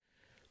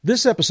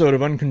This episode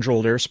of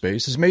Uncontrolled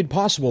Airspace is made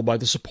possible by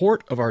the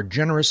support of our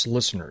generous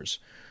listeners.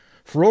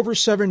 For over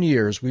 7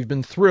 years, we've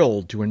been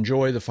thrilled to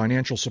enjoy the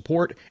financial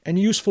support and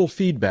useful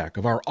feedback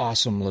of our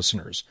awesome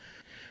listeners.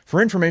 For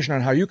information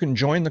on how you can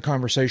join the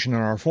conversation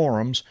on our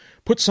forums,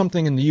 put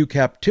something in the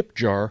UCAP tip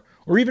jar,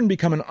 or even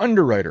become an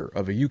underwriter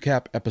of a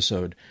UCAP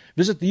episode,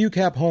 visit the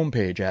UCAP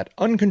homepage at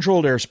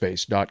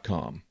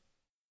uncontrolledairspace.com.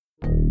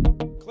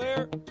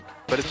 Claire.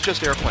 But it's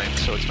just airplanes,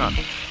 so it's not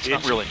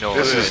really no.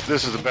 This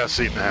is the best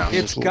seat in the house.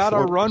 It's got a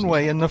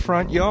runway in the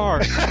front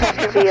yard.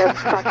 Via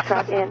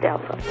Foxtrot and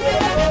Alpha.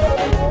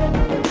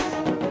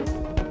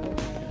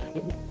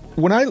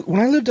 When I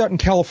lived out in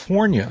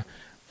California,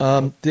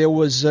 there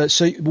was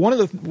one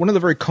of the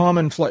very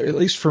common at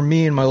least for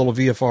me in my little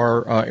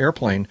VFR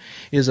airplane,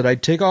 is that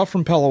I'd take off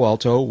from Palo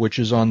Alto, which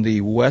is on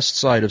the west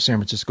side of San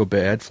Francisco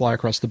Bay. I'd fly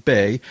across the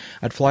bay.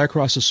 I'd fly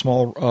across a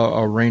small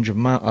range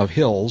of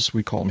hills.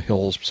 We call them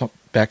hills.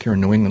 Back here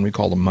in New England, we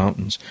call them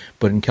mountains,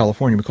 but in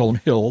California, we call them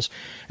hills,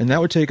 and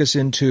that would take us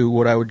into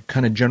what I would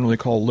kind of generally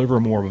call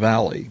Livermore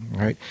Valley,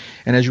 right?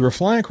 And as you were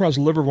flying across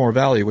Livermore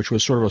Valley, which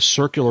was sort of a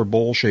circular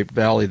bowl-shaped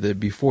valley, that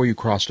before you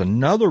crossed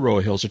another row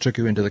of hills, it took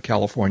you into the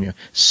California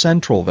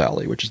Central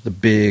Valley, which is the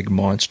big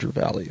monster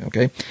valley,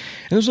 okay? And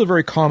this was a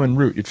very common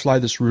route. You'd fly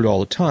this route all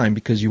the time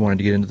because you wanted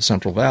to get into the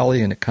Central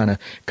Valley, and it kind of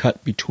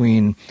cut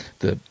between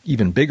the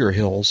even bigger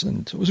hills,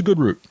 and it was a good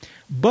route.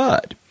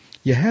 But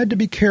you had to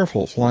be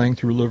careful flying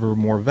through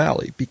Livermore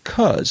Valley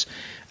because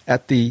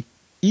at the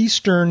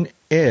eastern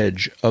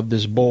edge of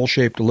this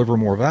bowl-shaped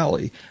Livermore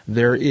Valley,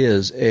 there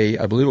is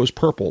I believe it was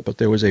purple, but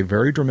there was a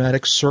very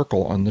dramatic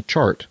circle on the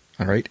chart,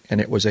 all right?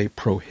 And it was a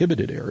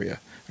prohibited area,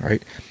 all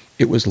right?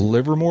 It was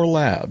Livermore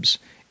Labs.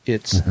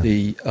 It's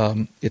the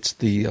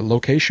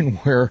location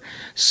where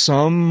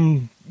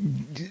some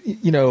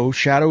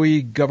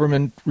shadowy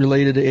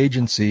government-related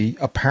agency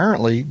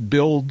apparently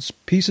builds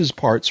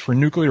parts for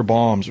nuclear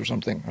bombs or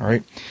something, all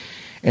right?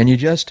 And you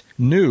just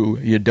knew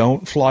you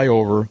don't fly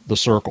over the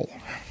circle.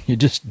 You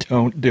just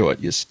don't do it.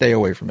 You stay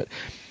away from it.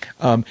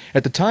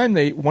 At the time,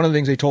 one of the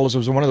things they told us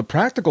was one of the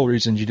practical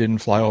reasons you didn't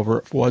fly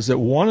over was that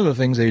one of the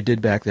things they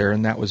did back there,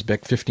 and that was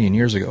back 15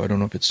 years ago, I don't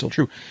know if it's still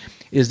true,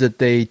 is that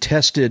they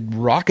tested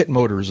rocket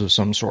motors of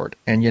some sort,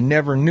 and you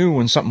never knew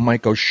when something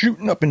might go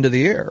shooting up into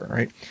the air,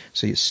 right?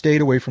 So you stayed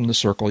away from the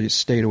circle, you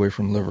stayed away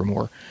from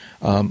Livermore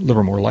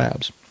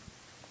Labs.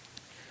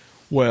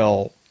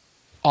 Well,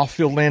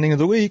 off-field landing of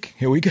the week,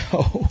 here we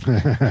go.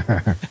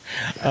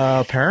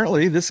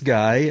 Apparently, this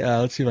guy,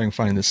 let's see if I can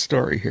find this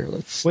story here.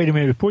 Wait a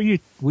minute, before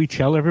we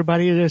tell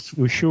everybody this,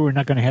 we're sure we're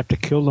not going to have to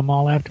kill them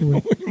all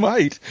afterwards?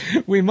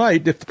 We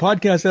might, if the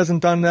podcast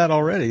hasn't done that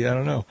already, I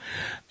don't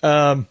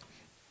know.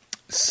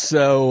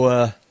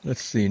 So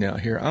let's see now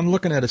here. I'm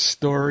looking at a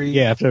story.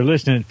 Yeah, if they're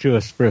listening to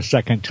us for a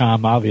second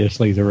time,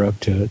 obviously they're up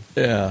to it.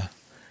 Yeah.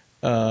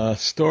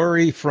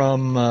 Story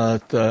from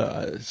the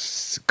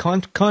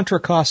Contra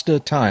Costa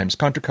Times.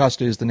 Contra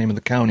Costa is the name of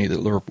the county that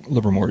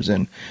Livermore is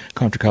in.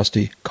 Contra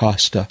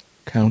Costa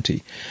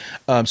County.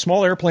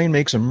 Small airplane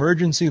makes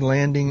emergency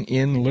landing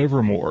in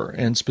Livermore,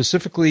 and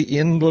specifically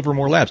in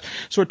Livermore Labs.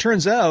 So it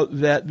turns out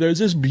that there's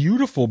this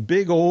beautiful,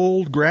 big,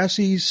 old,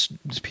 grassy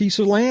piece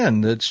of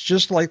land that's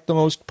just like the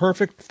most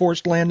perfect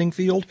forced landing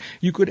field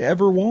you could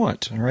ever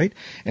want, all right?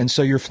 And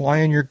so you're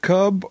flying your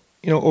Cub,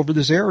 over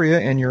this area,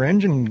 and your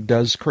engine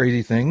does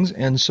crazy things,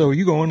 and so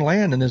you go and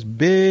land in this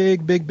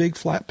big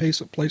flat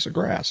place of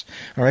grass,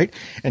 all right?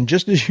 And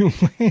just as you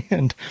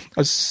land,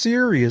 a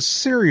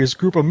serious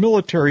group of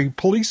military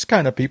police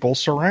kind of people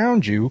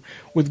surround you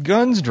with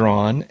guns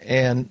drawn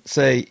and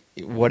say,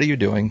 what are you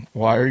doing?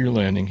 Why are you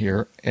landing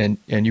here? And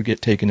you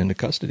get taken into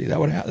custody.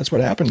 That's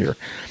what happened here.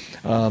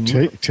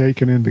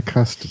 Taken into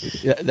custody.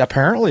 Yeah,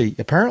 apparently,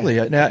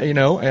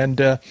 and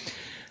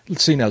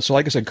let's see now. So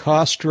like I said,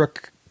 Contra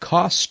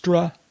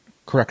Costa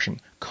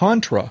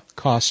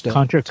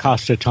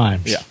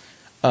Times. Yeah.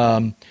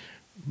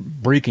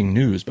 Breaking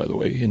news, by the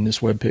way, in this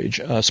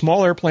webpage.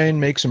 Small airplane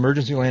makes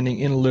emergency landing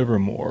in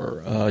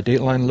Livermore.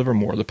 Dateline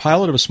Livermore. The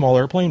pilot of a small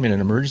airplane made an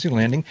emergency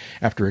landing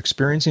after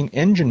experiencing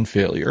engine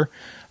failure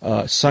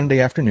Sunday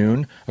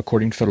afternoon,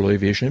 according to Federal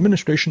Aviation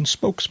Administration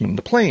spokesman.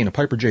 The plane, a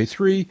Piper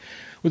J3,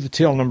 with the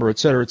tail number,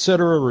 etc.,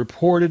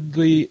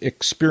 reportedly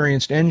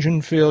experienced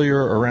engine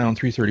failure around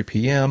 3:30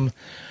 p.m.,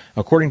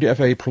 According to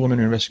FAA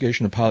preliminary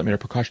investigation, the pilot made a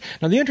precaution.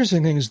 Now, the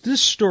interesting thing is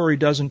this story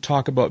doesn't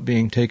talk about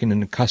being taken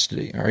into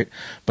custody, all right?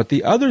 But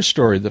the other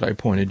story that I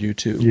pointed you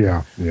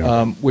to,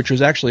 which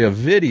was actually a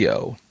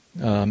video.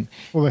 Well,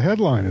 the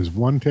headline is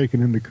 "One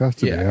Taken into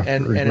Custody." Yeah,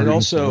 and it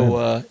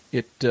also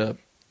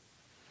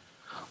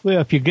well,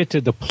 if you get to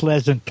the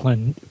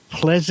Pleasanton.com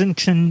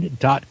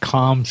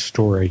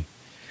story,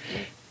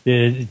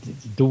 the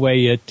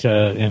way it,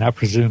 and I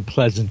presume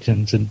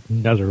Pleasanton's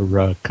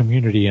another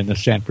community in the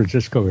San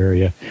Francisco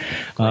area,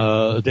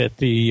 that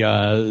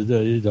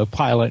the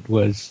pilot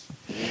was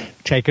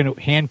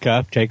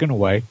handcuffed, taken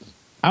away.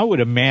 I would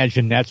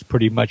imagine that's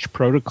pretty much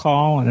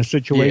protocol in a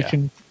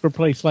situation for a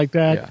place like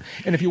that. Yeah.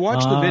 And if you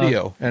watch the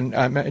video,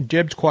 and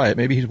Jeb's quiet,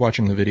 maybe he's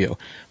watching the video,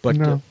 but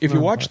if you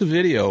watch the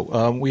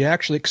video, we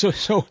actually,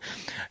 so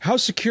how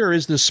secure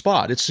is this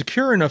spot? It's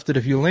secure enough that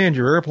if you land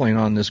your airplane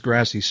on this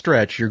grassy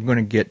stretch, you're going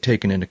to get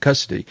taken into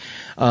custody.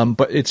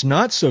 But it's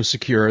not so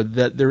secure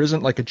that there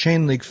isn't like a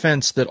chain link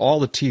fence that all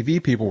the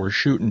TV people were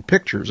shooting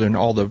pictures and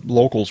all the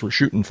locals were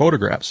shooting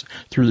photographs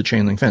through the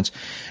chain link fence.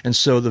 And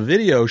so the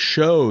video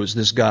shows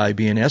this guy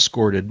being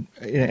escorted,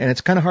 and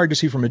it's kind of hard to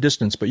see from a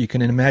distance, but you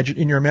can imagine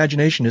in your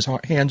imagination his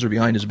hands are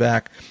behind his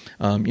back,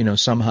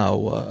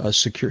 somehow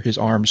his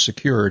arms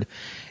secured,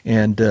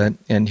 and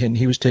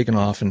he was taken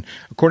off. And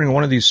according to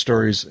one of these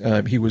stories,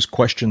 he was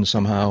questioned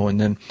somehow,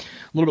 and then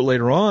a little bit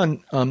later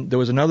on, there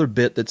was another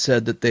bit that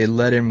said that they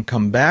let him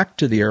come back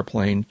to the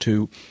airplane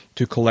to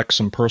collect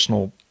some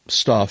personal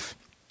stuff,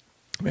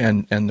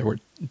 and there were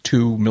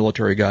two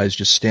military guys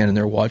just standing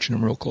there watching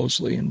him real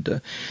closely.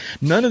 And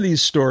none of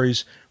these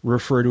stories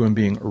refer to him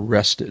being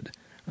arrested.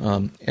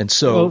 And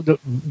so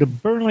the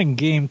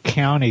Burlingame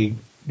County,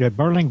 the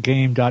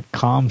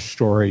Burlingame.com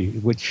story,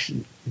 which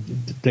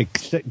they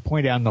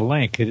point out in the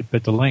link,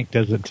 but the link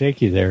doesn't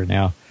take you there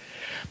now.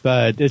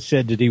 But it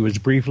said that he was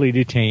briefly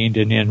detained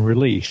and then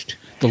released.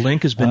 The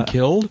link has been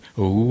killed?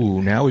 Oh,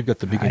 now we've got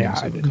the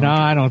beginnings of the No,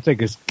 I don't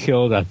think it's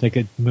killed. I think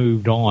it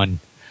moved on.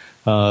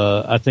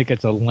 I think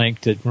it's a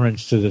link that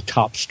runs to the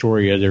top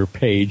story of their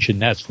page,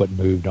 and that's what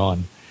moved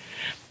on.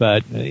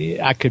 But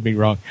I could be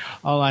wrong.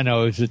 All I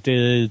know is that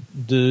the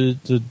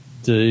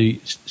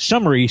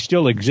summary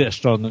still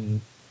exists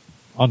on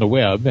the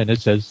web, and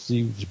it says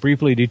he was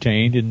briefly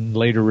detained and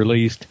later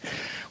released,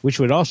 which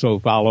would also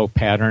follow a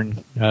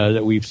pattern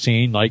that we've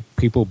seen, like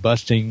people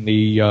busting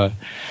the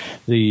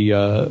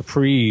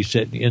freeze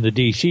in the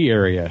D.C.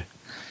 area.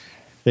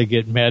 They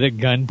get met at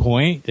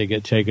gunpoint, they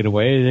get taken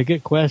away, they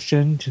get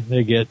questioned,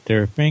 they get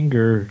their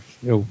finger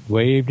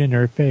waved in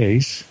their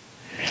face,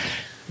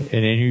 and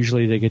then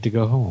usually they get to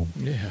go home.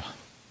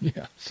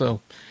 Yeah. So,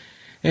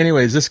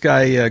 anyways, this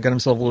guy got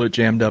himself a little bit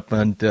jammed up,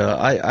 and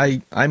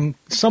I'm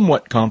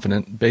somewhat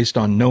confident, based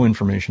on no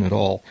information at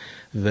all,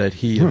 that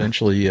he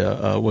eventually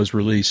was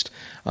released.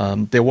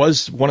 There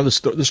was one of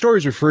the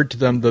stories referred to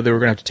them, though, they were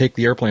going to have to take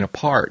the airplane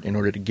apart in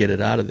order to get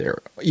it out of there,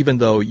 even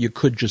though you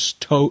could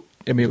just tow.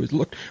 I mean,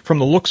 from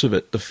the looks of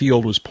it, the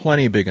field was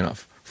plenty big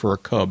enough for a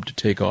Cub to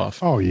take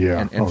off. Oh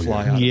yeah, and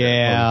fly out.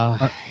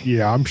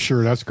 Yeah, I'm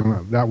sure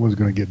that was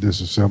going to get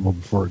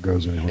disassembled before it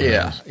goes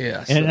anywhere. else.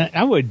 Yeah. And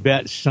I would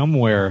bet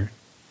somewhere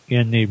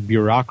in the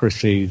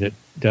bureaucracy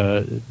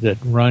that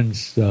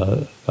runs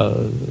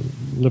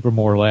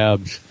Livermore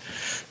Labs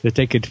that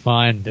they could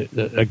find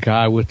a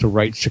guy with the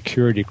right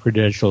security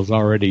credentials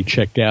already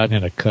checked out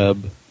in a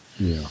Cub.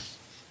 Yeah.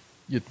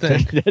 You'd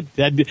think.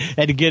 That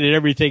had to get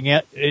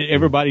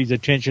everybody's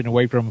attention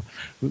away from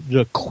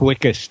the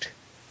quickest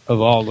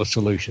of all the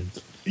solutions.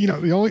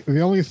 The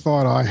only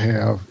thought I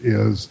have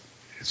is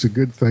it's a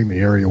good thing the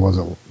area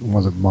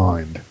wasn't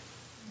mined.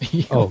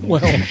 Oh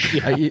well,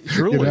 truly,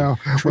 truly.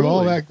 With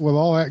all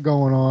that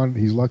going on,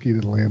 he's lucky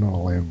to land on a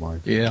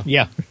landmine.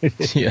 Yeah.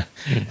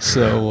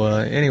 So,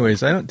 anyways,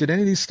 did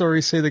any of these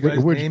stories say the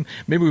guy's name?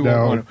 Maybe we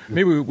won't want to.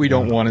 Maybe we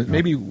don't want to.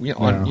 Maybe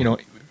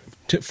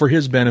for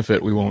his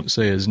benefit, we won't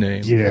say his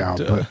name. Yeah,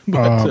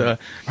 but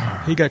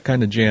he got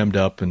kind of jammed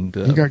up, and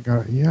he got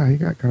kind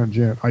of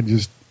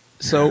jammed.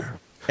 So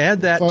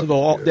add that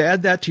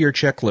to your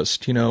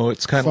checklist.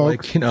 It's kind of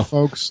like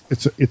folks.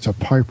 It's a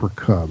Piper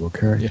Cub,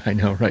 okay? Yeah, I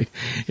know, right?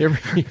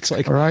 It's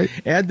like, all right,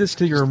 add this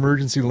to your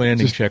emergency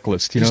landing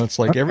checklist. It's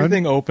like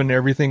everything open,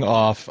 everything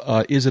off.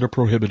 Is it a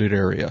prohibited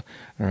area?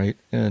 All right,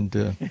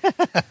 and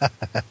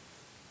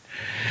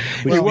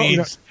which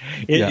means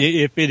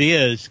if it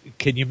is,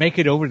 can you make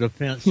it over the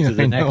fence to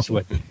the next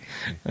one?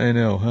 I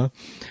know, huh?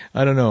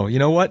 I don't know. You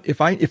know what? If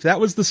that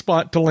was the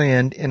spot to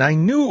land, and I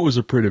knew it was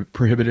a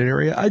prohibited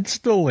area, I'd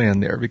still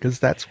land there because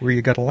that's where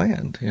you got to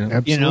land.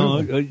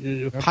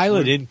 Absolutely. A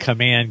pilot in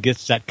command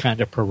gets that kind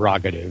of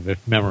prerogative,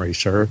 if memory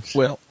serves.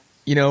 Well,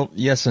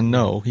 yes and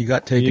no. He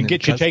got taken. You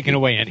get you taken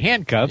away in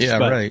handcuffs. Yeah,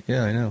 right.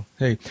 Yeah, I know.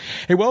 Hey,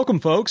 welcome,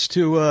 folks,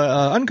 to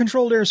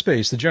Uncontrolled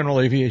Airspace, the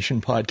General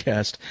Aviation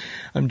Podcast.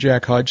 I'm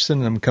Jack Hodgson,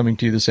 and I'm coming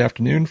to you this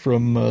afternoon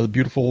from the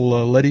beautiful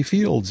Leddy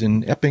Fields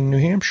in Epping, New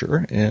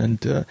Hampshire,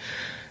 and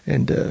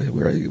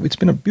it's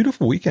been a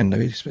beautiful weekend.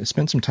 I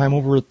spent some time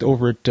over at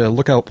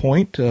Lookout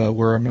Point,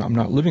 where I'm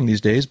not living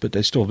these days, but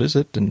I still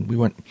visit, and we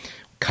went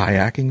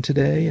kayaking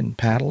today and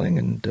paddling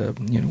and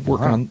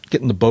working on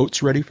getting the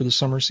boats ready for the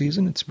summer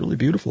season. It's really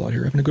beautiful out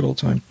here, having a good old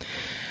time.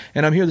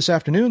 And I'm here this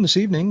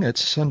evening.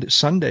 It's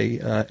Sunday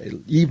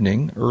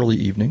evening, early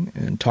evening,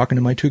 and talking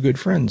to my two good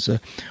friends.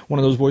 One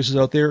of those voices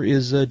out there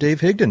is Dave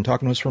Higdon,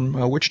 talking to us from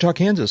Wichita,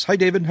 Kansas. Hi,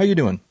 David. How you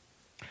doing?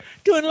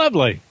 Doing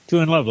lovely.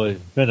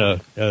 Been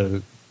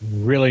a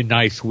really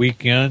nice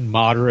weekend,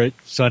 moderate,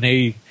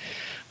 sunny.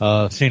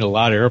 Seen a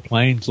lot of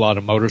airplanes, a lot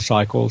of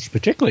motorcycles,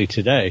 particularly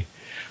today.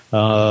 We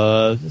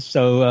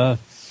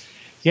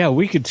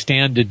could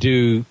stand to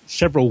do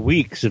several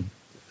weeks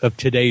of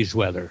today's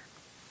weather.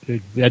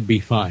 That'd be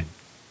fine.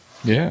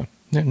 Yeah.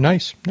 Yeah,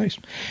 nice.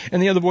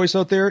 And the other voice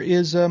out there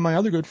is my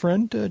other good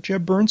friend,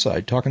 Jeb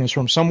Burnside, talking to us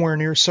from somewhere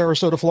near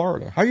Sarasota,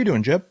 Florida. How you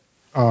doing, Jeb?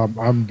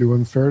 I'm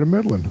doing fair to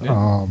middling.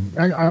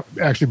 Yeah.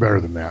 Actually, better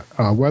than that.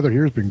 Weather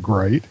here has been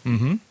great.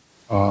 Mm-hmm.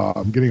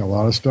 I'm getting a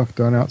lot of stuff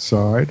done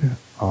outside.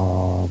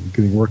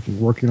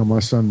 Working on my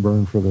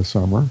sunburn for the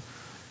summer.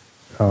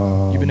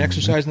 You been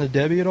exercising the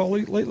Debbie at all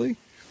lately?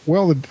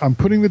 Well, I'm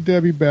putting the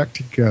Debbie back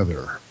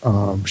together.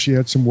 She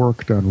had some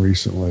work done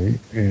recently,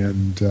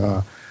 and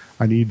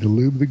I need to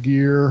lube the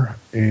gear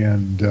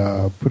and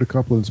put a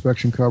couple of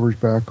inspection covers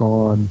back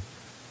on,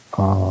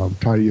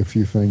 tidy a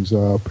few things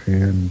up,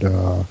 and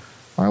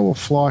I will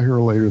fly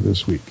her later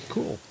this week.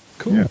 Cool.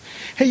 Yeah.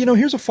 Hey,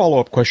 here's a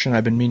follow-up question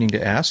I've been meaning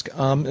to ask,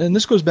 and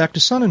this goes back to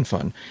Sun and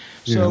Fun.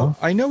 So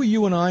I know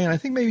you and I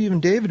think maybe even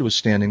David was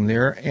standing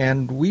there,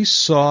 and we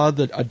saw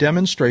a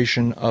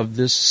demonstration of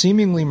this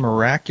seemingly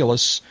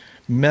miraculous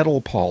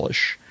metal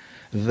polish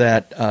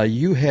that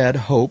you had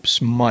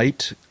hopes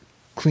might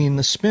clean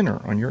the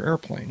spinner on your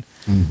airplane.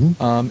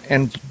 Mm-hmm.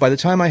 And by the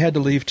time I had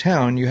to leave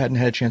town, you hadn't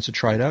had a chance to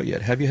try it out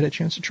yet. Have you had a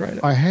chance to try it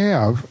out? I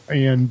have,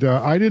 and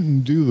I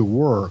didn't do the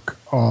work.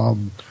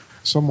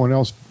 Someone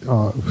else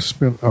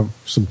spent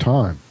some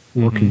time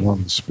working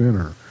on the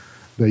spinner.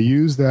 They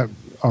used that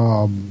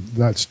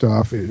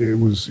stuff. It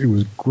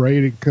was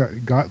great. It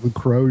got the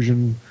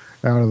corrosion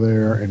out of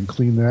there and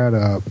cleaned that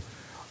up.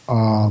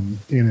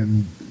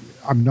 And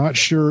I'm not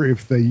sure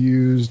if they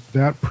used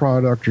that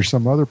product or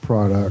some other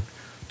product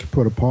to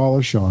put a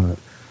polish on it,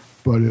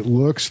 but it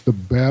looks the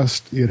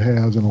best it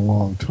has in a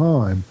long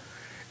time.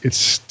 It's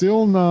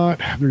still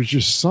not. There's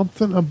just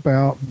something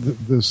about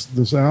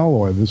this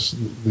alloy,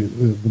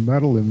 the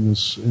metal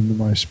in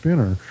my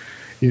spinner.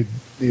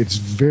 It's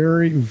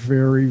very,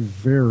 very,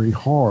 very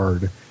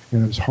hard,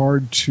 and it's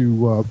hard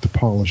to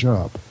polish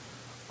up.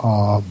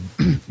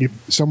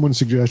 Someone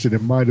suggested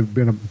it might have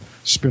been a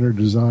spinner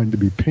designed to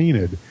be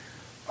painted,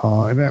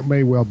 and that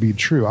may well be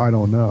true. I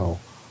don't know.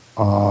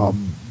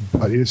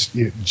 But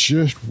it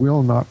just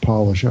will not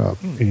polish up,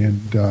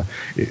 and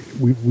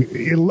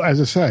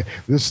as I say,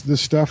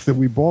 this stuff that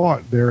we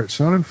bought there at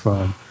Sun and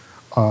Fun,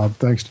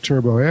 thanks to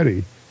Turbo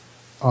Eddie.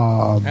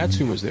 That's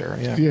who was there.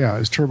 Yeah,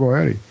 it's Turbo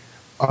Eddie.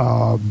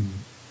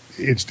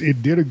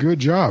 It did a good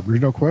job.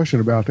 There's no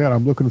question about that.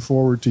 I'm looking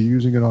forward to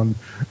using it on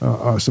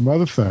some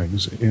other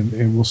things,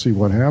 and we'll see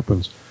what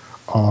happens.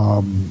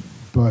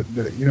 But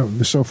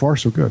so far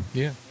so good.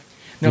 Yeah.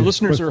 Now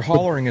listeners are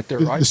hollering at their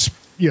iPods.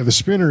 Yeah, the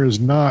spinner is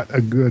not a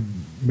good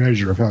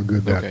measure of how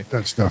good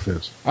that stuff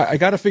is. I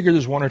got to figure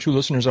there's one or two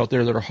listeners out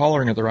there that are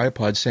hollering at their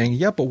iPods saying,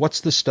 yeah, but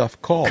what's this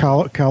stuff called?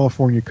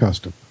 California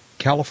Custom.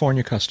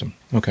 California Custom.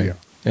 Okay. Yeah.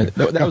 And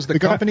that was the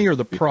company or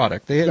the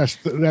product? That's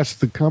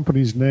the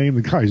company's name.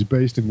 The guy's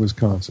based in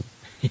Wisconsin.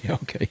 Yeah,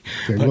 okay.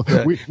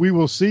 But, we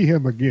will see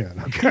him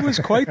again. He was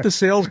quite the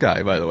sales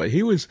guy, by the way.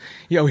 We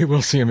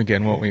will see him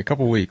again, won't we? A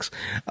couple of weeks.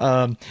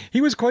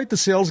 He was quite the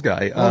sales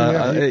guy.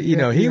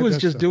 He was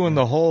just doing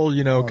the whole,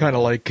 kind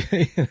of like,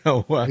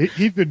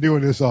 he'd been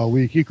doing this all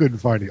week. He couldn't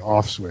find the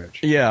off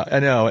switch. Yeah, I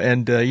know.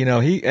 And,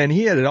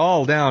 he had it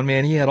all down,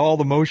 man. He had all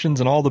the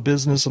motions and all the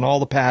business and all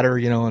the patter,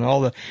 and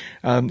all the,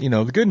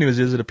 the good news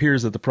is it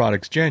appears that the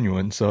product's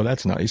genuine, so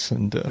that's nice.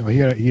 And he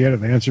had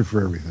an answer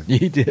for everything.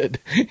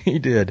 He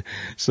did.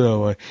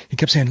 So he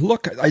kept saying,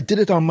 look, I did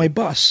it on my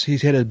bus. He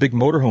had a big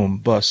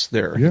motorhome bus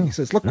there. Yeah. He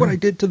says, look what I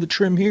did to the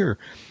trim here.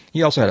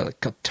 He also had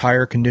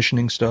tire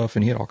conditioning stuff,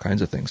 and he had all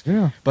kinds of things.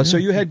 Yeah. But so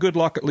you had good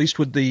luck, at least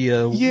with the...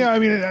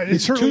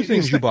 it's two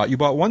things you bought. You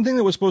bought one thing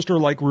that was supposed to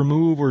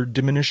remove or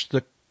diminish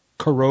the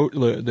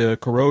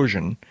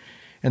corrosion,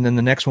 and then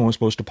the next one was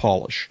supposed to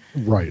polish.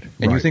 Right.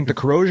 And you think the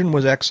corrosion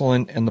was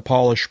excellent and the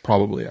polish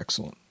probably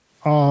excellent.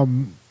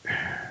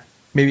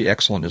 Maybe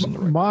excellent isn't the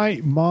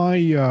right.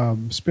 My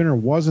spinner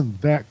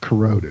wasn't that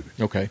corroded.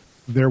 Okay.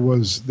 There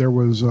was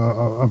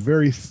a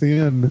very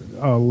thin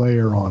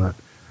layer on it,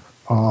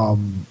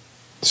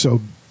 so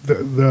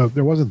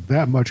there wasn't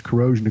that much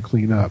corrosion to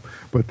clean up.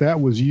 But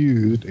that was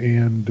used,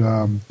 and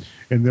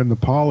then the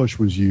polish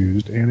was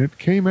used, and it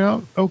came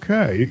out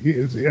okay.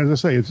 As I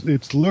say,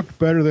 it's looked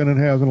better than it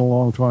has in a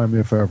long time,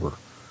 if ever.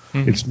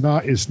 Mm-hmm.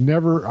 It's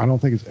never. I don't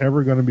think it's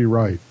ever going to be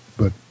right.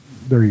 But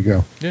there you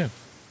go. Yeah.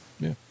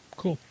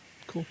 Cool.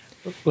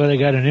 Well, they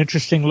got an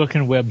interesting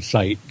looking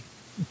website,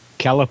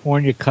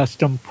 California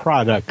Custom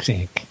Products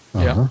Inc.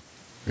 Yeah.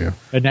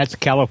 And that's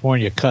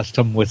California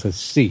Custom with a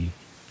C.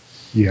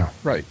 Yeah.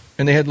 Right.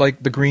 And they had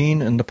like the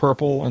green and the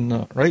purple and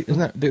the right.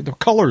 Isn't that the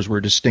colors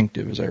were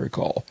distinctive, as I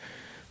recall?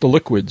 The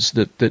liquids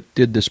that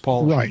did this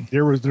polishing. Right.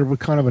 There was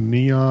kind of a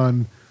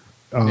neon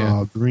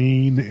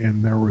green,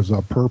 and there was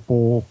a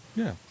purple.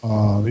 Yeah.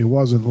 It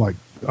wasn't like.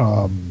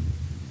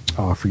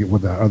 I forget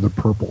what that other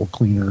purple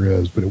cleaner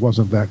is, but it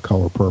wasn't that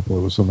color purple.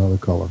 It was some other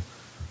color.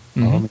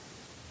 Mm-hmm.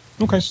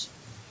 Okay.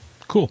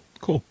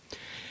 Cool.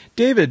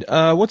 David,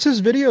 what's this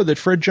video that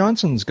Fred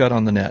Johnson's got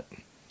on the net?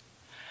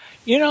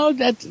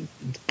 That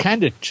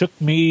kind of took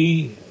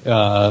me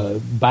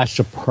by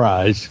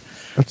surprise.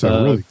 That's a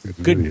really good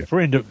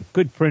video.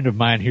 Good friend of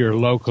mine here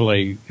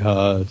locally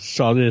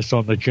saw this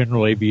on the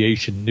General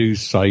Aviation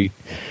News site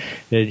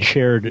and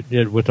shared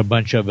it with a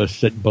bunch of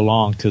us that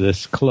belonged to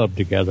this club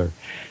together.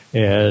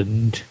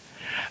 And,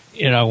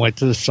 I went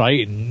to the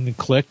site and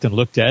clicked and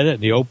looked at it,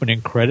 and the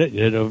opening credit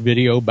had a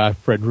video by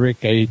Frederick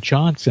A.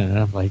 Johnson. And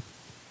I'm like,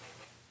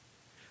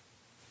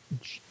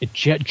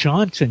 Jet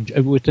Johnson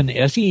with an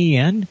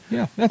S-E-N?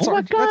 Yeah, that's oh my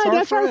our, God,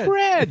 that's our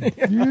Fred.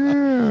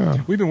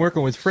 Yeah. We've been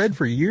working with Fred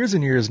for years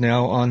and years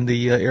now on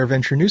the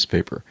AirVenture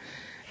newspaper.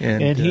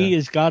 And he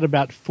has got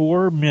about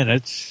 4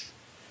 minutes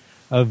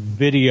of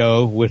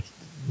video with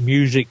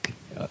music,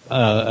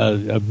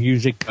 a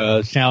music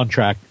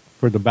soundtrack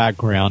for the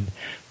background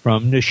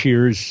from this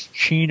year's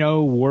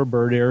Chino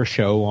Warbird Air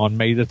Show on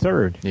May the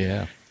 3rd.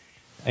 Yeah.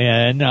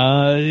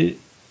 And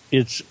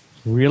it's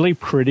really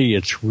pretty.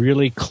 It's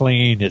really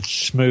clean. It's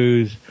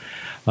smooth.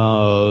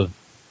 Watching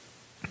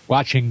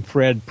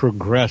Fred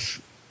progress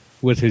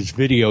with his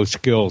video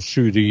skills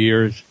through the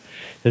years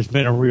has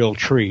been a real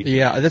treat.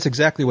 Yeah, that's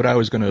exactly what I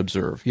was going to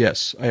observe.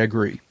 Yes, I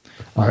agree.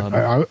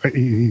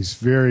 He's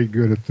very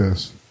good at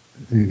this.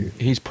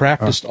 He's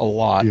practiced a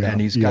lot,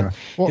 and he's got.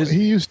 Well,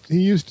 he used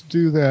to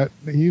do that.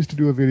 He used to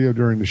do a video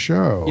during the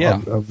show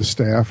of the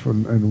staff,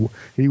 and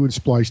he would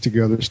splice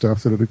together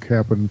stuff that had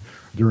happened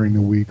during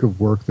the week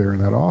of work there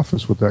in that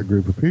office with that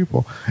group of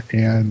people.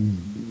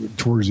 And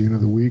towards the end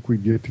of the week,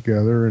 we'd get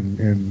together,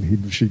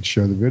 and she'd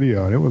show the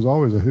video, and it was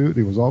always a hoot.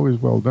 It was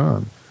always well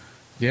done.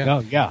 Yeah. Oh,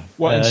 yeah.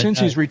 Well, and since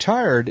he's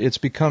retired, it's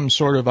become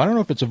sort of, I don't know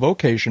if it's a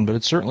vocation, but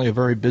it's certainly a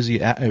very busy,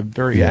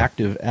 very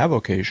active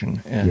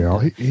avocation.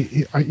 And,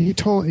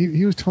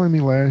 he was telling me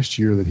last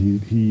year that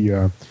he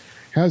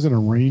has an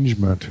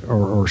arrangement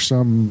or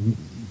some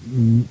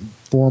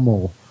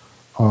formal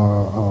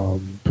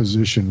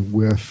position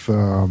with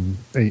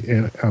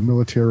a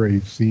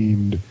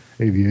military-themed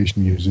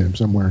aviation museum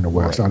somewhere in the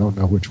West. Right. I don't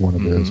know which one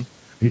it is.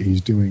 He's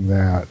doing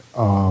that.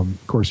 Of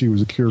course, he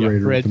was a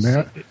curator at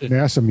the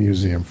NASA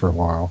Museum for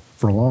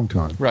a long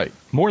time. Right,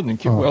 more than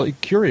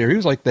curator. He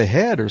was like the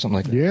head or something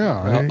like that.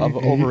 Yeah,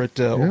 over at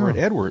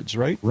Edwards,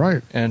 right?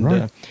 Right, and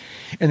right.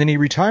 And then he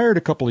retired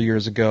a couple of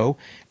years ago,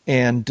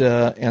 and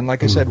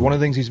like I said, one of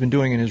the things he's been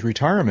doing in his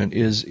retirement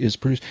is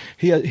produce.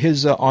 He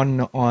his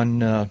on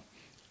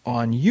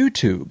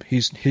YouTube.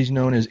 He's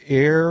known as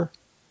Air.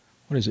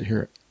 What is it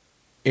here?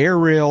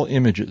 Airail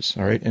Images,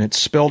 all right, and it's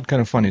spelled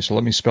kind of funny, so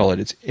let me spell it.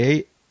 It's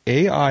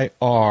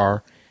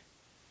AIRAIL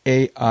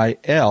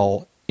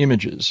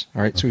Images,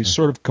 all right. Okay. So he's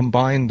sort of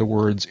combined the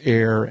words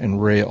air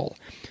and rail,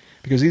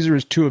 because these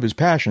are two of his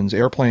passions: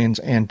 airplanes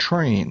and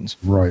trains.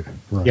 Right.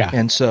 Yeah.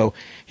 And so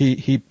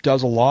he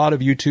does a lot of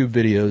YouTube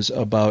videos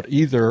about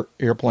either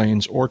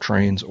airplanes or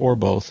trains or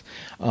both.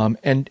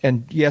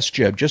 And yes,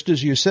 Jeb, just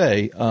as you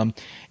say,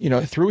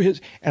 through his,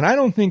 and I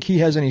don't think he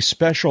has any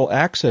special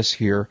access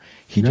here.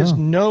 He just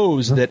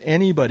knows that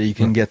anybody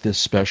can get this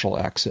special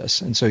access.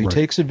 And so he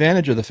takes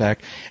advantage of the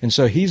fact. And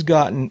so he's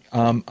gotten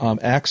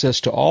access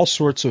to all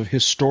sorts of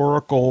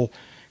historical,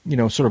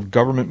 sort of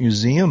government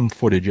museum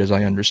footage, as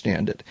I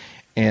understand it.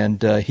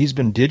 And he's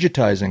been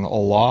digitizing a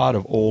lot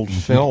of old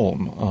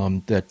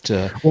film that's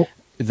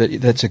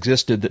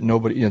existed that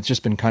nobody. It's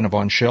just been kind of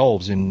on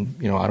shelves in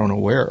I don't know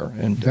where.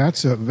 And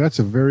that's a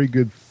very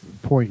good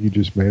point you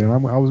just made. And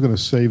I was going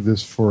to save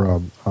this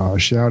for a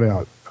shout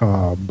out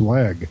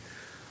bleg,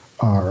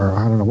 or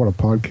I don't know what a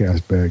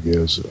podcast bag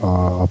is,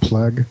 a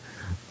pleg,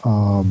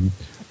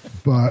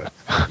 but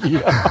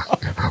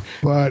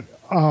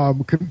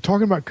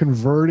talking about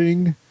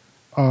converting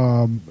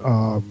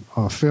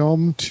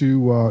film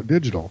to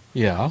digital.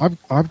 Yeah,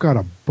 I've got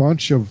a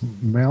bunch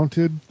of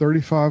mounted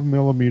 35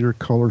 millimeter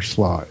color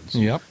slides.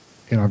 Yep,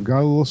 and I've got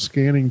a little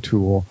scanning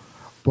tool,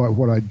 but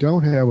what I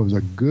don't have is a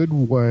good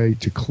way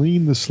to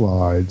clean the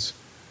slides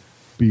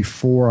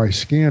before I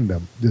scan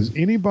them. Does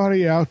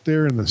anybody out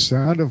there in the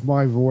sound of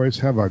my voice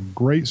have a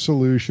great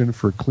solution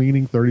for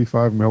cleaning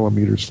 35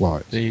 millimeter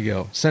slides? There you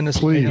go. Send us.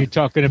 Please. You're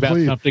talking about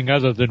something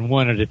other than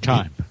one at a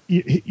time.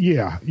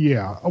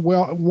 Yeah.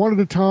 Well, one at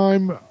a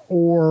time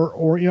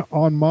or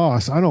en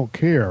masse. I don't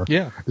care.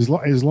 Yeah. As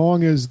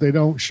long as they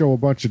don't show a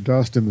bunch of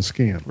dust in the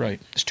scan. Right.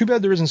 It's too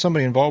bad there isn't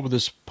somebody involved with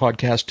this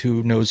podcast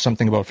who knows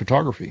something about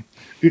photography.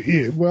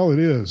 Well, it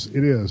is.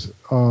 It is.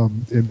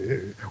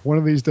 One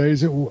of these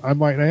days, I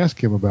might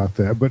ask him about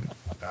that, but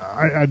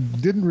I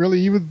didn't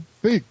really even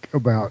think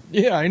about.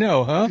 Yeah, I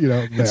know, huh?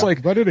 It's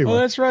like, but anyway. Oh,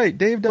 that's right.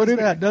 Dave does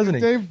that, doesn't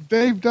he?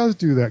 Dave does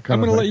do that kind of thing. I'm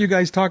going to let you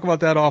guys talk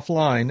about that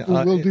offline.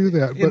 We'll do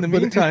that. In the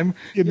meantime,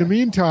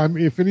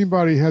 if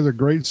anybody has a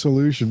great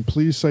solution,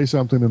 please say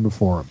something in the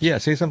forums. Yeah,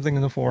 say something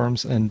in the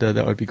forums, and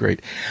that would be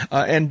great.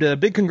 And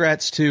big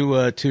congrats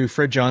to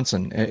Fred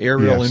Johnson,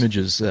 Airail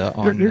Images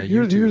on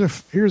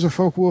YouTube. Here's a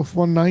Focke-Wulf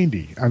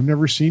 190. I've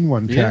never seen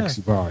one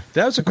taxi by.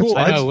 That's a cool.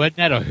 I know, wasn't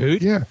that a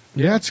hoot? Yeah.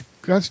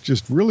 That's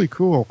just really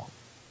cool.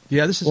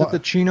 Yeah, this is at the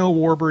Chino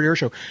Warbird Air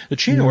Show. The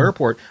Chino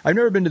Airport, I've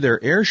never been to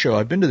their air show.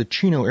 I've been to the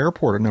Chino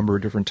Airport a number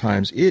of different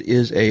times. It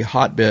is a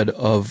hotbed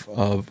of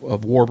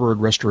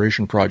warbird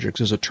restoration projects.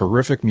 It's a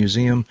terrific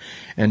museum.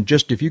 And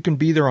just if you can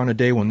be there on a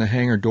day when the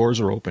hangar doors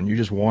are open, you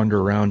just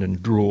wander around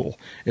and drool.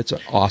 It's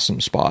an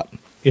awesome spot.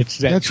 It's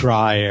that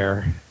dry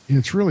air.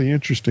 It's really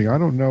interesting. I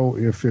don't know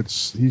if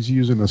he's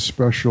using a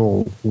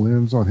special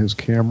lens on his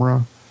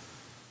camera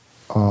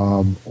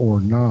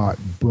or not,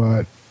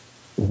 but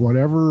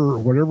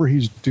whatever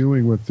he's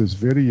doing with this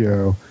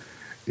video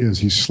is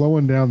he's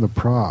slowing down the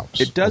props.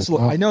 It does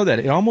look. I know that.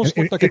 It almost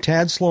looked like a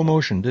tad slow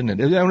motion,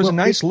 didn't it? It was a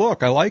nice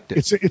look. I liked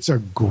it. It's a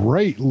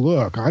great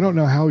look. I don't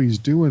know how he's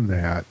doing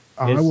that.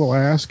 I will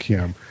ask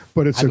him,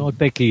 but I don't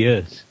think he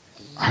is.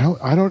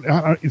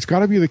 It's got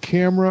to be the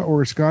camera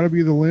or it's got to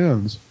be the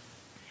lens.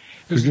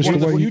 Just one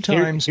of the few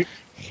times.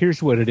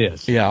 Here's what it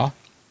is. Yeah.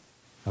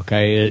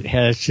 Okay, it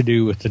has to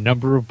do with the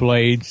number of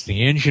blades,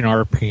 the engine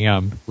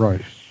RPM,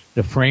 right,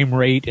 the frame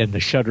rate, and the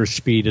shutter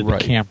speed of the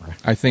camera.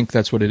 I think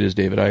that's what it is,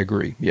 David. I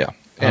agree. Yeah,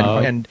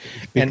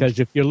 because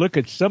if you look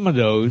at some of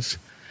those,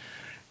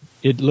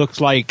 it looks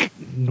like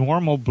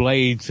normal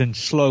blades in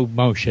slow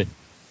motion.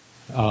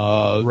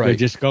 They're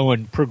just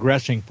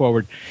progressing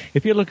forward.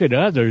 If you look at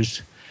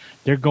others,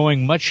 they're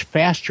going much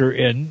faster,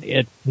 and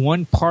at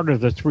one part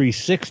of the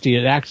 360,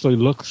 it actually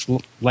looks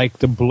like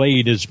the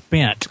blade is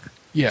bent.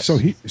 Yes.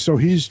 So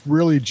he's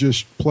really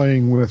just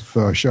playing with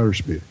shutter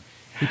speed.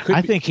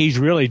 I think he's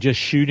really just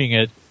shooting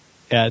it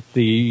at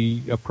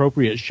the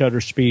appropriate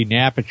shutter speed and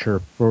aperture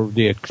for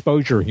the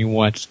exposure he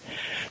wants.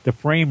 The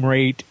frame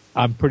rate,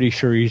 I'm pretty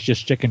sure he's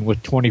just sticking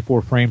with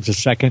 24 frames a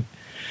second.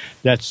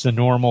 That's the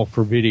normal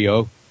for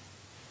video.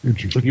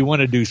 If you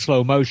want to do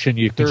slow motion,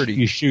 you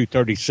shoot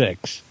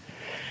 36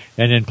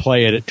 and then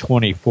play it at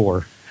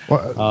 24.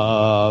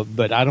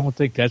 But I don't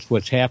think that's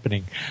what's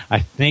happening. I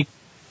think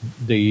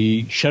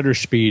the shutter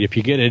speed, if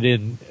you get it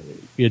in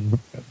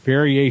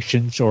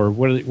variations, or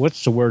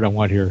what's the word I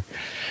want here?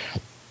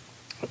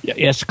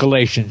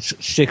 Escalations,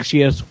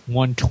 60th,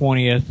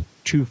 120th,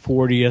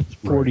 240th,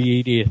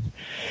 480th,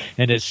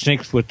 and it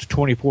syncs with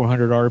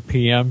 2400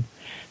 RPM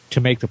to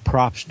make the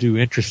props do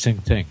interesting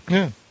things.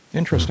 Yeah.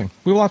 Interesting.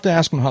 We will have to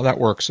ask him how that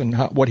works and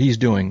what he's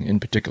doing in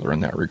particular in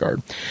that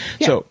regard.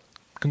 Yeah. So,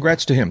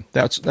 congrats to him.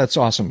 That's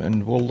awesome,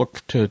 and we'll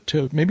look to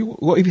maybe.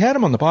 Well, we've had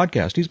him on the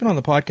podcast. He's been on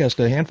the podcast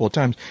a handful of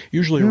times,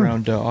 usually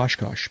around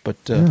Oshkosh. But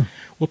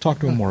we'll talk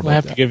to him more about that.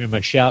 We'll have to give him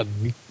a shout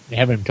and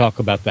have him talk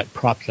about that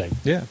prop thing.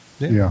 Yeah.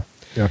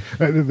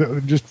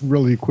 Just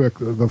really quick,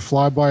 the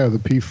flyby of the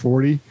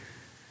P40,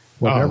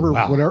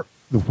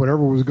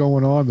 whatever was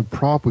going on, the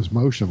prop was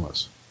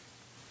motionless.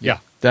 Yeah,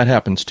 that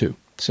happens too.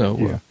 So.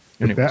 Yeah.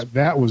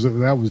 That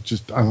was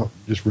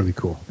just really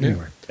cool.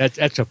 Anyway,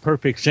 that's a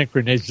perfect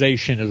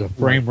synchronization of the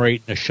frame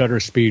rate and the shutter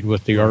speed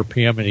with the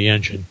RPM of the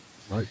engine.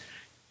 Right.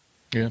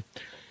 Yeah.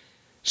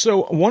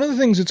 So one of the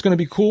things that's going to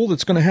be cool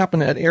that's going to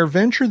happen at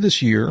AirVenture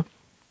this year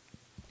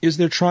is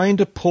they're trying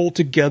to pull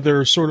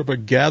together sort of a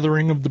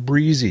gathering of the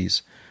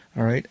breezies.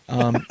 All right.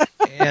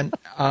 And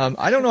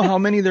I don't know how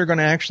many they're going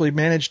to actually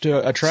manage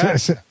to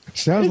attract.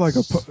 Sounds like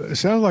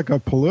a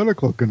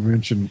political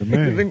convention to me.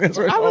 I think that's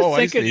right. I was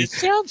thinking it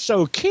sounds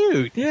so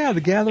cute. Yeah, the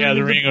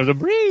gathering of the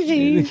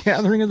breezies. The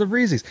gathering of the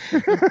breezies.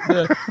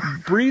 The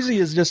Breezy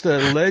is just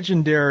a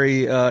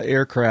legendary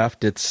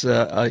aircraft. It's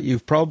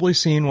you've probably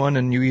seen one,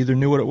 and you either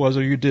knew what it was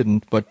or you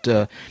didn't.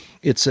 But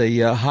it's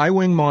a high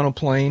wing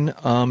monoplane,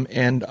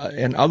 and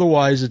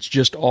otherwise it's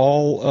just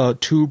all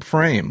tube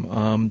frame.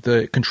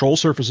 The control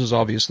surfaces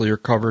obviously are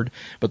covered,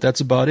 but that's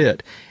about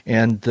it.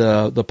 And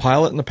the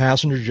pilot and the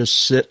passenger just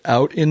sit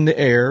out in the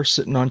air,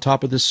 sitting on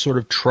top of this sort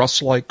of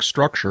truss-like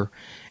structure,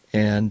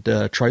 and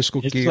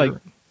tricycle gear. It's like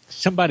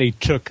somebody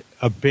took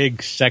a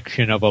big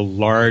section of a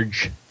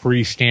large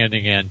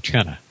freestanding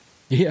antenna.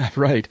 Yeah,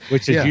 right.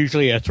 Which is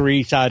usually a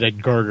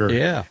three-sided girder.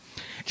 Yeah.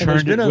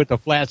 Turned it with the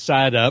flat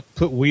side up,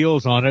 put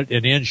wheels on it,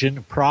 an engine,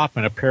 a prop,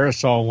 and a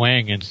parasol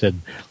wing, and said,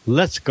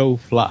 "Let's go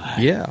fly."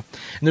 Yeah, and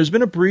there's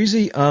been a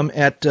Breezy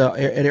at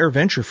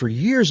AirVenture for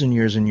years and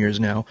years and years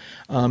now,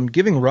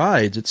 giving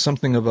rides. It's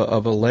something of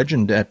a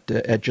legend at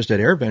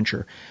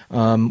AirVenture,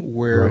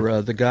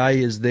 where the guy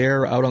is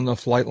there out on the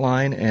flight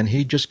line, and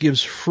he just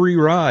gives free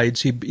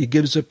rides. He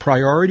gives a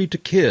priority to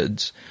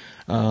kids.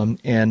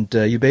 And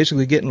you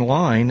basically get in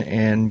line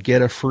and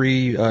get a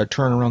free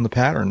turn around the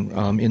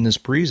pattern in this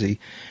Breezy.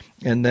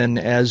 And then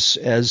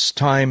as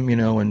time,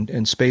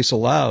 and space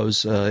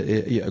allows,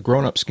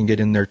 grown-ups can get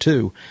in there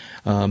too.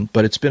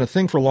 But it's been a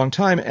thing for a long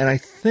time. And I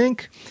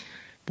think,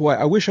 boy,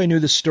 I wish I knew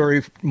this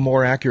story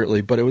more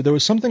accurately, but there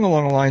was something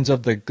along the lines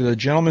of the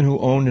gentleman who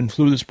owned and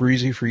flew this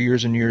Breezy for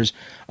years and years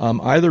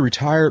either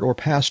retired or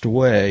passed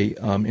away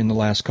in the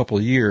last couple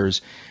of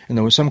years. And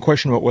there was some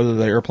question about whether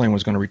the airplane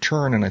was going to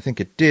return, and I think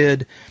it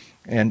did.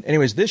 And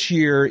anyways, this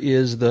year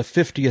is the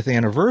 50th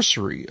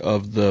anniversary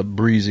of the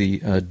Breezy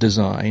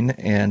design,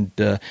 and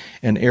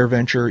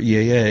AirVenture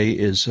EAA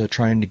is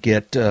trying to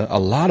get a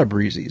lot of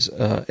Breezys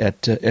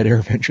at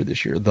AirVenture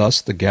this year, thus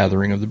the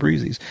gathering of the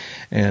Breezys.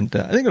 And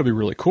I think it'll be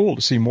really cool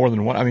to see more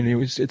than one. I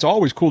mean, it's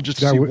always cool just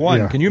to see one.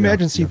 Yeah, can you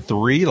imagine see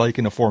three, like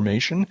in a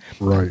formation?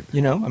 Right. I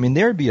mean,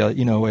 there'd be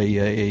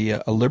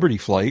a Liberty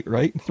flight,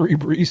 right? 3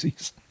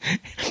 Breezys.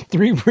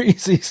 three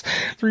breezies,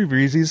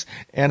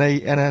 and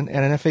an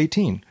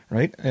F-18,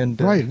 right?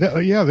 And Right.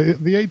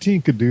 The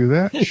 18 could do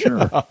that.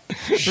 Sure.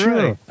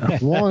 Sure.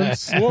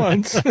 Once.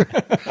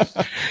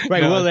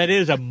 Right. Well, that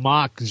is a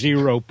Mach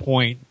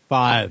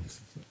 0.5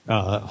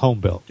 home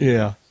built.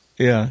 Yeah.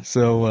 Yeah,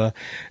 so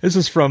this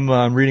is from,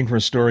 I'm reading from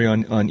a story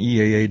on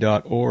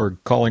EAA.org,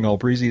 calling all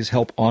Breezies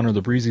help honor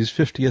the Breezies'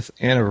 50th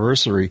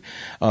anniversary.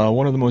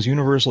 One of the most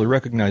universally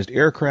recognized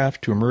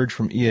aircraft to emerge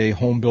from EA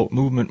home-built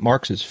movement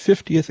marks its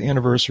 50th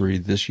anniversary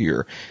this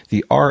year,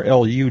 the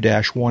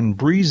RLU-1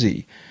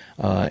 Breezy.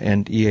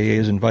 And EAA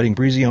is inviting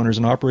Breezy owners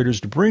and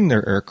operators to bring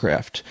their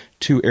aircraft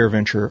to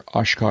AirVenture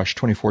Oshkosh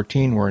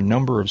 2014, where a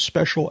number of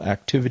special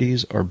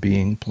activities are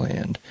being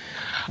planned.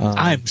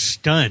 I'm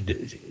stunned.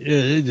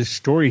 The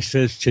story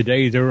says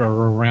today there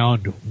are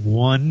around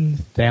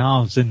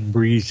 1,000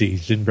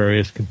 Breezies in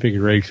various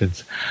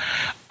configurations.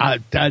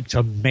 That's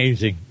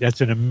amazing. That's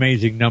an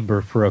amazing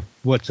number for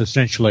what's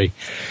essentially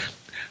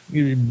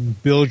you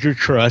build your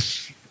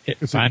truss,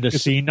 find a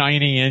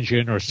C90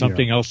 engine or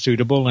something else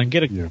suitable, and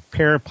get a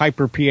pair of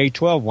Piper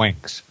PA-12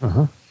 wings.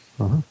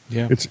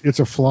 Yeah, it's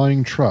a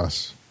flying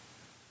truss.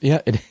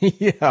 Yeah,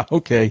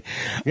 okay.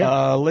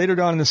 Yeah. Later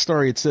down in the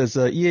story, it says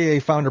EAA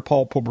founder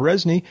Paul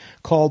Poberezny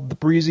called the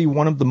Breezy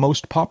one of the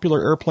most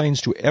popular airplanes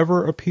to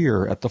ever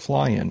appear at the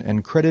fly-in,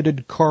 and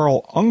credited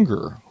Carl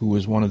Unger, who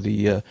was one of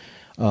the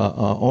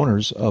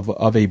owners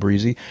of a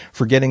Breezy,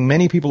 for getting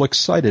many people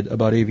excited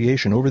about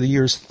aviation. Over the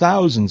years,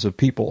 thousands of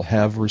people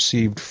have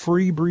received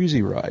free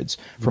Breezy rides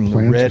from the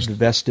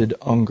red-vested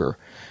Unger.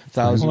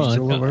 Thousands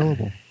still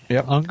available.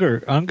 Yep.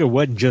 Unger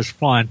wasn't just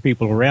flying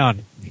people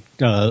around.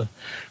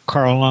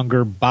 Carl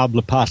Unger, Bob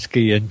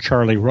Leposki, and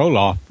Charlie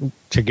Roloff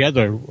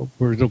together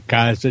were the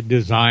guys that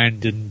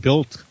designed and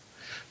built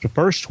the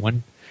first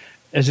one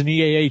as an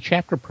EAA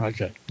chapter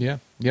project. Yeah.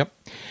 Yep.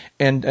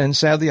 And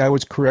sadly, I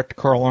was correct.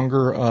 Carl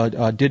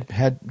Unger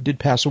did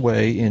pass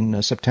away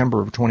in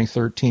September of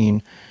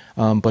 2013.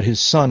 But his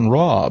son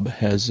Rob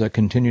has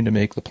continued to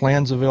make the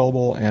plans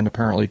available and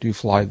apparently do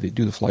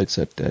the flights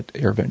at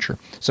AirVenture.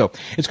 So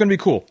it's going to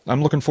be cool.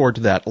 I'm looking forward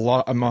to that. A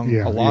lot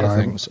of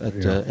things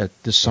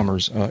at this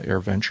summer's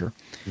AirVenture.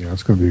 Yeah,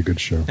 it's going to be a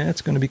good show.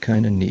 It's going to be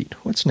kind of neat.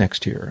 What's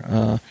next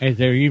here? Hey,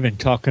 they're even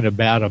talking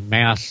about a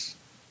mass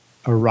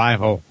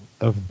arrival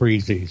of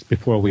Breezies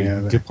before we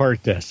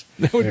depart this.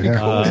 That would be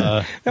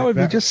cool. That would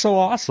be just so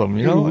awesome.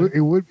 You know,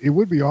 it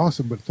would be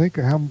awesome. But think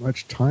of how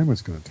much time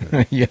it's going to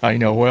take. Yeah, I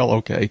know. Well,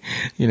 okay.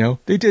 You know,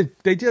 they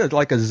did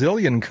like a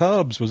zillion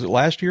Cubs. Was it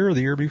last year or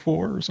the year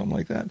before or something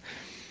like that?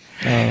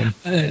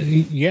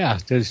 Yeah.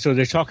 So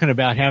they're talking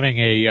about having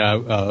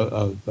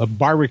a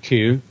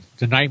barbecue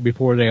the night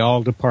before they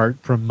all depart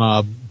from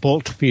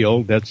Bolt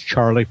Field. That's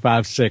Charlie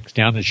 5-6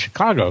 down in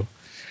Chicago,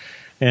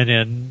 and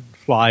then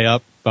fly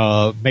up.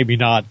 Maybe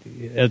not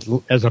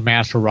as a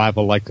mass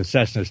arrival like the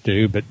Cessnas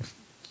do, but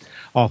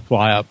I'll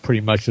fly up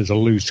pretty much as a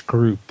loose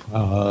group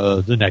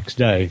the next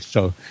day.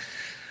 So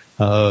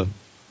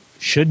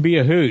should be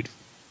a hoot.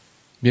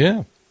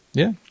 Yeah,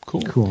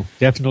 cool.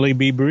 Definitely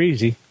be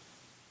breezy.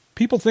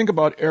 People think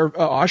about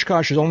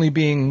Oshkosh as only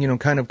being,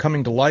 kind of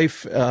coming to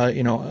life,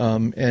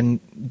 and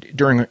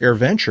during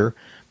AirVenture.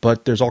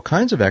 But there's all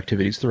kinds of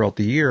activities throughout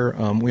the year.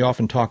 We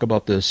often talk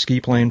about the ski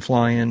plane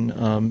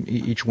fly-in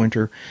each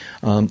winter.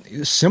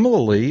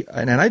 Similarly,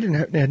 and I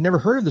had never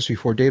heard of this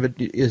before,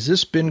 David, has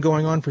this been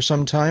going on for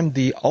some time?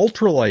 The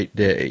Ultralight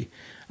Day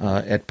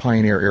at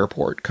Pioneer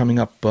Airport coming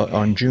up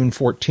on June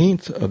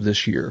 14th of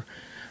this year.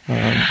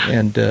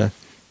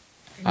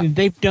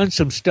 They've done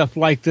some stuff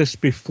like this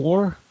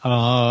before,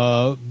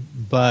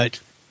 but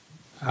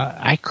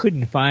I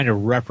couldn't find a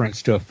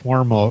reference to a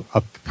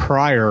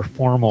prior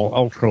formal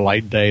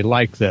ultralight day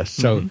like this.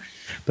 So,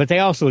 but they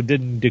also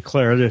didn't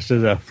declare this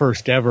as a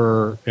first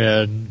ever,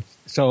 and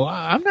so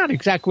I'm not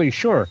exactly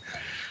sure.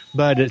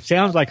 But it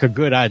sounds like a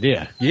good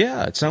idea.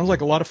 Yeah, it sounds like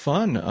a lot of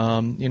fun.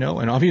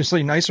 And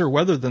obviously nicer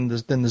weather than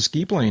the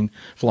ski plane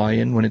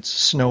fly-in when it's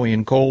snowy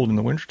and cold in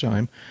the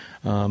wintertime.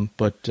 Well,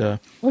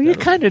 you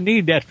kind of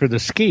need that for the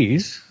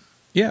skis.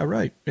 Yeah,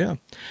 right. Yeah.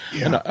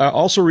 And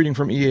also reading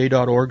from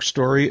EA.org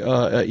story,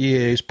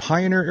 EAA's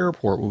Pioneer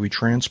Airport will be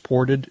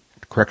transformed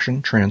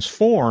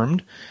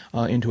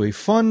into a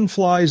fun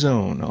fly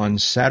zone on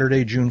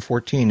Saturday, June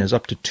 14, as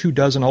up to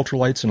 24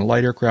 ultralights and a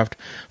light aircraft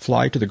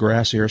fly to the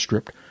grass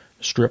airstrip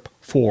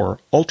for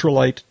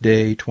Ultralight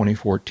Day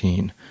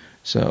 2014.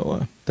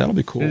 So that'll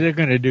be cool. They're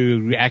going to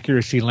do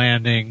accuracy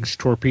landings,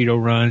 torpedo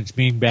runs,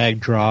 beanbag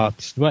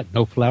drops.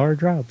 No flower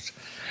drops.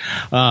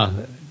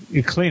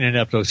 You're cleaning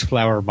up those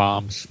flower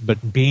bombs,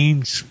 but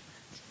beans,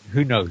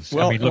 who knows?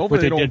 Well, look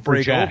what they don't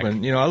break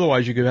open.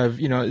 Otherwise you could have,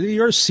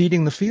 you're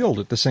seeding the field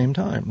at the same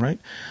time, right?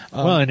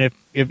 And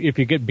if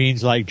you get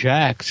beans like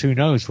Jack's, who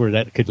knows where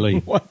that could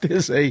lead?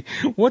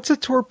 What's a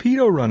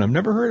torpedo run? I've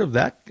never heard of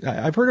that.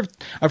 I've heard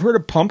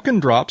of pumpkin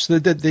drops.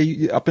 That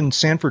they up in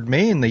Sanford,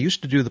 Maine, they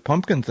used to do the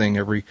pumpkin thing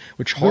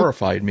which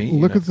horrified me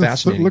in a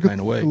fascinating kind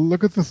of way.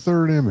 Look at the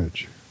third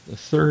image. The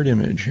third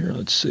image here.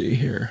 Let's see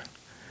here.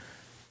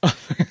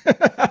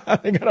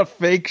 They got a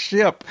fake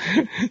ship.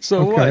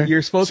 So what?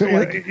 You're supposed to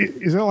like...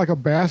 Is that like a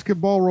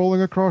basketball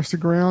rolling across the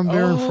ground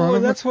there in front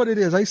of that's it? what it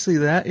is. I see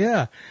that,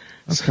 yeah.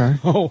 Okay.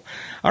 Oh,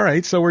 all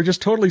right. So we're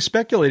just totally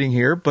speculating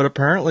here, but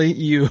apparently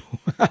you...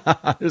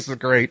 This is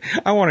great.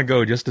 I want to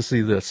go just to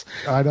see this.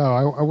 I know.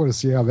 I want to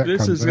see how that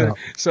comes out.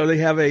 So they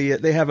have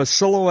a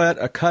silhouette,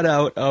 a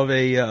cutout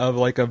of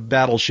like a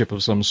battleship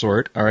of some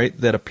sort. All right,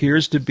 that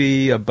appears to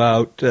be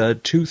about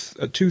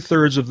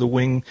two-thirds of the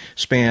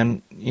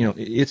wingspan. You know,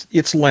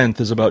 its length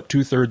is about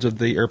 2/3 of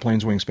the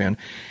airplane's wingspan,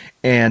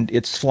 and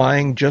it's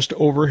flying just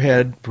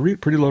overhead,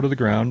 pretty low to the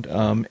ground.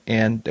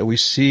 And we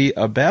see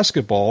a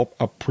basketball,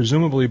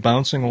 presumably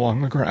bouncing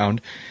along the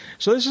ground.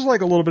 So this is like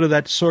a little bit of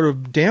that sort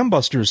of Dam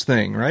Busters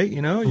thing, right?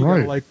 You know, you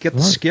gotta like get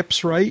the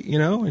skips right, you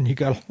know, and you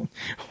got.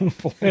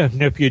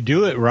 And if you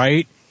do it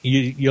right,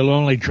 you'll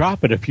only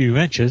drop it a few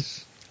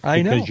inches.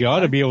 I know. Because you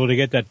ought to be able to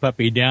get that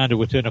puppy down to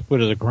within a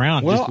foot of the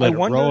ground. Well, just let it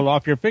roll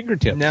off your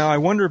fingertips. Now, I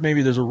wonder if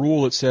maybe there's a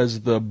rule that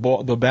says the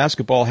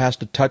basketball has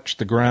to touch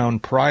the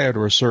ground prior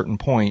to a certain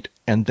point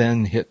and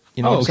then hit.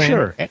 You know what I'm saying?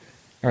 Sure.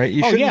 All right,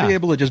 you shouldn't be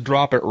able to just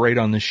drop it right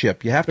on the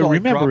ship. You have to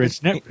remember, drop it's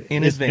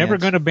advance. never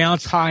going to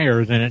bounce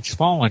higher than it's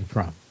fallen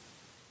from.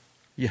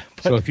 Yeah.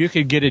 So if you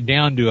could get it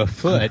down to a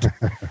foot,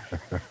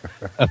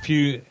 a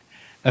few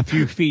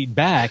feet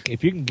back,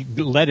 if you can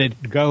let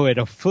it go at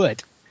a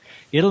foot,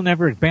 it'll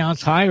never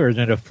bounce higher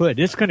than a foot.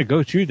 It's going to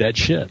go through that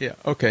ship. Yeah.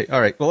 Okay. All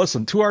right. Well,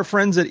 listen, to our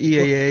friends at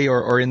EAA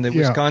or in the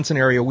Wisconsin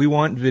area, we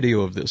want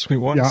video of this. We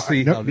want to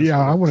see how this works.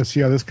 I want to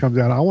see how this comes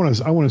out. I want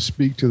to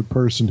speak to the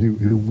person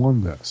who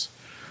won this.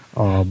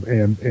 But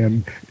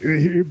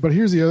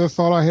here's the other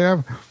thought I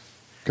have.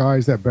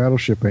 Guys, that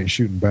battleship ain't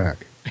shooting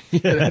back.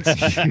 Yeah,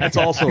 that's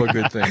also a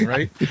good thing,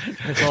 right?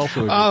 That's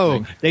also a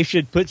good thing. They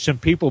should put some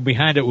people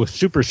behind it with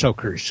super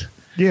soakers.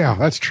 Yeah,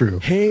 that's true.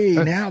 Hey,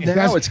 now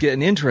it's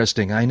getting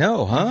interesting. I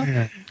know, huh?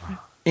 Yeah.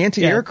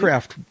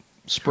 Anti-aircraft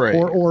spray,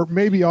 or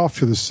maybe off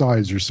to the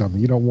sides or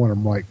something. You don't want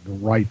them like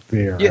right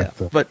there. Yeah,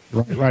 but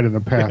right in the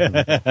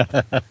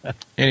path.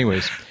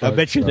 Anyways, I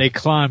bet you they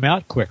climb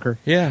out quicker.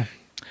 Yeah.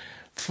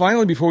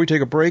 Finally, before we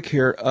take a break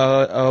here,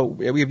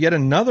 we have yet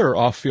another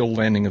off-field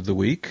landing of the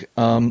week,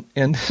 and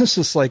this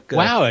is like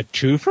wow, a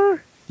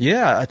twofer.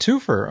 Yeah, a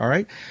twofer. All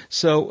right.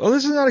 So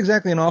this is not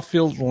exactly an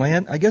off-field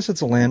land. I guess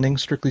it's a landing,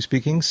 strictly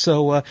speaking.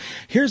 So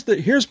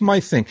here's my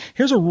thing.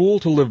 Here's a rule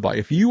to live by.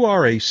 If you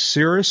are a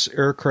Cirrus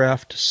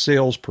aircraft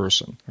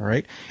salesperson, all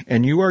right,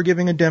 and you are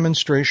giving a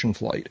demonstration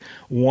flight,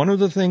 one of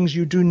the things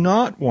you do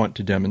not want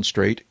to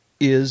demonstrate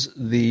is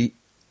the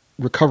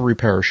recovery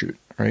parachute.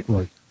 Right.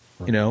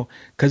 You know,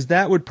 because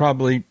that would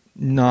probably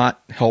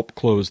not help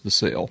close the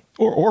sale,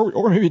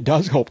 or maybe it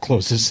does help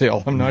close the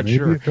sale. I'm not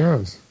sure.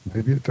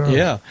 Maybe it does.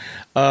 Yeah.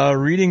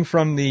 Reading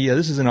from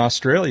this is in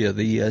Australia,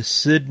 the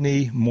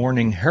Sydney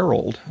Morning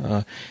Herald,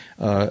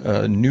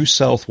 New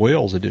South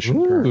Wales edition.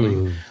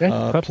 Ooh,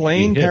 apparently,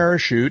 plane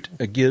parachute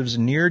gives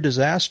near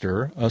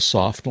disaster a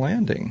soft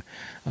landing.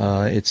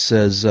 It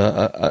says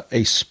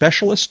a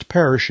specialist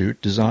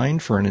parachute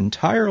designed for an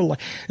entire life.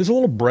 It's a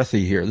little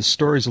breathy here. The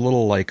story's a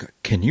little like,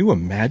 can you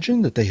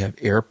imagine that they have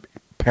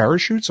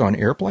parachutes on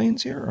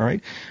airplanes here? All right,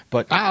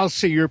 but I'll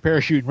see your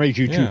parachute and raise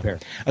you two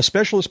pair. A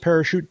specialist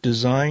parachute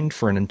designed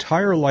for an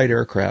entire light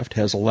aircraft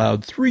has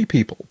allowed 3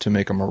 people to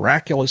make a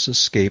miraculous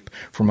escape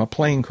from a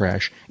plane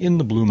crash in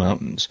the Blue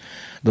Mountains.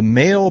 The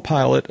male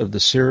pilot of the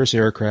Cirrus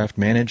aircraft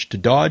managed to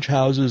dodge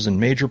houses and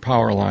major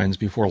power lines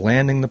before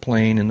landing the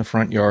plane in the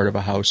front yard of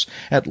a house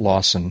at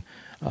Lawson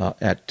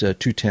at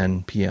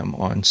 2:10 p.m.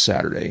 on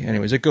Saturday.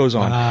 Anyways, it goes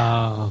on.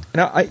 Wow.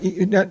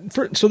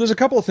 So there's a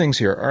couple of things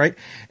here, all right?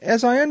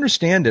 As I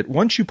understand it,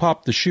 once you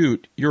pop the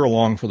chute, you're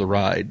along for the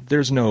ride.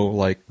 There's no,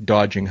 like,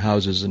 dodging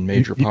houses and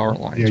major power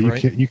lines,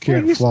 right? You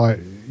can't fly it.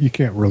 You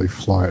can't really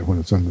fly it when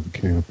it's under the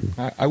canopy.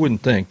 I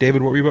wouldn't think.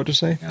 David, what were you about to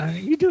say?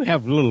 You do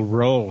have a little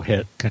roll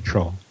hit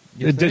control.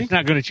 It's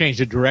not going to change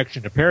the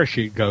direction the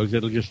parachute goes.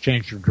 It'll just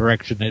change the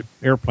direction the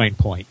airplane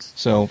points.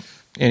 So...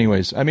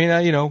 anyways, I mean,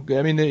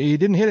 he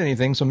didn't hit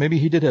anything, so maybe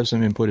he did have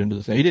some input into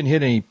the thing. He didn't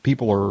hit any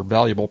people or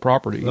valuable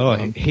property. Oh,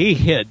 he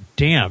hit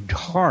damned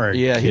hard.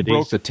 Yeah, he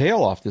broke the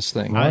tail off this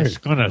thing. I was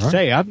going to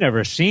say, I've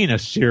never seen a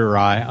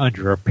Cirrus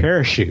under a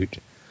parachute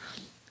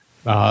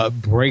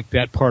break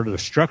that part of the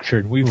structure,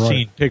 and we've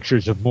seen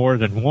pictures of more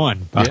than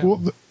one.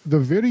 Well, the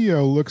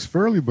video looks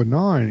fairly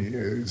benign.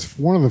 It's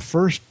one of the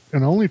first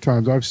and only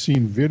times I've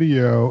seen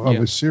video of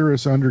a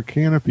Cirrus under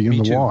canopy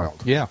in the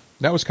wild. Yeah,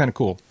 that was kind of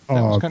cool.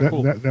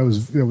 That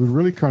was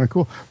really kind of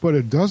cool. But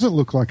it doesn't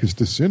look like it's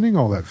descending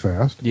all that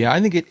fast. Yeah,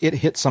 I think it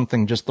hit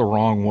something just the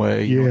wrong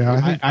way.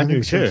 Yeah, I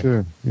think so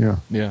too. Yeah.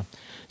 Yeah.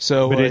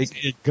 So but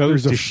it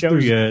goes to show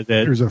you that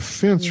there's a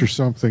fence or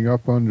something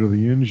up under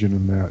the engine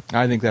in that.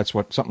 I think that's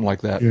something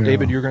like that. Yeah.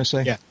 David, you're going to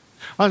say? Yeah.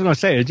 I was going to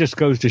say, it just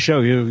goes to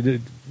show you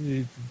that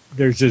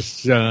there's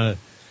this,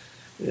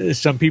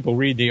 some people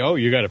read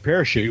you got a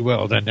parachute.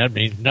 Well, then that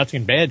means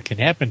nothing bad can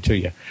happen to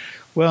you.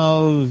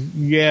 Well,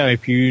 yeah,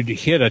 if you'd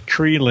hit a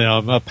tree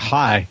limb up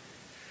high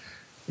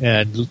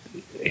and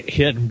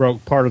hit and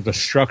broke part of the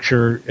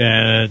structure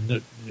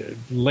and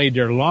laid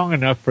there long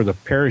enough for the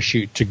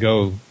parachute to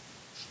go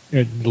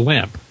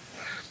limp,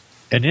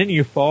 and then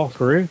you fall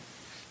through.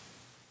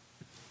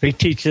 They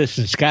teach this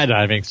in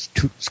skydiving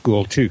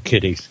school too,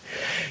 kiddies.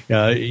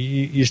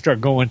 You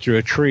start going through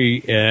a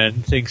tree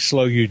and things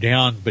slow you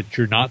down, but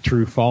you're not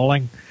through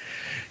falling.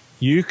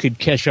 You could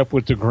catch up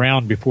with the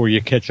ground before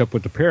you catch up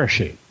with the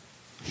parachute.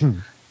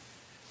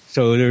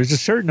 So there's a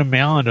certain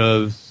amount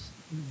of,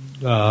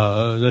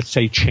 let's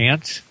say,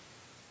 chance.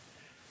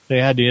 The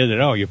idea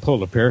that, you pull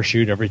the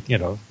parachute,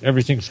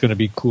 everything's going to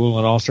be cool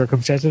in all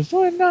circumstances.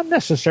 Well, not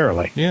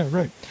necessarily. Yeah,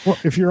 right. Well,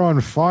 if you're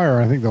on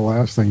fire, I think the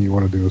last thing you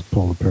want to do is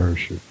pull the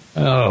parachute.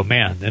 Oh,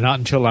 man. And not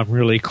until I'm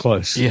really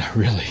close. Yeah,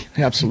 really.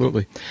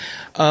 Absolutely.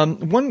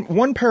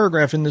 One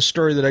paragraph in this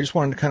story that I just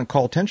wanted to kind of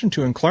call attention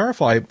to and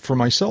clarify for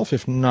myself,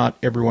 if not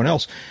everyone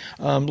else.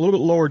 A little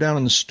bit lower down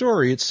in the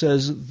story, it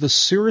says, the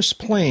Cirrus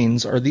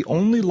planes are the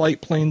only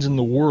light planes in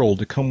the world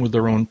to come with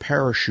their own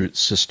parachute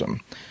system.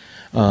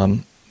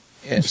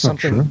 It's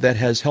something that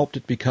has helped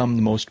it become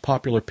the most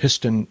popular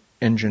piston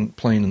engine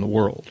plane in the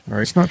world. All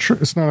right, it's not true.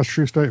 It's not a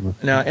true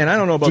statement. Now, and I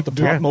don't know about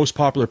the most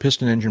popular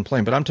piston engine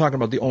plane, but I'm talking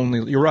about the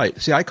only. You're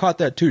right. See, I caught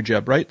that too,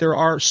 Jeb. Right? There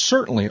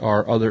certainly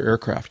are other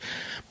aircraft,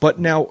 but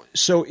now,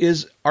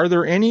 are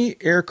there any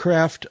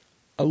aircraft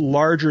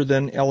larger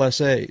than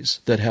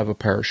LSAs that have a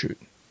parachute?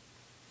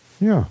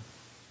 Yeah.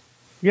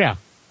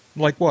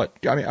 Like what?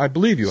 I mean, I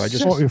believe you. I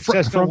just.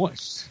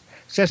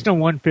 Cessna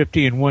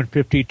 150 and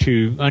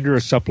 152 under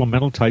a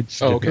supplemental type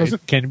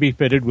certificate can be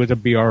fitted with a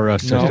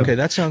BRS system. No, okay,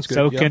 that sounds good.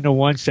 So can the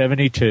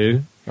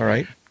 172. All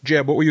right.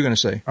 Jeb, what were you going to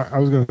say? I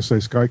was going to say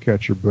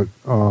Skycatcher, but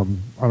I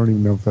don't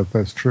even know if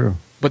that's true.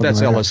 But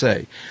that's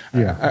LSA.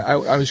 Yeah.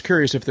 I was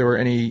curious if there were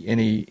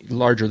any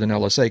larger than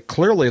LSA.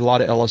 Clearly, a lot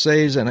of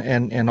LSAs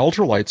and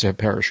ultralights have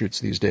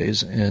parachutes these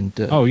days. And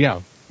Yeah.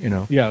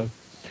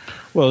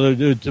 Well,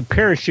 the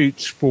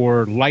parachutes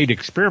for light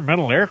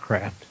experimental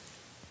aircraft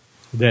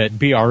that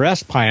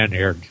BRS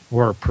pioneered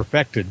or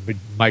perfected,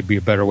 might be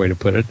a better way to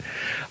put it,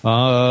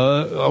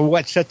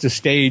 what set the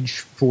stage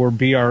for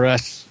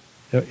BRS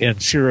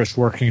and Cirrus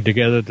working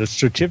together to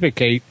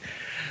certificate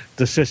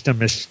the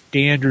system as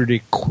standard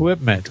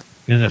equipment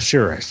in the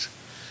Cirrus.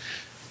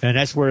 And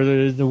that's where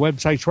the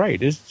website's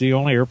right. It's the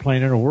only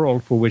airplane in the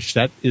world for which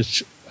that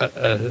is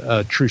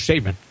a true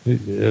statement.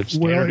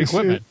 Standard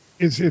equipment.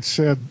 It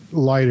said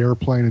light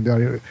airplane and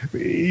down.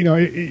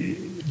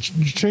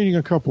 Changing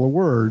a couple of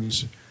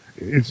words.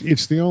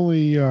 It's the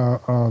only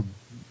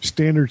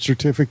standard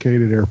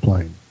certificated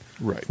airplane,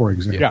 right? For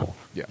example,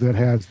 that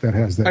has that.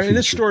 I mean,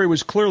 this story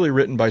was clearly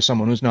written by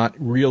someone who's not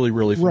really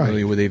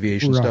familiar with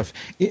aviation stuff.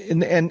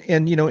 And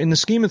in the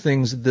scheme of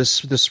things,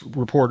 this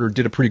reporter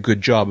did a pretty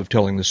good job of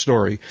telling the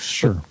story.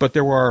 Sure, but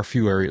there were a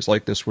few areas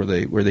like this where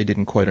they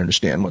didn't quite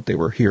understand what they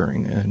were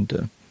hearing,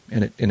 and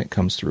it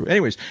comes through.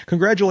 Anyways,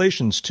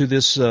 congratulations to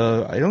this.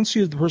 I don't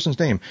see the person's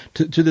name.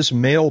 To this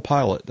male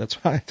pilot.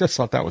 I just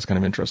thought that was kind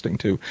of interesting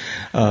too.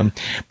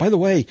 By the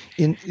way,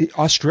 in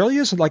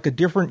Australia's like a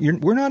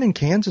different. We're not in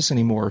Kansas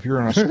anymore. If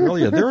you're in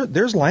Australia,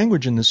 there's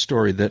language in this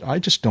story that I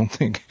just don't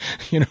think.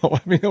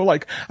 I mean,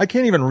 like I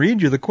can't even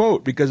read you the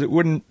quote because it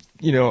wouldn't.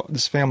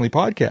 This family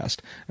podcast.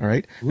 All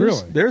right,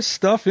 there's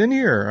stuff in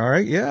here. All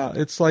right, yeah,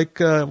 it's like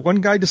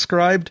one guy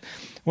described.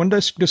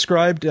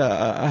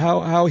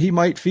 How he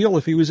might feel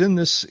if he was in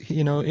this,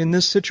 in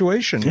this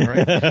situation,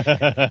 right?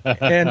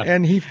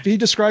 and he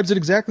describes it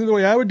exactly the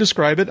way I would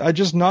describe it. I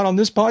just not on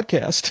this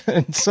podcast.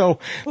 And so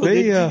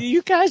did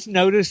you guys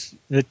notice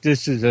that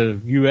this is a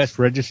U.S.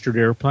 registered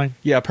airplane?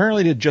 Yeah,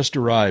 apparently it had just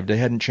arrived. They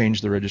hadn't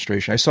changed the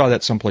registration. I saw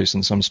that someplace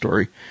in some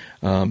story.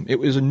 It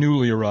was a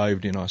newly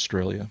arrived in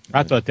Australia.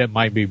 I thought that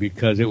might be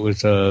because it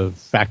was a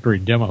factory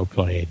demo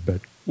plane,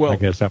 but. Well, I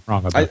guess I'm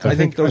wrong about that. I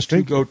think those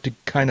two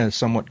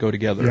somewhat go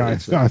together. Yeah,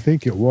 I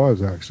think it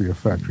was actually a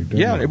factory demo.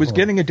 Yeah, it was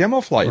getting a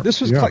demo flight. This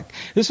was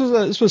this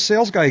was a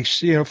sales guy,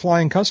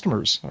 flying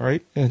customers. All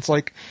right, and it's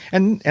like,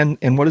 and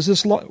what is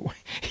this?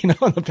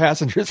 The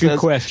passenger says, Two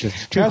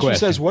questions.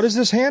 says, what does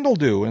this handle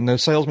do? And the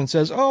salesman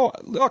says, oh,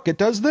 look, it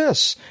does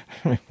this.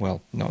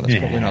 Well, no, that's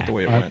probably not the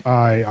way it went.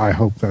 I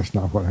hope that's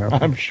not what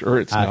happened. I'm sure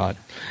it's not.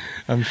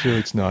 I'm sure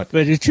it's not.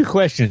 But there's two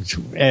questions.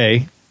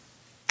 A,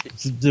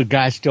 the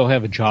guy still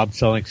have a job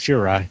selling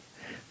Cirri?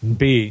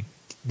 B,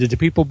 did the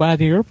people buy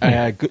the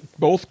airplane?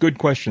 Both good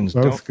questions.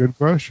 Good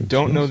questions.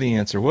 Don't know the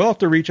answer. We'll have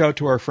to reach out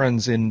to our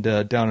friends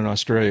down in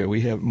Australia.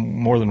 We have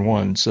more than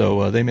one,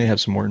 so they may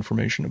have some more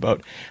information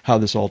about how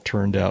this all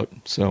turned out.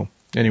 So,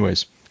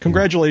 anyways,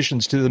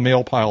 congratulations to the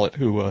male pilot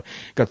who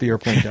got the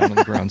airplane down on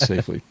the ground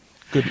safely.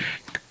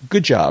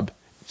 Good job.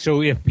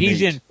 So, if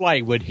he's in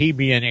flight, would he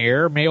be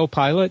an male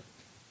pilot?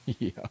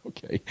 Yeah,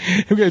 okay.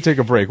 We're going to take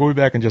a break. We'll be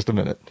back in just a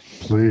minute.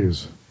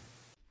 Please.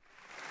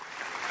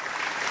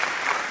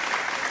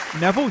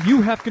 Neville,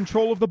 you have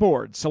control of the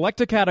board.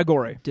 Select a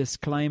category.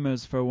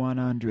 Disclaimers for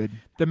 100.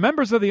 The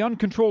members of the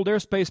Uncontrolled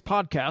Airspace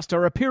podcast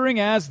are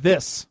appearing as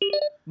this.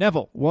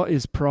 Neville. What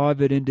is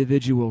private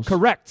individuals?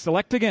 Correct.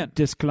 Select again.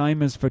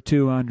 Disclaimers for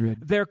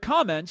 200. Their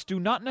comments do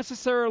not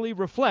necessarily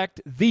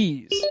reflect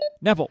these.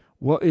 Neville.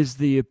 What is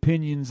the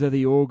opinions of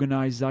the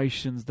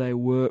organizations they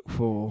work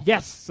for?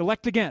 Yes,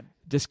 select again.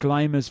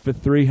 Disclaimers for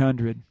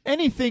 300.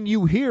 Anything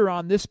you hear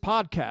on this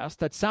podcast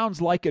that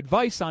sounds like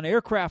advice on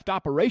aircraft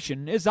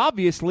operation is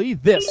obviously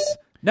this.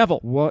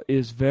 Neville. What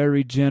is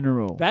very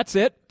general? That's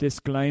it.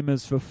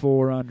 Disclaimers for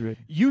 400.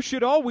 You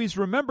should always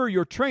remember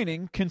your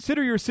training,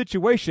 consider your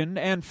situation,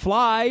 and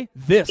fly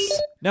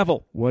this.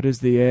 Neville. What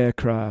is the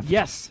aircraft?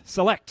 Yes,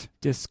 select.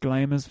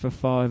 Disclaimers for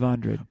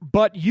 500.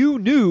 But you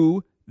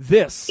knew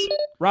this.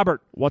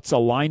 Robert. What's a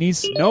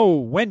Liney's? No,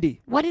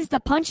 Wendy. What is the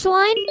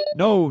punchline?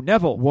 No,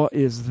 Neville. What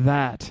is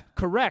that?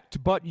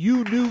 Correct, but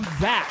you knew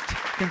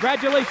that.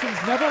 Congratulations,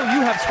 Neville.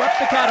 You have swept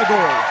the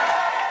category.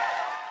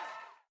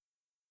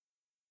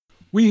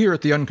 We here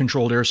at the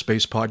Uncontrolled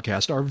Airspace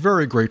Podcast are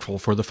very grateful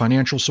for the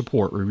financial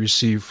support we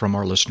receive from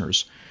our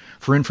listeners.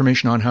 For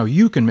information on how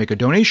you can make a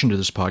donation to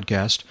this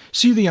podcast,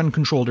 see the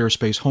Uncontrolled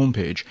Airspace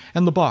homepage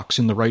and the box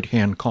in the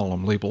right-hand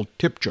column labeled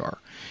Tip Jar.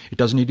 It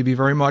doesn't need to be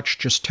very much,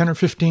 just $10 or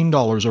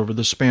 $15 over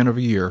the span of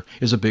a year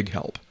is a big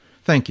help.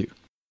 Thank you.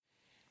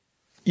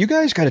 You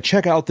guys got to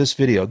check out this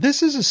video.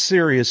 This is a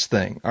serious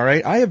thing, all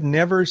right?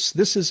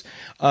 This is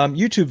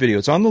YouTube video.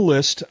 It's on the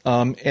list,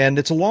 and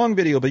it's a long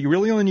video, but you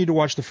really only need to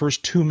watch the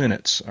first 2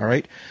 minutes, all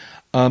right?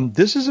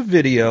 This is a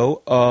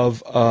video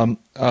of,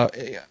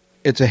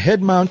 it's a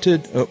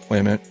head-mounted, oh, wait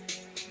a minute.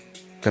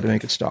 Got to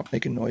make it stop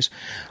making noise.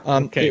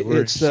 Okay,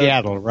 we're in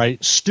Seattle,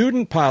 right?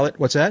 Student pilot,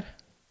 what's that?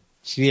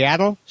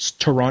 Seattle?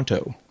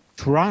 Toronto.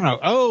 Toronto.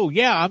 Oh,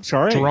 yeah, I'm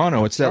sorry.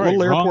 Toronto. It's that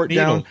little airport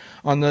needle.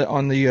 down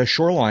on the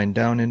shoreline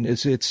down in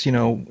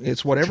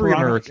it's what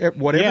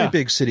every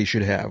big city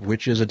should have,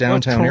 which is a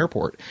downtown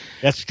airport.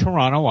 That's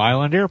Toronto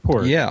Island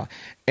Airport. Yeah.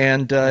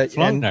 And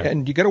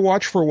you got to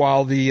watch for a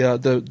while.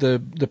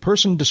 The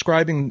person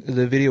describing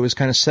the video is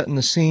kind of setting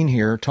the scene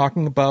here,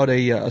 talking about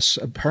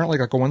apparently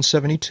like a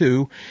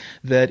 172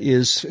 that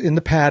is in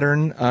the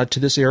pattern to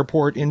this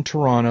airport in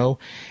Toronto,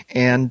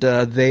 and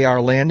they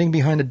are landing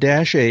behind a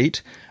Dash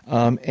 8.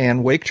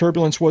 And wake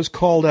turbulence was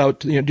called out,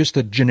 just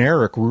a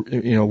generic,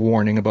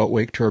 warning about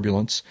wake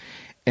turbulence.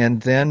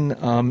 And then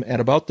at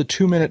about the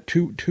two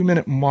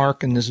minute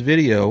mark in this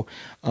video,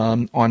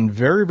 on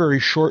very, very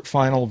short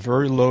final,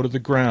 very low to the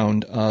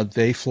ground,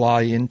 they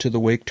fly into the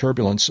wake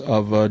turbulence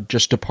of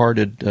just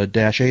departed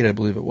Dash 8, I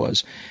believe it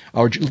was,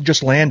 or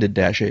just landed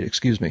Dash 8,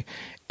 excuse me.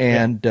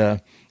 And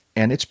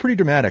it's pretty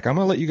dramatic. I'm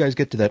going to let you guys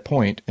get to that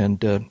point,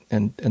 and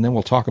then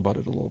we'll talk about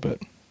it a little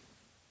bit.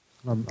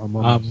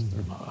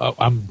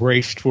 I'm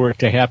braced for it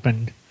to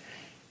happen.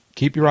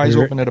 Keep your eyes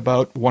open at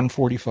about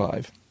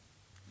 1:45.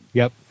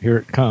 Yep, here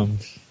it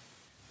comes.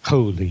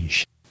 Holy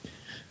shit.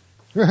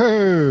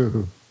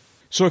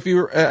 So if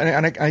you're,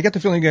 and I get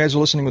the feeling you guys are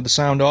listening with the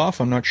sound off.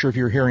 I'm not sure if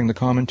you're hearing the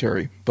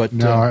commentary, but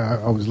no,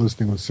 I was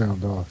listening with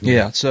sound off.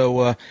 Yeah.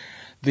 So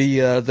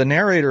the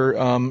narrator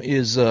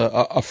is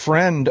a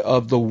friend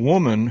of the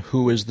woman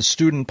who is the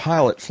student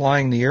pilot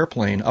flying the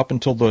airplane up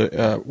until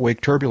the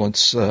wake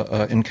turbulence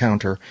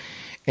encounter.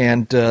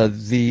 And on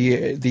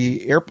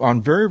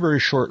very, very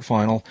short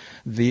final,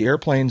 the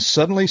airplane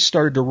suddenly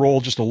started to roll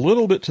just a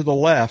little bit to the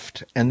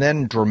left and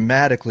then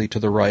dramatically to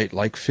the right,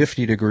 like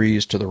 50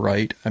 degrees to the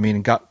right. I mean,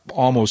 it got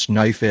almost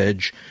knife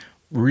edge,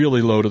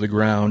 really low to the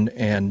ground.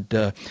 And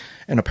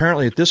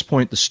apparently at this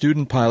point, the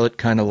student pilot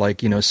kind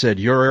of said,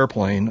 "Your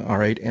airplane," all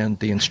right, and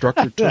the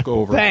instructor took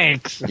over.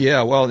 Thanks.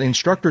 Yeah, well, the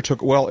instructor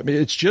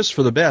it's just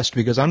for the best,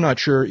 because I'm not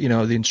sure,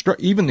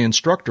 even the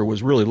instructor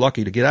was really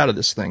lucky to get out of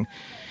this thing.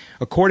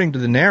 According to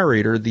the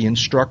narrator, the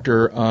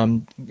instructor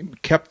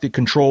kept the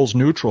controls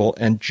neutral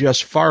and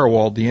just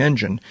firewalled the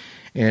engine,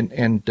 and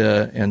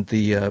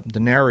the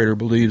narrator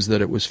believes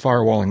that it was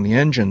firewalling the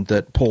engine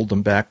that pulled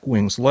them back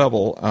wings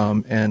level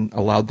and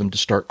allowed them to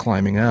start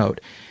climbing out.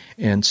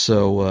 And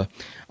so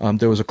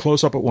there was a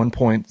close-up at one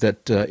point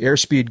that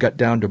airspeed got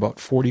down to about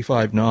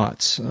 45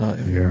 knots,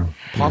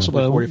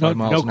 possibly 45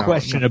 miles an hour. No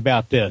question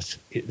about this.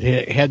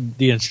 Had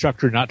the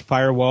instructor not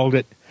firewalled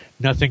it,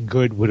 nothing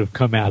good would have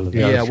come out of it.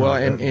 Yeah, well,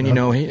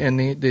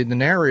 the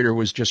narrator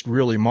was just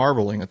really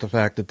marveling at the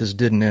fact that this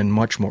didn't end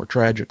much more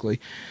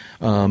tragically,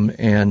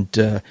 it's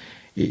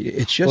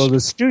just. Well, the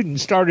student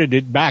started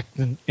it back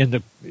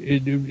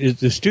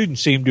the student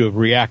seemed to have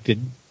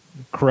reacted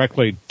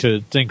correctly to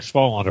things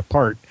falling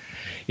apart,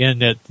 in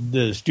that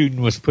the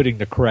student was putting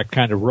the correct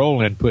kind of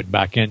roll input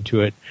back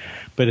into it,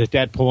 but at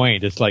that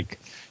point, it's like,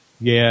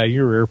 yeah,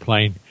 your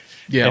airplane.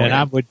 Yeah, and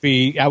I would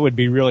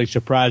be really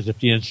surprised if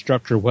the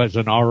instructor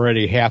wasn't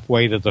already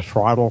halfway to the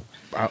throttle.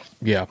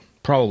 Yeah,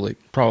 probably.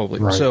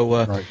 Right,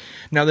 So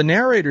now the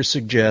narrator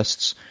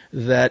suggests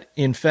that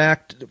in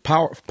fact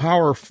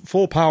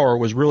full power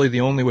was really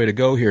the only way to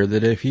go here.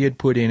 That if he had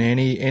put in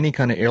any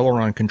kind of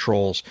aileron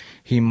controls,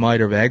 he might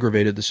have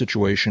aggravated the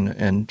situation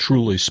and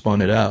truly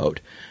spun it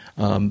out.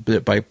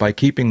 But by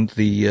keeping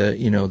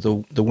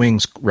the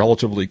wings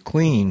relatively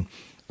clean.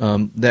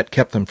 That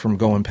kept them from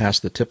going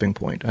past the tipping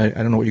point. I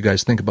don't know what you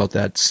guys think about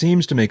that.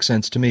 Seems to make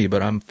sense to me,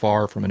 but I'm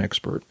far from an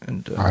expert.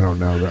 And I don't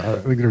know. I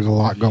think there's a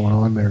lot going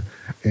on there,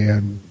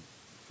 and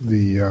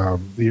the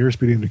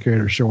airspeed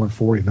indicator showing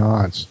 40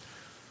 knots.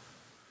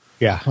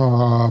 Yeah.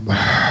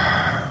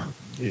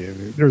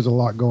 There's a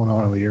lot going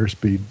on in the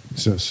airspeed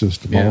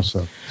system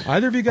also.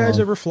 Either of you guys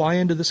ever fly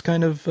into this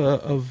kind of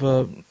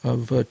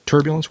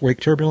turbulence,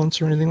 wake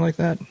turbulence, or anything like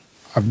that?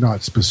 I've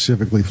not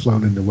specifically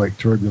flown into wake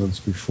turbulence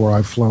before.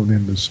 I've flown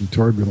into some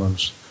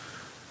turbulence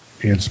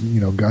and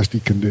some, gusty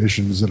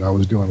conditions that I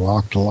was doing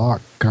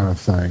lock-to-lock kind of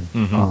thing,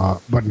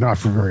 but not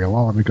for very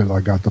long because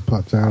I got the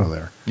putts out of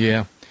there.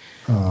 Yeah.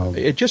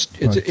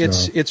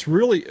 It's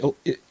really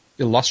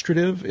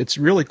illustrative. It's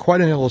really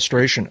quite an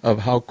illustration of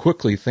how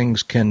quickly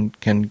things can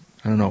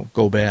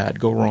go bad,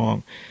 go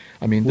wrong.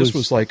 I mean, this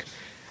was like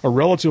a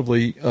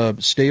relatively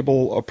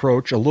stable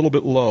approach, a little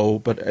bit low,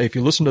 but if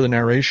you listen to the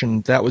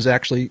narration, that was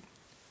actually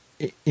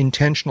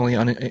unintentionally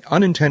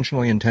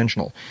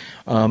intentional.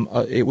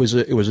 It was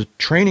a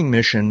training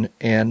mission,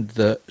 and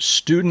the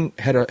student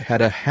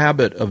had a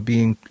habit of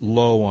being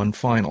low on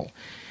final.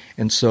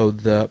 And so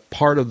the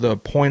part of the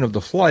point of the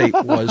flight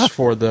was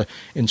for the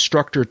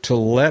instructor to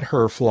let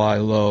her fly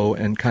low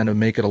and kind of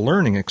make it a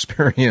learning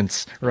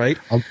experience, right?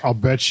 I'll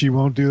bet she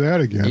won't do that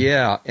again.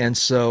 Yeah, and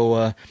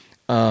so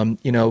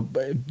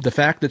the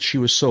fact that she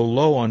was so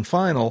low on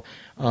final,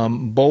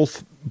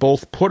 both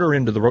put her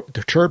into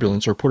the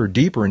turbulence, or put her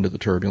deeper into the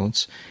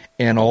turbulence,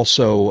 and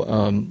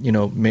also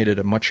made it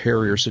a much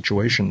hairier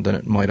situation than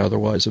it might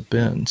otherwise have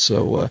been.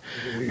 So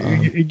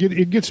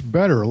it gets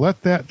better.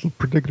 Let that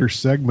particular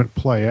segment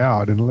play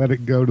out, and let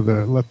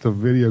the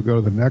video go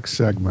to the next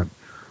segment,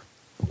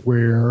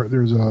 where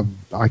there's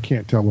I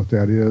can't tell what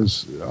that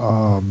is.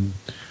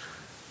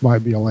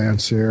 Might be a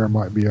Lancer,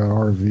 might be an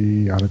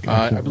RV.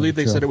 I believe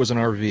they said it was an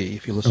RV.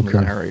 If you listen to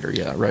the narrator,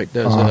 yeah, right.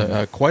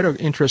 There's quite an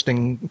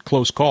interesting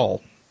close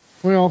call.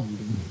 Well,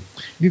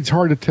 it's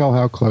hard to tell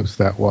how close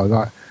that was.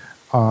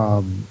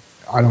 I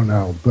don't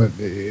know, but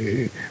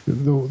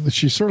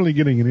she's certainly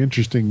getting an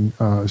interesting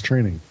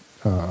training.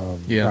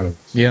 Yeah.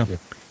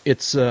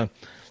 It's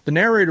the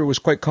narrator was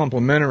quite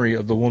complimentary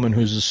of the woman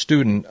who's a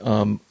student,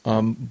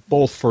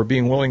 both for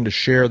being willing to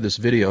share this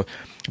video.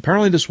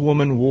 Apparently, this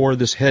woman wore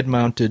this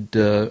head-mounted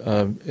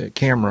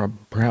camera,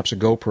 perhaps a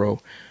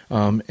GoPro,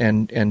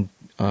 and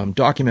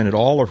documented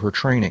all of her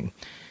training.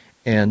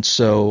 And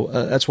so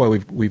that's why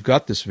we've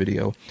got this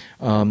video.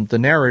 The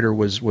narrator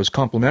was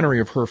complimentary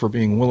of her for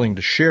being willing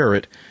to share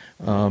it,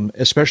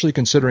 especially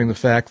considering the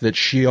fact that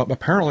she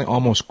apparently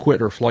almost quit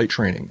her flight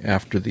training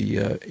after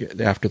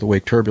the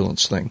wake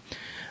turbulence thing.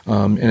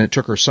 And it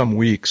took her some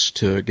weeks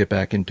to get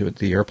back into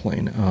the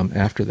airplane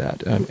after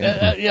that.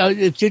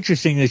 It's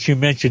interesting that you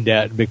mentioned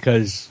that,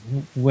 because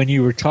when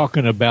you were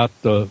talking about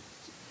the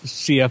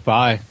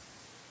CFI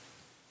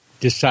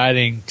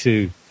deciding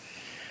to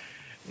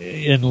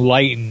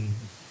enlighten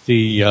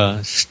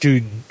the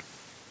student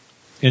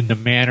in the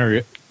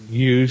manner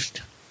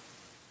used,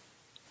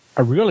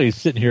 I really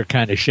sitting here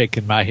kind of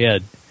shaking my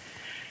head,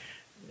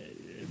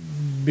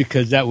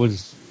 because that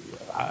was,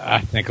 I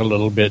think, a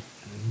little bit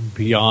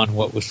beyond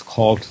what was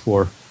called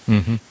for.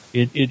 Mm-hmm.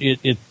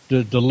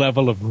 The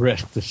level of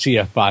risk the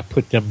CFI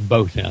put them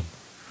both in.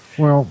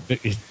 Well,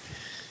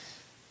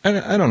 I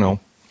don't know.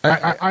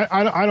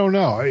 I don't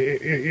know.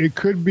 It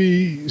could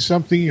be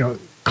something,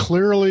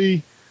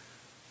 clearly.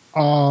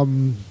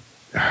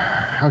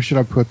 How should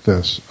I put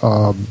this?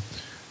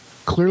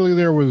 Clearly,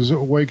 there was a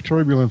wake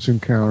turbulence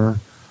encounter.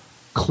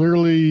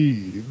 Clearly,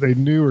 they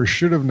knew or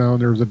should have known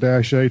there was a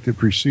Dash 8 that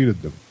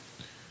preceded them.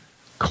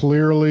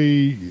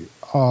 Clearly,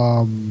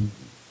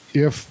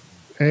 if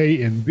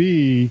A and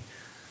B,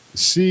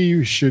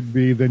 C should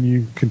be, then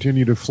you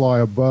continue to fly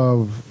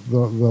above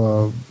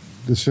the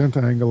descent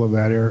angle of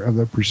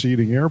the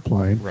preceding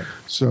airplane, right,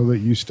 so that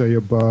you stay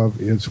above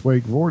its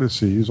wake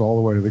vortices all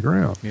the way to the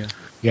ground.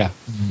 Yeah.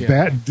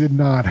 That did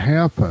not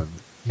happen.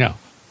 No.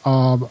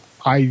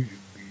 I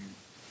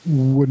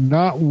would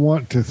not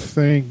want to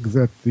think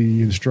that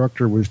the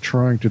instructor was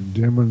trying to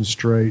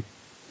demonstrate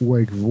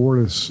wake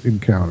vortice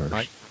encounters.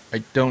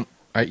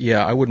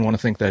 I wouldn't want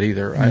to think that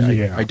either.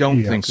 I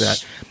don't think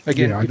that.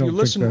 Again, if you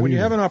listen, when you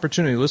have an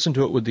opportunity, listen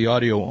to it with the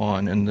audio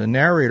on, and the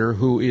narrator,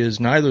 who is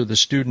neither the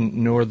student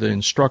nor the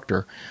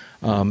instructor,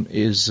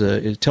 gives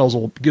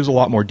a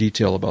lot more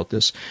detail about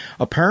this.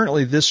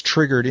 Apparently, this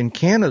triggered in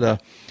Canada.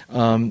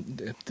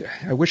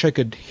 I wish I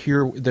could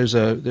hear. There's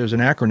an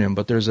acronym,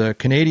 but there's a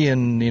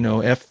Canadian,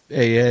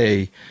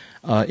 FAA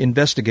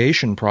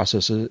investigation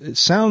process. It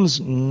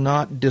sounds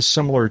not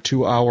dissimilar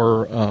to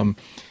our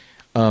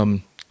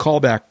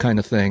callback kind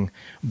of thing,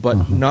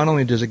 but not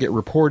only does it get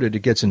reported, it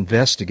gets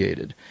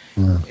investigated,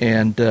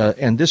 and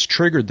this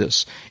triggered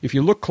this. If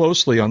you look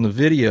closely on the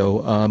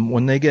video,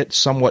 when they get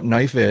somewhat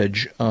knife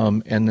edge,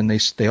 and then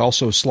they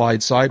also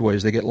slide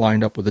sideways, they get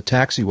lined up with the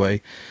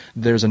taxiway.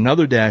 There's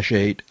another Dash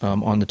 8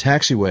 on the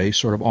taxiway,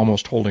 sort of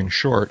almost holding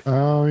short.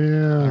 Oh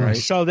yeah, right. I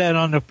saw that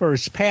on the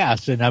first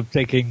pass, and I'm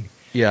thinking,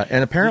 Yeah,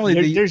 and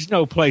apparently there's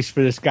no place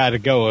for this guy to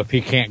go if he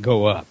can't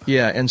go up.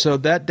 Yeah, and so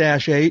that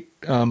Dash 8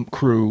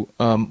 crew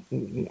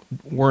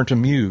weren't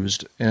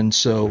amused, and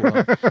so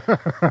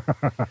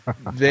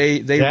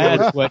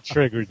that's what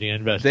triggered the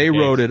investigation. They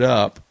wrote it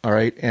up, all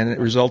right, and it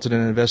resulted in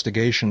an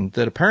investigation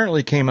that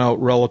apparently came out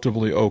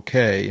relatively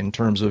okay in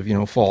terms of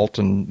fault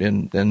and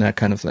that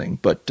kind of thing,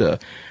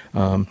 but.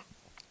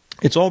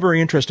 It's all very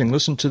interesting.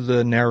 Listen to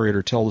the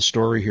narrator tell the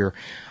story here.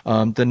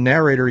 The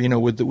narrator,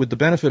 with the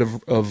benefit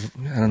of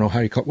I don't know how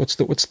you call what's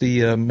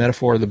the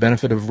metaphor? The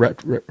benefit of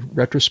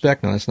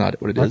retrospect? No, that's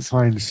not what it is.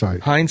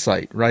 Hindsight.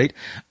 Hindsight, right?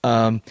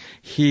 The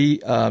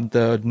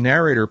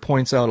narrator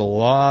points out a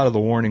lot of the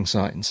warning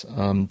signs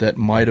that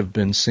might have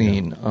been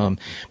seen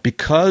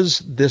because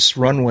this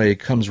runway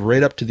comes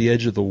right up to the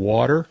edge of the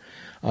water.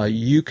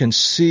 You can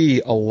see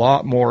a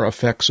lot more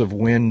effects of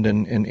wind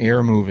and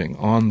air moving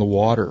on the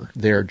water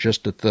there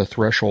just at the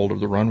threshold of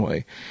the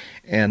runway.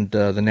 And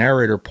the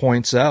narrator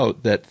points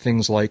out that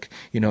things like,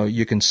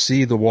 you can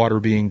see the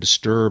water being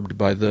disturbed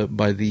by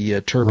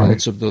the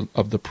turbulence of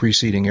the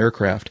preceding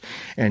aircraft,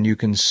 and you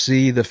can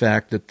see the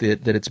fact that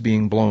it's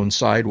being blown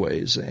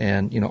sideways,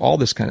 and all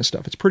this kind of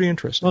stuff. It's pretty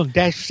interesting. Well,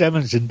 Dash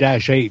 7s and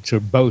Dash 8s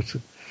are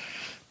both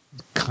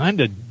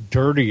kind of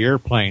dirty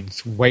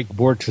airplanes, wake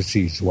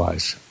vortices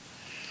wise.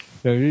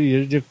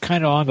 They're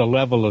kind of on the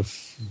level of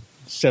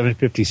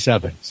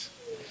 757s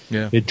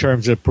in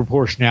terms of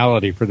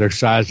proportionality for their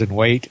size and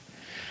weight.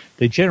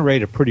 They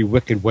generate a pretty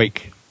wicked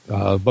wake,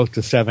 both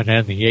the 7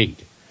 and the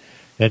 8.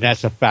 And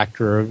that's a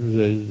factor of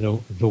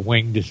the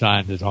wing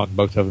design that's on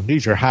both of them.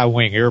 These are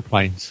high-wing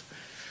airplanes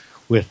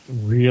with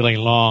really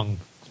long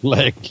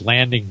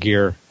landing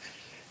gear,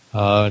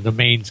 the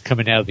mains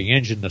coming out of the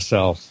engine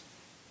nacelles,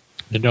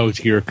 the nose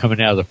gear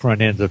coming out of the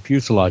front ends of the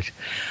fuselage.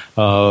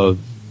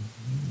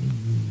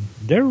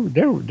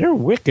 They're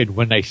wicked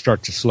when they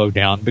start to slow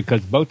down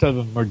because both of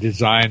them are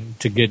designed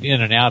to get in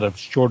and out of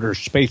shorter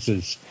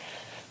spaces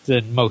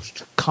than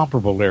most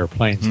comparable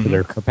airplanes for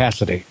their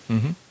capacity.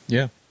 Mm-hmm.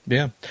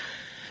 Yeah.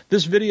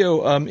 This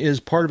video is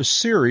part of a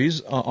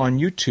series on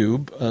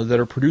YouTube that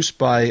are produced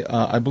by,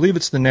 I believe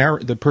it's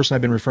the person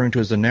I've been referring to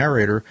as the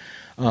narrator,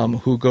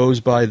 who goes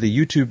by the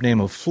YouTube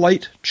name of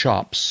Flight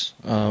Chops.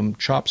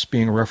 Chops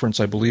being a reference,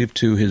 I believe,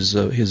 to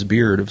his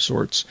beard of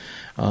sorts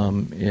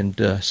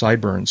and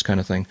sideburns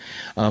kind of thing.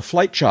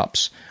 Flight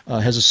Chops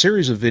has a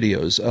series of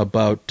videos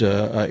about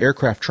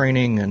aircraft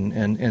training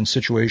and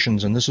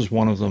situations, and this is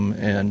one of them.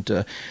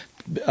 And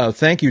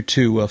thank you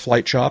to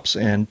Flight Chops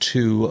and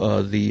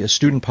to the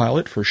student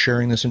pilot for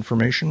sharing this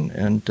information.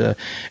 And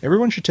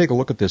everyone should take a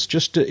look at this,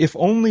 just if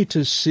only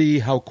to see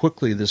how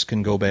quickly this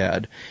can go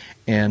bad.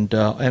 And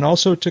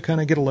also to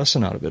kind of get a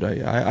lesson out of it.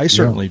 I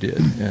certainly did.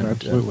 And,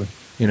 absolutely.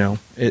 You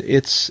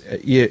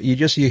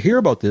hear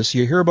about this.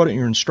 You hear about it in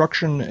your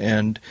instruction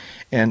and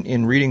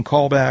in reading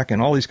callback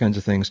and all these kinds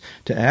of things.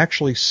 To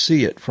actually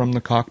see it from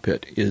the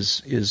cockpit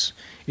is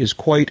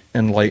quite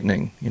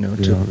enlightening.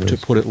 To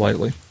put it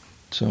lightly.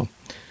 So.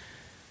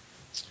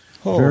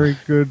 Very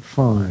good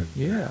find.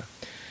 Yeah.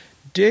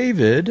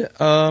 David,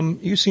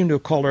 you seem to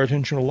have called our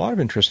attention to a lot of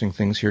interesting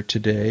things here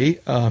today,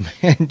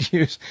 and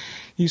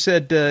you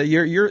said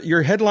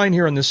your headline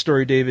here on this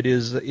story, David,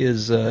 is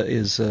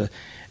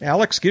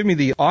Alex, give me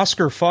the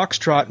Oscar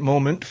Foxtrot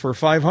moment for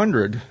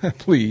 500,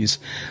 please.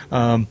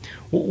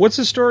 What's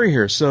the story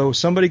here? So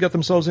somebody got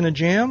themselves in a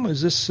jam?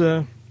 Is this?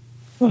 Well,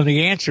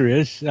 the answer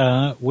is,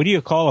 what do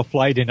you call a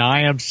flight in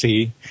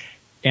IMC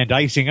and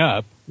icing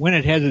up when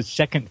it has its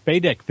second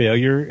FADEC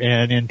failure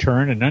and, in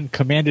turn, an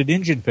uncommanded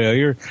engine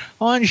failure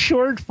on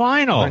short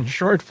final? On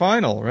short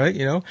final, right?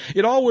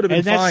 It all would have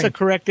been fine. And that's the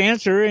correct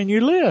answer, and you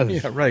live.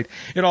 Yeah, right.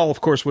 It all,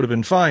 of course, would have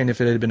been fine if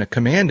it had been a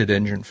commanded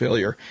engine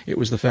failure. It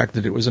was the fact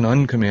that it was an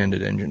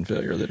uncommanded engine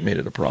failure that made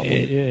it a problem.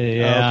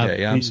 Yeah.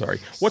 Okay, I'm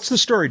sorry. What's the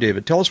story,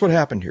 David? Tell us what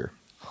happened here.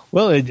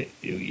 Well,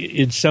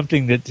 it's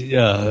something that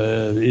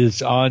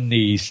is on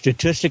the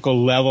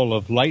statistical level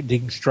of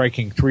lightning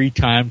striking 3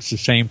 times the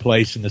same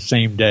place in the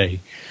same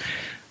day.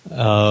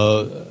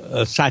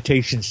 A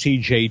citation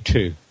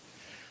CJ2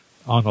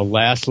 on the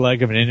last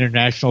leg of an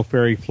international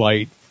ferry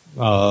flight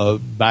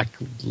back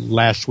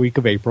last week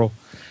of April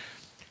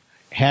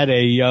had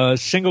a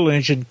single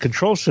engine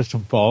control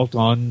system fault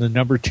on the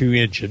number 2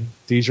 engine.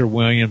 These are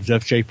Williams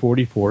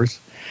FJ44s.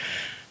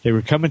 They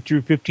were coming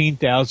through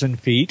 15,000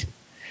 feet.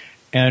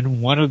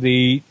 And one of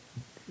the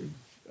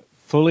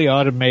fully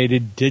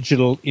automated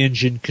digital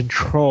engine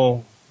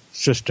control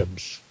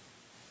systems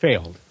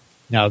failed.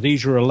 Now,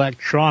 these are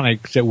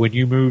electronics that when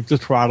you move the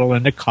throttle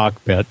in the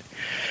cockpit,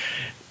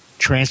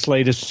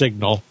 translate a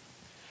signal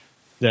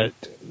that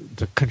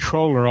the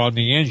controller on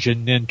the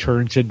engine then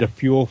turns into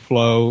fuel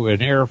flow and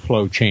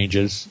airflow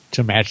changes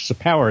to match the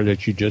power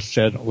that you just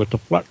set with the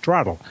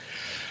throttle.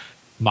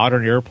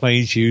 Modern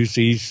airplanes use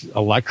these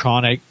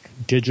electronic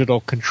digital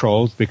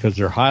controls because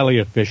they're highly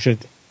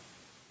efficient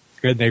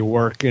and they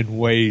work in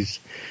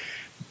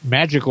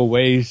magical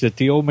ways that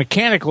the old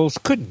mechanicals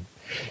couldn't.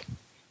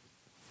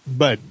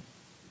 But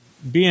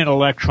being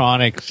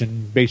electronics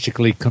and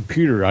basically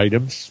computer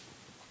items,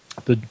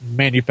 the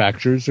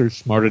manufacturers are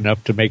smart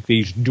enough to make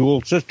these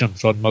dual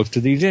systems on most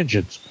of these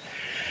engines.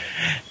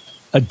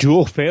 A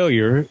dual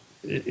failure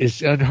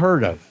is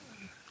unheard of,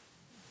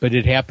 but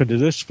it happened to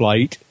this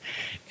flight.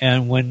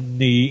 And when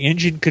the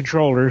engine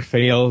controller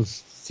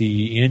fails,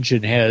 the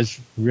engine has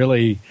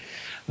really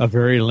a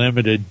very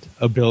limited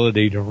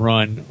ability to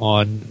run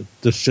on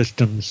the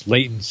system's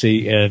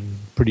latency, and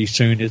pretty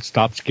soon it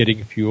stops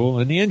getting fuel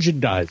and the engine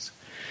dies.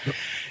 Yep.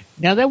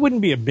 Now, that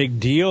wouldn't be a big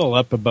deal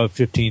up above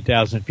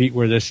 15,000 feet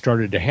where this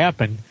started to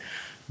happen,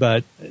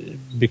 but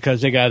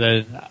because they got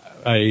an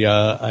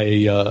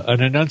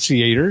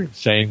annunciator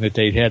saying that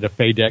they'd had a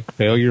FADEC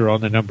failure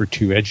on the number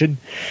 2 engine,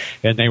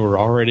 and they were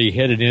already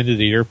headed into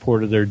the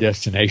airport of their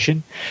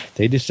destination,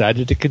 they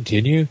decided to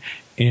continue,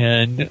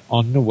 and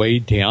on the way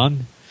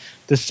down,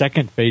 the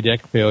second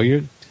FADEC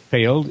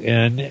failed,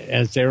 and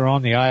as they're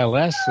on the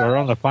ILS or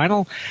on the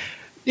final,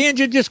 the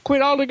engine just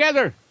quit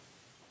altogether.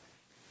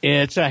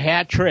 It's a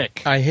hat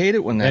trick. I hate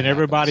it when that happens. And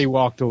everybody happens.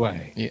 walked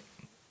away. Yeah.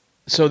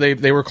 So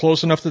they were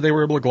close enough that they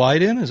were able to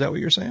glide in? Is that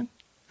what you're saying?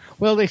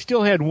 Well, they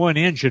still had one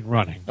engine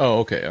running. Oh,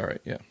 okay. All right.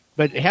 Yeah.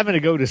 But having to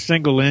go to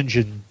single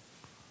engine,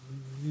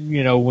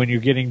 when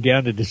you're getting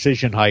down to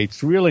decision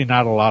heights, really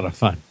not a lot of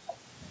fun.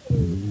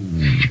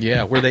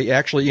 Yeah. Were they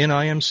actually in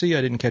IMC?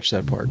 I didn't catch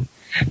that part.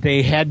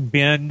 They had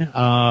been.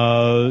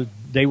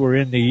 They were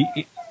in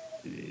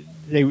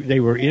They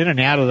were in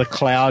and out of the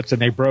clouds,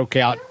 and they broke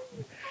out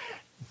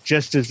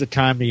just as the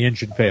time the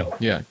engine failed.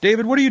 Yeah,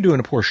 David, what are you doing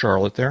to poor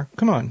Charlotte there?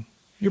 Come on.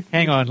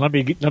 Hang on, let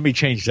me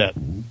change that.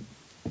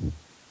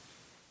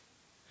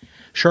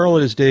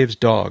 Charlotte is Dave's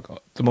dog,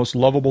 the most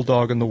lovable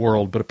dog in the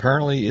world, but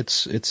apparently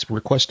it's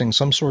requesting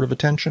some sort of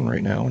attention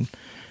right now, and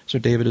so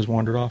David has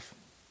wandered off.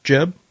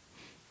 Jeb?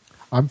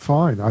 I'm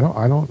fine.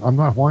 I'm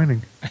not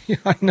whining. Yeah,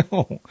 I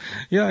know.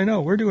 Yeah, I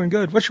know. We're doing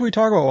good. What should we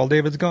talk about while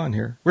David's gone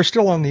here? We're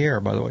still on the air,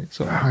 by the way.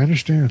 So I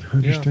understand.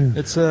 Yeah,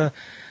 it's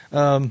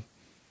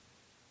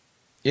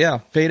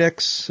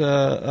FADEX.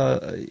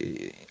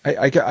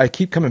 I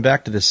keep coming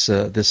back to this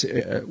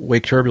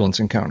wake turbulence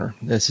encounter.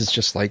 This is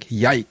just like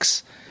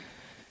yikes,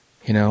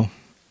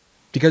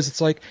 because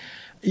it's like,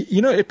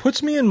 it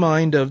puts me in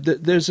mind of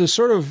there's a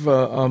sort of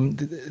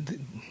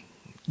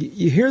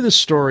you hear this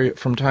story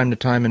from time to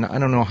time, and I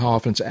don't know how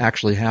often it's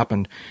actually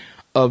happened,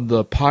 of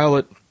the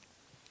pilot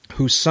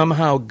who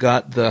somehow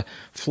got the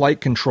flight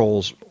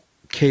controls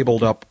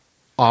cabled up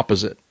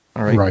opposite.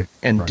 All right, right,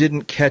 and right.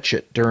 Didn't catch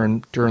it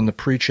during the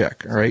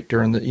pre-check. All right,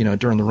 during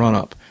the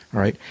run-up. All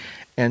right,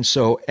 and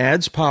so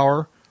adds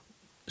power,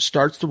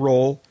 starts the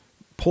roll,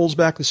 pulls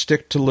back the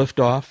stick to lift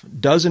off,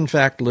 does in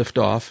fact lift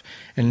off,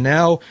 and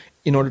now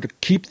in order to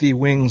keep the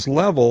wings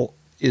level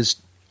is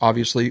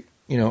obviously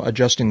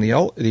adjusting the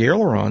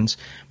ailerons,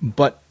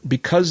 but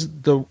because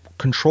the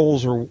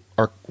controls are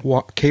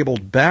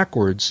cabled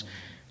backwards,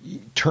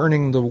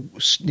 turning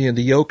the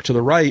yoke to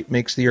the right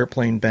makes the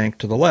airplane bank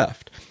to the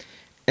left.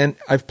 And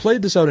I've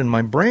played this out in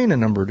my brain a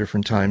number of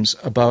different times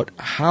about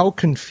how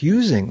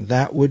confusing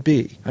that would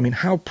be. I mean,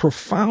 how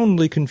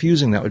profoundly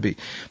confusing that would be.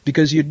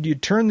 Because you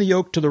turn the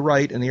yoke to the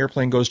right and the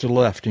airplane goes to the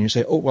left. And you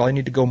say, oh, well, I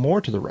need to go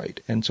more to the right.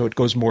 And so it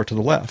goes more to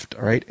the left.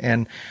 All right.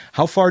 And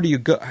how far do you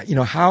go?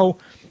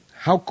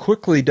 How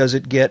quickly does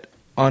it get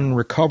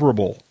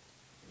unrecoverable,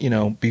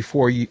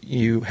 before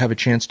you have a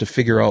chance to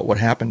figure out what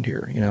happened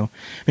here, I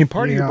mean,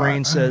 part of your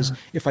brain says,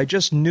 if I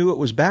just knew it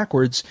was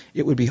backwards,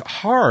 it would be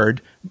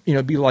hard,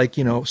 be like,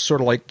 sort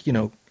of like,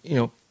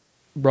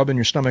 rubbing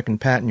your stomach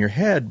and patting your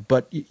head,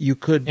 but you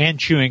could... And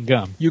chewing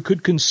gum. You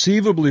could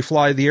conceivably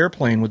fly the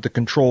airplane with the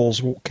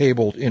controls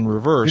cabled in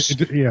reverse.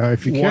 Yeah,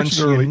 if you catch once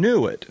it early, you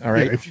knew it, all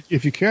right? Yeah,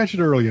 if you catch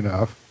it early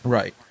enough.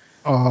 Right.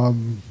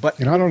 But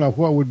I don't know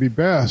what would be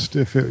best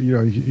if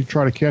you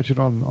try to catch it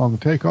on the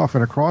takeoff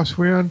in a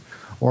crosswind,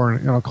 or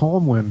in a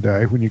calm wind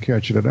day when you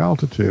catch it at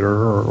altitude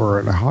or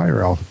at a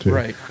higher altitude.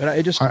 Right.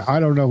 But I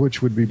don't know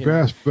which would be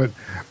best, but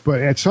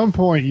at some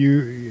point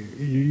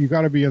you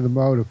got to be in the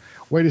mode of,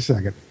 wait a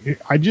second,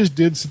 I just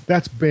did,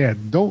 that's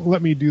bad. Don't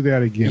let me do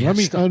that again.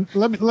 Yes,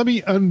 let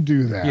me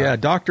undo that. Yeah,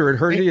 doctor, it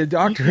hurt you.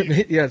 Doctor,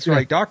 yeah, that's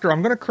right. Doctor,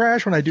 I'm going to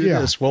crash when I do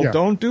this. Well,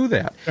 don't do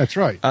that. That's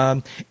right.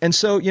 And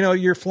so,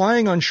 you're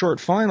flying on short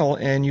final,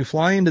 and you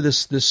fly into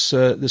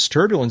this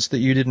turbulence that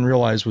you didn't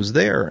realize was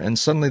there, and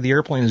suddenly the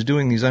airplane is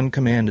doing these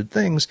uncommanded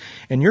things,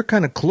 and you're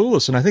kind of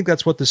clueless. And I think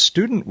that's what the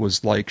student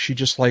was like. She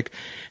just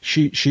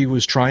she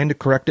was trying to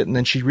correct it, and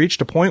then she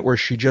reached a point where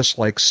she just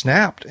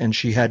snapped, and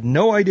she had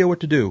no idea what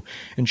to do.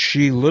 And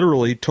she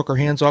literally took her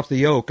hands off the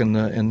yoke, and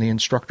the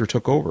instructor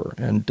took over.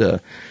 And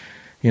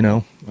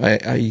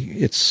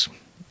anyways,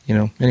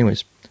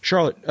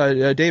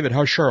 Charlotte, David,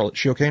 how's Charlotte?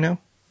 She okay now?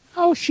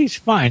 Oh, she's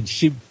fine.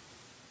 She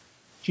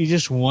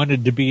just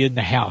wanted to be in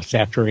the house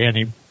after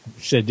Annie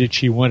said that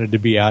she wanted to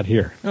be out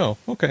here. Oh,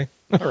 okay,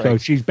 all right. So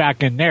she's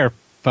back in there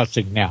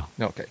fussing now.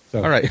 Okay,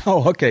 so. All right.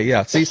 Oh, okay,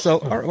 yeah. See, so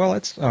all right, well,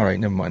 that's all right.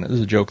 Never mind. There's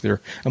a joke there.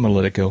 I'm gonna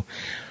let it go.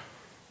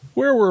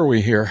 Where were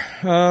we here?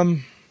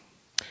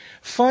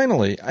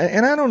 finally,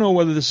 and I don't know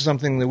whether this is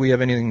something that we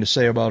have anything to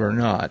say about or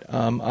not,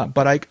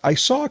 but I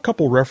saw a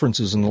couple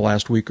references in the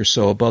last week or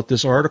so about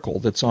this article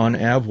that's on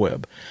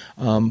AvWeb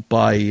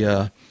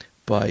by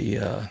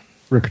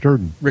Rick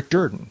Durden. Rick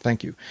Durden,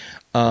 thank you.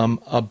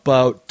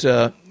 About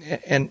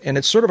and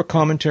it's sort of a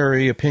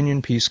commentary,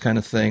 opinion piece kind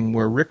of thing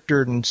where Rick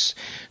Durden's.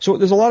 So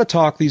there's a lot of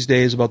talk these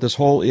days about this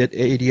whole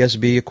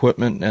ADS-B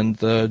equipment and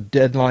the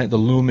deadline, the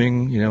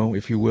looming,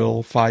 if you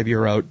will,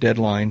 5-year out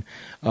deadline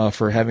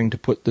for having to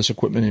put this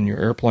equipment in your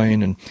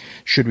airplane, and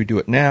should we do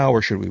it now or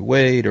should we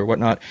wait or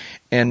whatnot?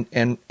 And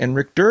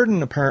Rick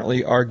Durden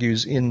apparently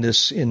argues in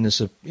this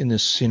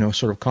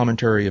sort of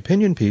commentary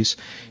opinion piece.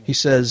 He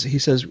says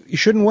you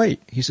shouldn't wait.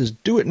 He says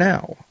do it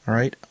now. All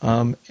right,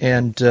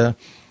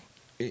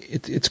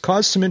 It's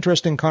caused some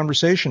interesting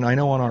conversation, I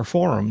know, on our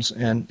forums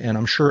and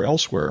I'm sure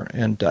elsewhere.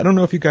 And I don't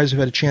know if you guys have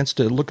had a chance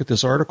to look at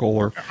this article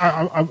or.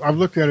 I've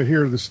looked at it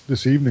here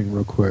this evening,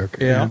 real quick.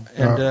 Yeah.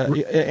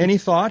 Any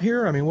thought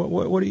here? I mean,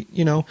 what do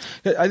you?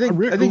 I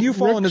think you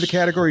fall into the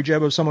category,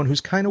 Jeb, of someone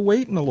who's kind of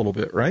waiting a little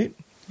bit, right?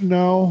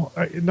 No,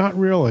 not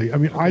really. I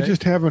mean, okay. I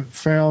just haven't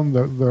found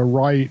the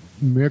right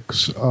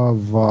mix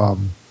of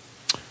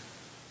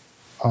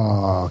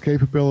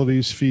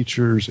capabilities,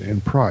 features,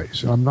 and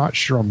price. I'm not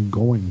sure I'm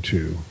going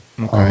to.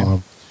 Okay.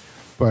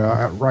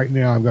 But right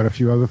now I've got a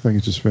few other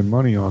things to spend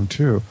money on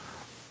too.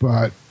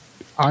 But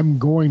I'm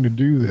going to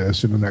do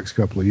this in the next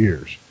couple of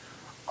years.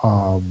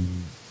 Or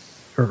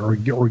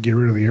get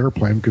rid of the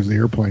airplane because the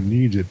airplane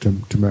needs it to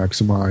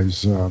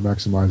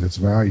maximize its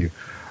value.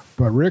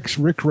 But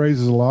Rick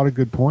raises a lot of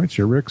good points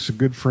here. Rick's a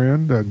good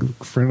friend of the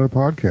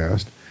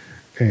podcast.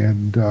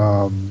 And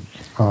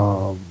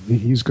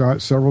he's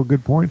got several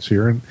good points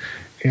here.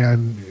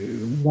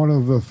 And one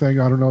of the things,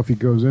 I don't know if he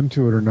goes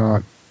into it or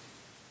not,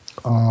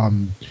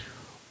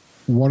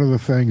 one of the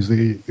things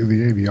the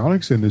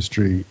avionics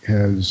industry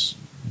has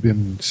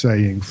been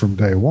saying from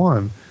day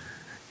one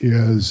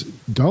is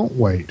don't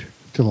wait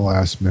till the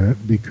last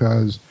minute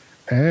because,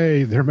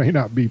 A, there may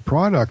not be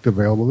product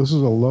available. This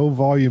is a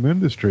low-volume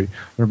industry.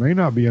 There may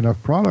not be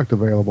enough product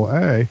available,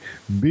 A.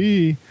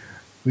 B,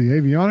 the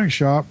avionics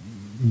shop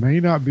may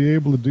not be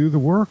able to do the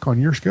work on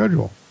your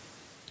schedule.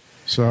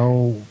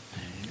 So,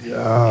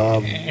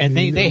 and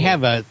they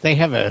have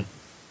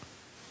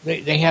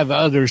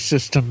other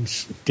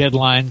systems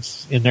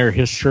deadlines in their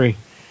history,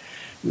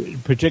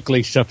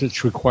 particularly stuff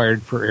that's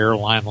required for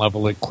airline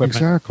level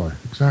equipment.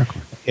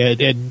 Exactly.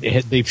 And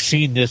they've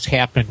seen this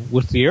happen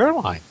with the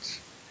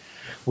airlines,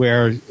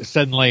 where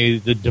suddenly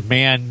the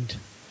demand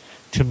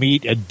to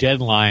meet a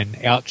deadline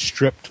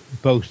outstripped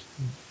both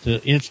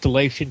the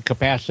installation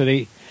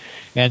capacity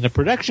and the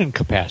production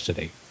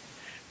capacity.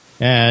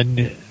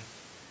 And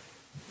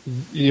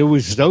it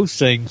was those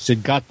things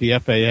that got the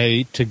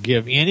FAA to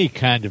give any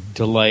kind of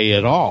delay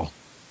at all.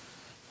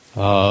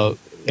 And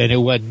it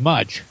wasn't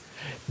much.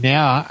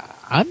 Now,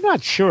 I'm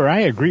not sure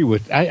I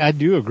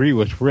do agree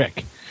with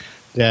Rick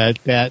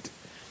that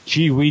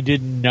gee, we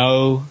didn't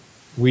know,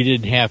 we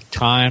didn't have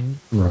time,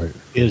 right,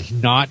 is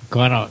not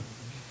going to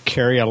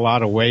carry a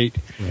lot of weight.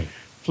 Right.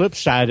 Flip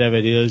side of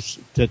it is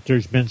that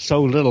there's been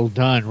so little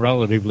done,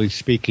 relatively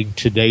speaking,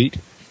 to date.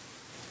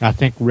 I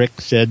think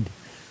Rick said,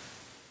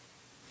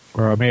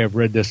 or I may have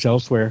read this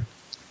elsewhere,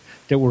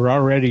 that we're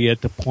already at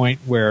the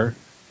point where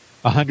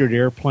 100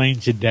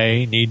 airplanes a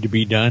day need to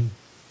be done.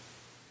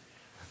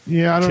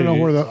 Yeah, I don't know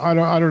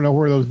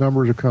where those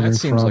numbers are coming from. That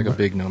seems like a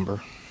big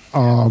number.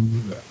 I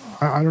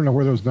don't know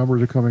where those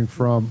numbers are coming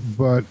from,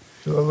 but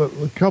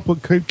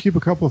keep a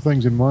couple of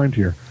things in mind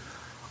here.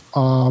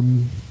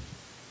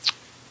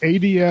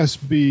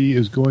 ADS-B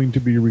is going to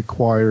be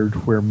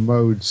required where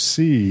Mode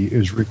C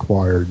is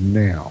required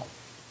now.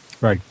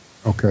 Right.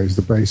 Okay, is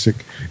the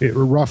basic.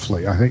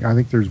 Roughly, I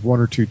think there's one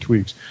or two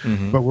tweaks,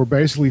 but we're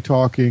basically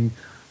talking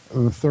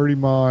the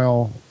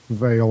 30-mile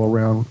veil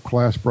around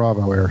Class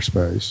Bravo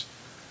airspace.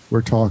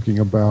 We're talking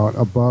about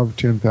above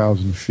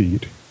 10,000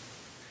 feet,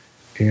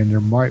 and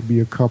there might be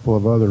a couple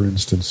of other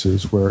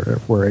instances where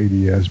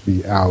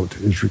ADS-B out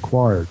is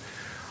required.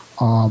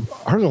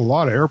 There's a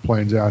lot of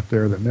airplanes out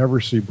there that never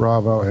see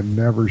Bravo and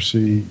never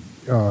see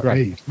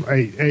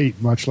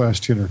eight, much less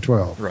 10 or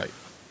 12. Right.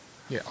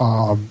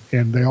 Yeah.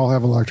 And they all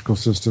have electrical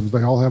systems.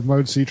 They all have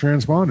Mode C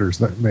transponders,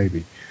 that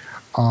maybe.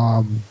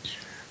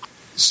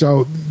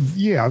 So,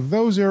 yeah,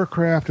 those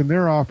aircraft and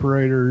their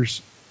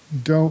operators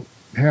don't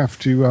have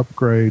to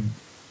upgrade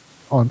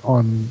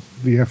on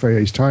the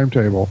FAA's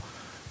timetable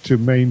to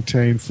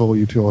maintain full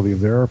utility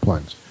of their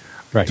airplanes.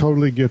 Right.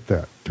 Totally get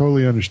that.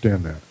 Totally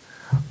understand that.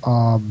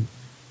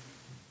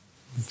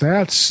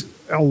 That's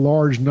a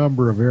large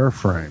number of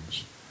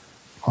airframes.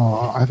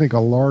 I think a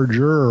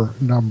larger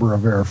number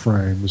of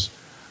airframes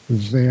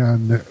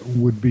than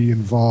would be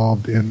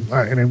involved in,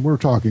 and we're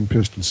talking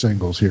piston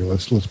singles here.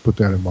 Let's put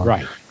that in mind.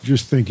 Right.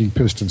 Just thinking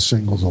piston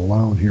singles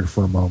alone here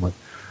for a moment.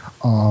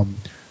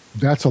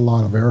 That's a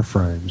lot of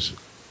airframes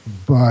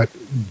but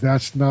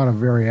that's not a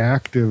very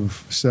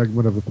active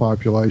segment of the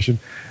population.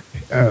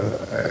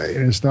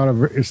 It's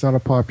not a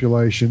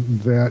population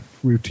that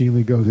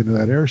routinely goes into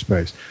that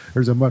airspace.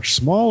 There's a much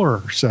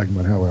smaller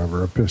segment,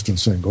 however, of piston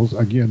singles,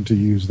 again, to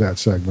use that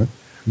segment,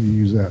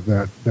 use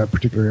that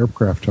particular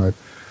aircraft type,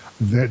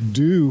 that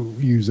do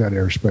use that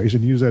airspace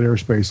and use that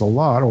airspace a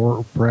lot,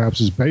 or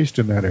perhaps is based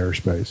in that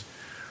airspace.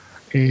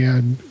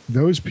 And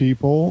those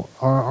people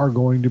are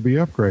going to be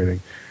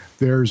upgrading.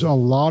 There's a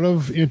lot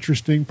of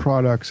interesting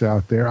products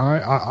out there.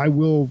 I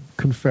will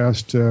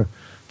confess to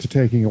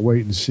taking a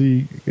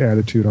wait-and-see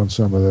attitude on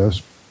some of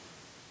this.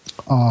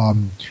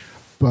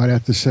 But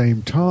at the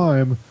same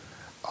time,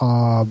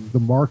 the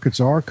markets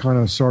are kind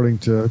of starting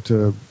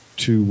to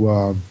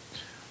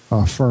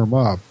firm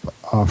up.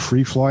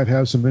 Free Flight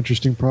has some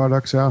interesting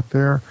products out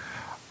there.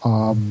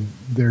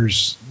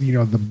 There's,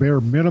 the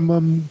bare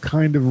minimum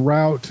kind of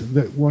route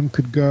that one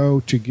could go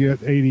to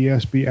get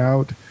ADS-B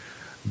out.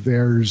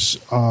 There's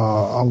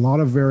a lot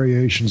of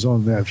variations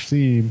on that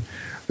theme.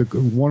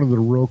 One of the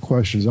real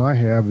questions I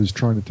have is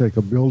trying to take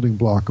a building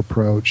block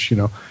approach.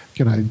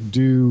 Can I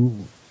do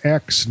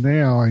X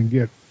now and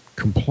get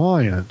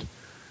compliant,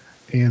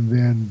 and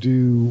then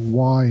do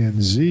Y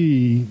and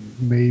Z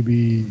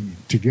maybe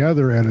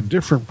together at a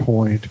different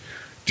point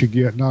to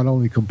get not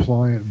only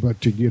compliant,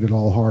 but to get it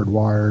all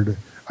hardwired.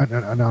 I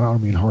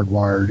don't mean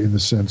hardwired in the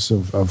sense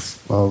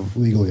of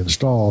legally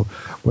installed,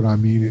 but I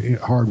mean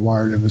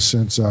hardwired in the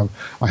sense of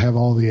I have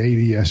all the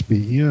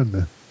ADS-B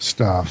in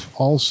stuff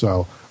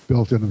also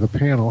built into the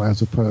panel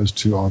as opposed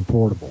to on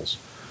portables.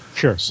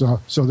 Sure. So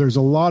there's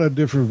a lot of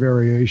different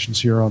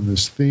variations here on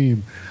this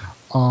theme.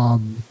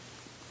 One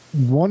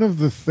of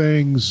the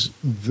things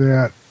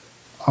that,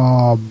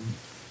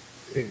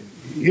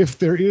 if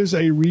there is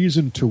a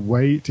reason to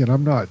wait, and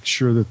I'm not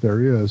sure that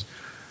there is,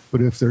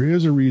 but if there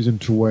is a reason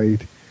to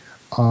wait,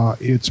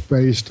 it's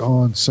based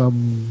on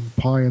some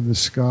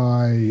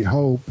pie-in-the-sky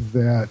hope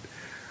that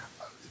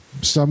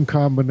some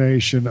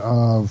combination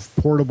of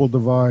portable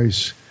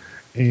device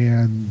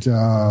and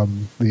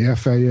the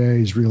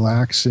FAA's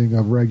relaxing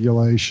of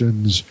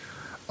regulations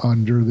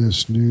under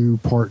this new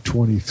Part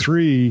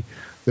 23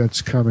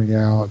 that's coming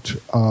out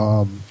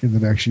in the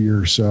next year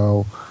or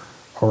so,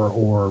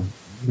 or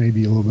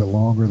maybe a little bit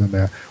longer than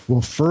that,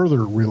 will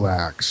further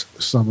relax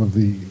some of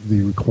the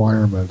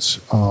requirements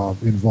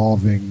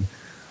involving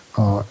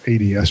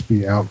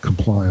ADS-B out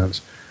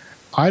compliance.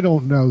 I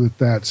don't know that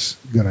that's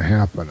going to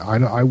happen.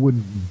 I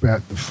wouldn't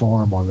bet the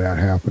farm on that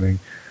happening.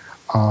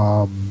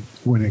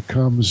 When it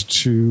comes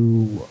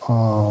to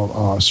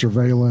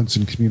surveillance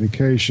and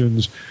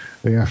communications,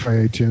 the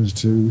FAA tends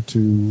to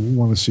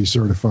want to see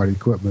certified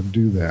equipment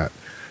do that.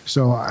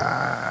 So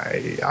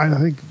I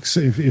think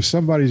if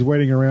somebody's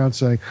waiting around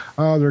saying,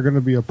 "Oh, there's going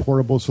to be a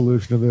portable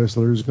solution to this,"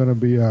 there's going to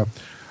be an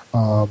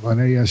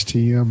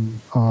ASTM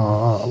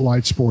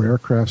light sport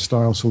aircraft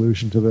style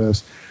solution to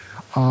this.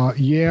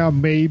 Yeah,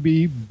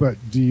 maybe, but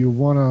do you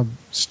want to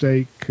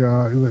stake,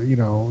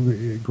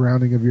 the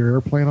grounding of your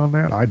airplane on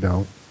that? I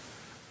don't.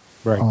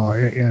 Right.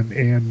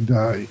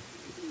 And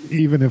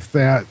even if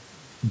that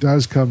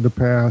does come to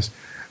pass,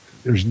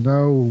 there's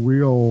no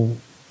real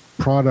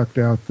product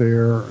out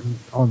there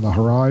on the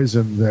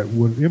horizon that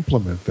would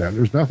implement that.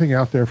 There's nothing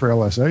out there for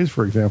LSAs,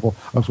 for example,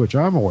 of which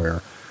I'm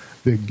aware,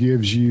 that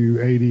gives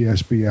you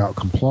ADS-B out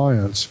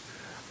compliance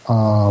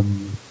per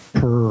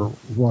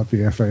what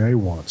the FAA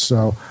wants.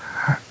 So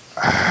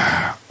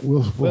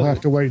we'll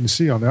have to wait and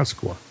see on that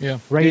score. Yeah,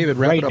 David,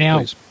 wrap it up,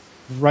 please.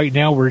 Right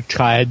now, we're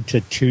tied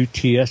to 2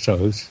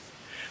 TSOs.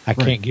 I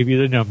can't give you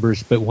the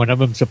numbers, but one of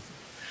them's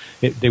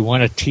they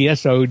want a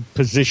TSO'd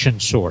position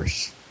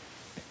source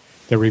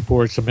that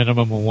reports a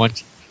minimum of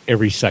once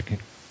every second.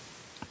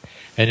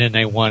 And then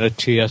they want a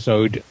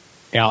TSO'd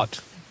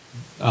out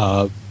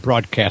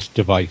broadcast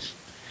device.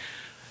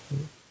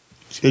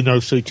 And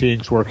those 2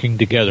 things working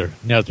together.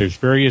 Now, there's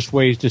various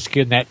ways to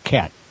skin that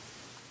cat.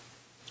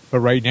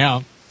 But right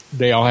now,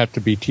 they all have to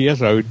be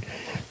TSO'd,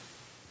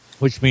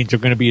 which means they're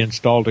going to be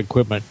installed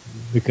equipment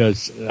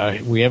because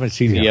we haven't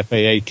seen the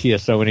FAA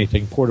TSO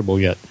anything portable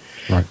yet.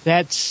 Right.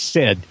 That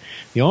said,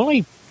 the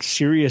only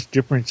serious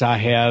difference I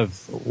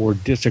have or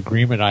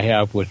disagreement I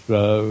have with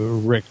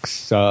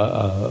Rick's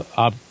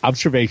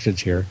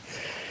observations here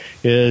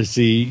is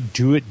the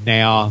do it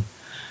now.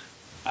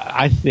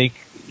 I think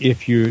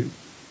if you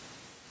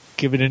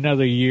give it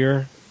another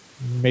year,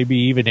 maybe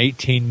even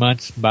 18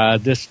 months, by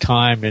this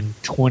time in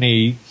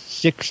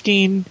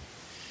 2016,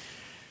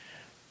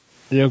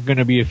 there are going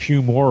to be a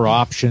few more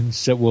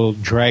options that will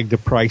drag the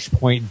price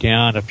point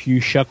down a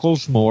few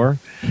shekels more.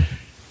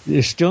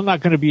 There's still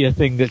not going to be a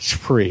thing that's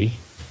free.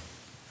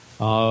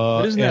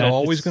 But isn't that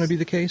always going to be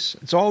the case?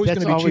 It's always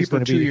going to be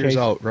cheaper 2 years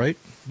out, right?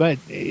 But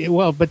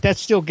that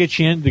still gets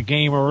you into the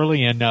game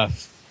early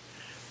enough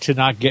to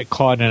not get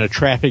caught in a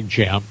traffic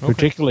jam,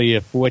 particularly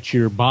if what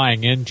you're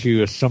buying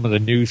into is some of the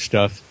new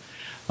stuff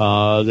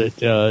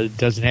that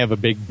doesn't have a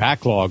big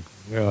backlog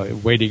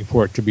waiting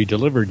for it to be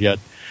delivered yet.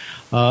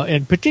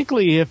 And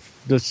particularly if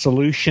the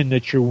solution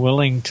that you're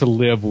willing to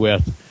live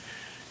with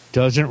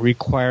doesn't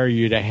require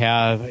you to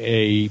have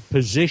a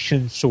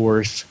position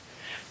source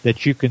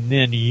that you can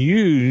then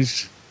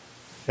use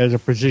as a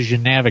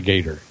precision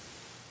navigator.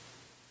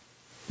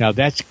 Now,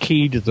 that's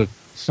key to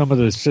some of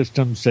the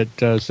systems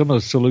that some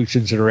of the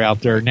solutions that are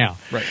out there now.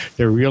 Right.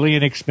 They're really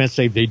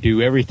inexpensive. They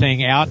do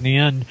everything out and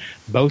in,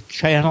 both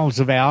channels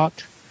of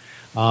out.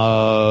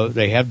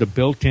 They have the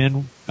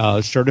built-in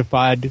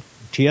certified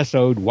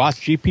TSO'd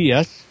WASP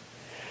GPS,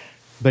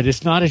 but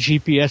it's not a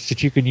GPS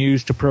that you can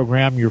use to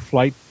program your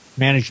flight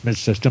management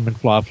system and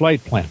fly a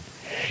flight plan.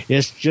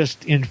 It's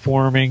just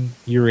informing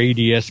your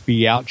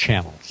ADS-B out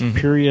channels,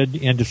 period,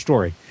 end of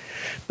story.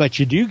 But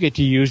you do get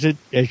to use it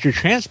as your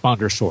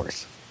transponder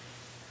source.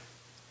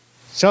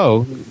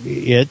 So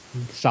it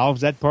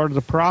solves that part of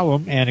the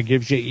problem, and it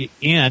gives you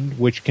in,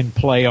 which can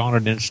play on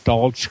an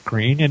installed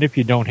screen. And if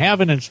you don't have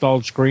an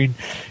installed screen,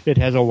 it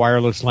has a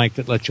wireless link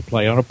that lets you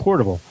play on a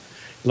portable.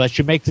 It lets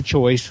you make the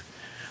choice,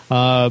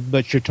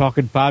 but you're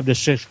talking $5,000 to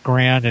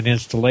 $6,000 in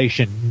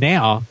installation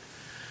now.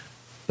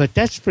 But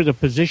that's for the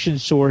position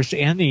source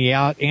and the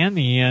out and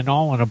the in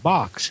all in a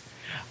box.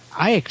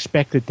 I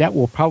expect that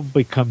will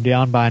probably come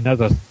down by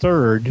another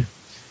third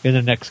in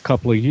the next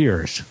couple of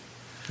years.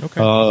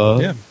 Okay.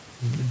 Yeah.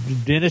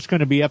 Then it's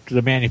going to be up to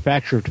the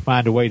manufacturer to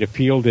find a way to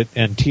field it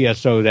and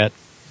TSO that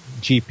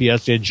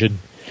GPS engine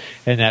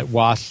and that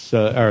WASP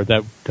or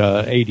that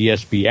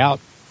ADS-B out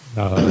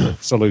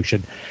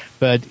solution.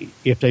 But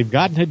if they've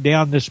gotten it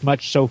down this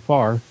much so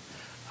far,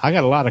 I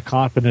got a lot of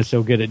confidence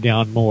they'll get it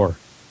down more.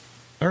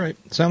 All right.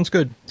 Sounds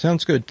good.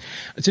 Sounds good.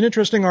 It's an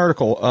interesting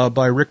article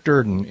by Rick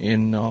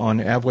Durden on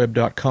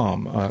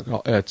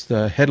avweb.com. It's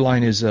the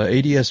headline is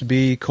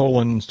ADS-B :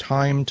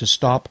 time to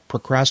stop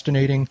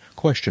procrastinating ?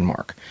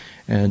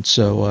 And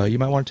so you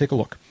might want to take a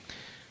look.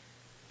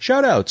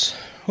 Shout-outs.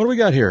 What do we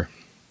got here?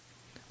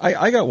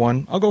 I got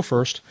one. I'll go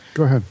first.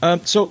 Go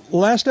ahead. So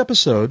last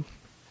episode,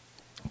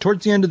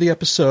 towards the end of the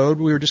episode,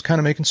 we were just kind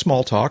of making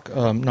small talk.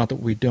 Not that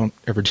we don't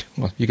ever do.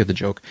 Well, you get the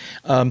joke.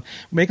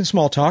 Making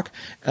small talk.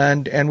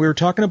 And we were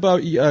talking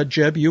about,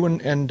 Jeb, you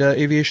and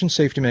Aviation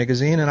Safety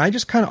Magazine. And I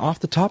just kind of off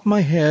the top of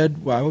my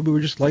head, we were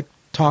just like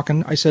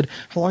talking. I said,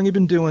 how long have you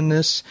been doing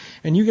this?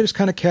 And you just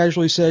kind of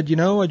casually said,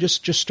 I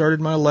just started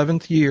my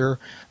 11th year.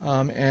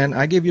 And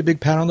I gave you a big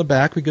pat on the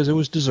back because it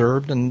was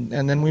deserved. And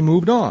then we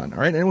moved on. All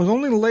right. And it was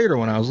only later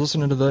when I was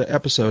listening to the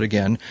episode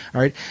again.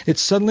 All right. It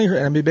suddenly,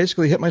 and I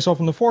basically hit myself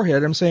in the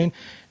forehead. I'm saying,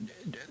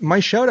 my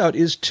shout out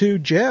is to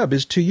Jeb,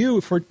 is to you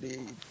for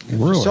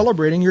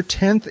celebrating your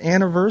 10th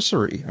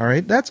anniversary. All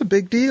right. That's a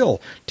big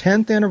deal.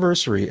 10th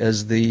anniversary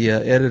as the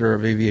editor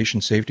of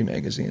Aviation Safety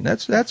Magazine.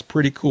 That's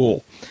pretty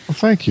cool. Well,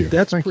 thank you.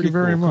 That's thank pretty you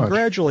very cool. much.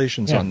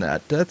 Congratulations on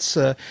that. That's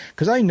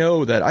because I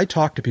know that I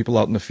talk to people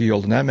out in the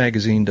field, and that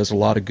magazine does a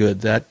lot of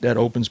good. That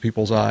opens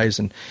people's eyes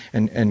and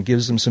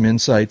gives them some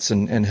insights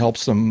and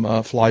helps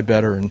them fly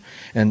better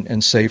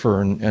and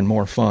safer and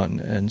more fun.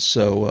 And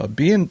so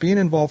being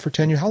involved for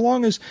 10 years. How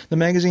long has the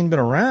magazine been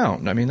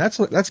around? I mean,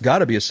 that's got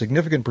to be a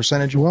significant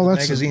percentage of the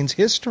magazine's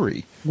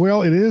history.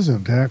 Well, it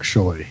isn't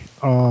actually.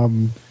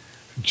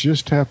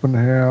 Just happen to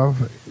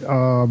have.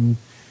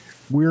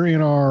 We're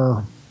in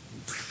our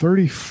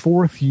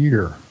 34th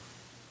year.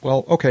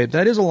 Well, okay,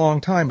 that is a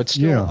long time, but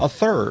still a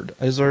third.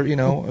 Is there,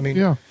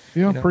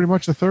 pretty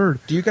much a third.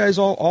 Do you guys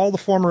all the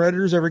former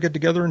editors ever get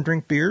together and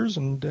drink beers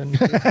and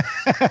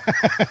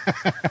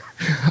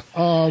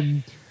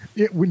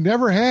we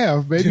never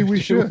have. Maybe we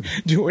should.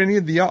 Do any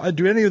of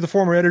the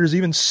former editors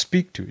even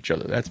speak to each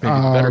other? That's maybe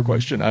a better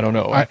question. I don't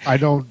know. I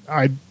don't.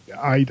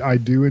 I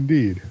do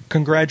indeed.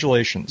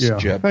 Congratulations,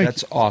 Jeb.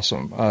 That's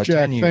awesome. Jack,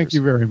 10 years. thank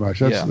you very much.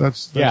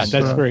 That's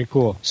very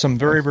cool. Some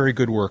very, very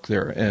good work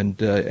there,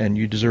 and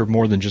you deserve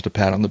more than just a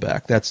pat on the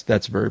back.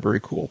 That's very, very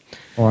cool.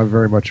 Well, I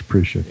very much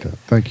appreciate that.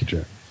 Thank you,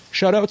 Jack.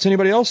 Shout outs.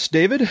 Anybody else?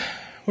 David,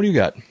 what do you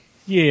got?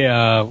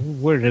 Yeah,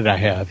 what did I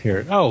have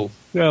here? Oh,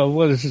 well,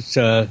 what is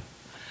it?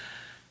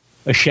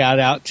 A shout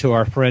out to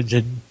our friends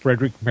in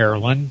Frederick,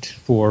 Maryland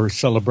for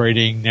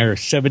celebrating their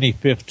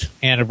 75th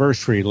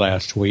anniversary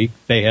last week.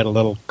 They had a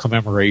little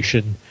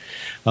commemoration.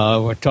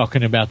 We're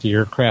talking about the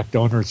Aircraft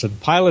Owners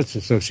and Pilots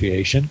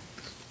Association,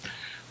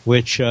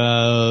 which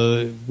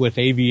with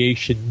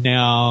aviation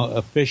now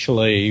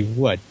officially,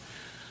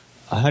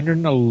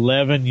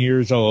 111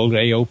 years old.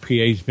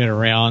 AOPA's been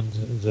around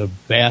the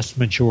vast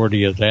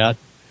majority of that.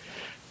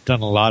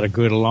 Done a lot of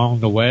good along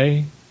the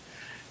way.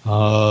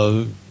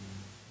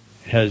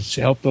 Has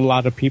helped a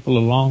lot of people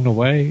along the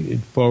way. It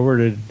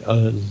forwarded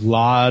a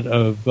lot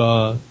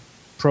of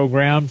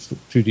programs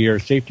through the Air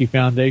Safety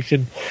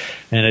Foundation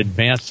and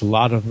advanced a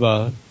lot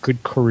of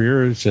good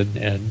careers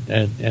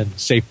and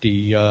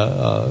safety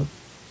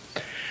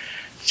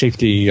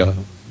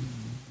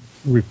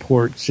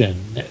reports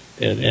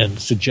and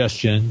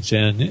suggestions,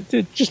 and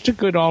it's just a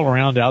good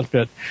all-around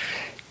outfit,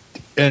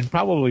 and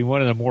probably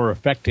one of the more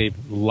effective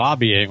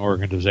lobbying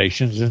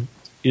organizations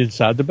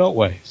inside the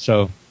Beltway.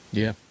 So,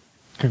 yeah.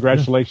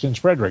 Congratulations,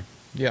 Frederick.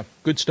 Yeah,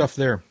 good stuff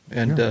there.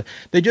 And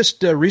they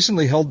just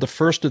recently held the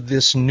first of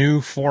this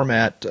new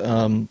format,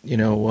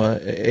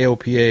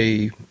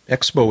 AOPA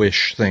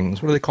Expo-ish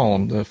things. What do they call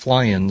them? The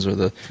fly-ins or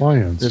the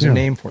fly-ins. There's a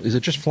name for it. Is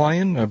it just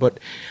fly-in? But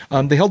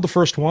they held the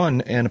first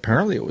one, and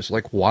apparently it was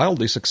like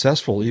wildly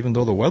successful, even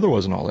though the weather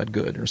wasn't all that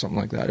good or something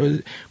like that. It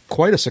was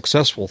quite a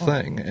successful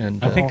thing.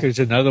 And I think there's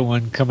another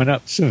one coming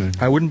up soon.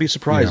 I wouldn't be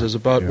surprised. Yeah, There's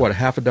about, yeah. what,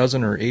 half a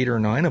dozen or 8 or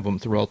 9 of them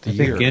throughout the I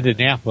year. think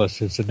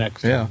Indianapolis is the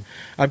next Yeah, one.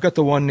 I've got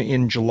the one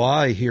in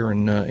July here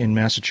in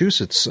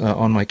Massachusetts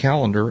on my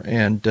calendar,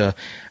 and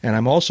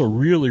I'm also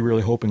really,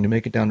 really hoping to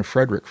make it down to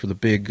Frederick for the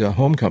big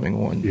homecoming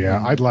one.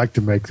 Yeah, I'd like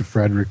to make the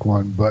Frederick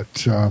one, but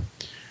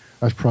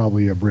that's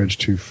probably a bridge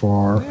too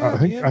far.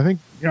 Yeah, I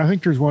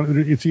think there's one.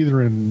 It's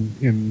either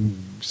in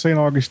St.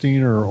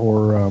 Augustine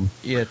or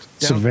Yeah, it's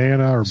down-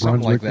 Savannah or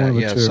something like Brunswick. that. One of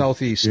the Yeah, two.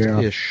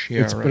 southeast-ish.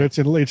 Yeah, It's, right. But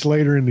it's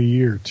later in the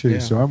year too, Yeah,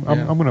 so I'm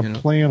going to you know.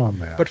 plan on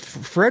that. But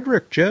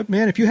Frederick, Jeb,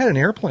 man, if you had an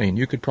airplane,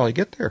 you could probably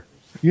get there.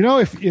 You know,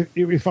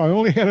 if I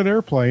only had an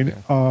airplane,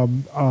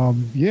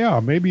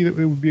 maybe it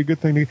would be a good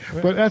thing to.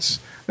 But that's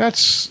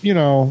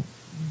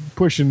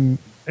pushing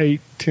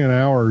 8-10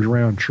 hours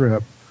round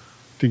trip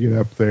to get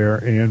up there.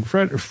 And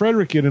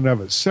Frederick in and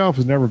of itself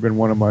has never been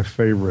one of my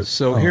favorites.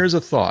 So here's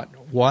a thought.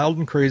 Wild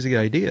and crazy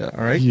idea,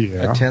 all right?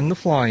 Yeah. Attend the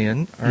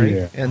fly-in, all right?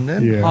 Yeah. And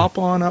then Yeah. hop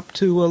on up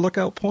to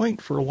Lookout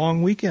Point for a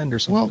long weekend or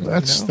Well,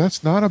 something.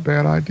 that's not a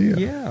bad idea.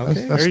 Yeah,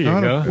 okay. That's There you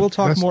not go. We'll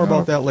talk that's more not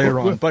about that later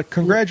well, on. But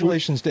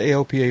congratulations to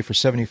AOPA for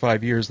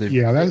 75 years.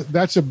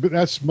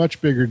 That's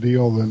much bigger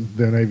deal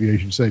than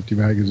Aviation Safety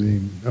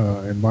Magazine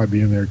and my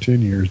being there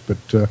 10 years.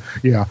 But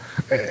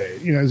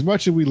as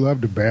much as we love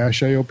to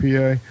bash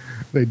AOPA,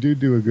 they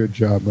do a good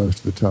job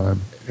most of the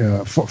time.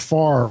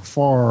 Far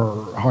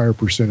higher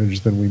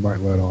percentage than we might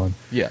let on.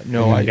 Yeah,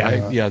 no,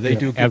 they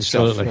do good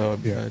absolutely. stuff.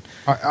 Yeah,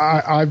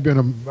 I've been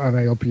an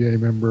ALPA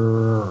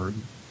member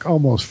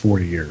almost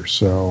 40 years,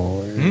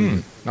 so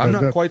I'm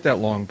not quite that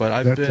long, but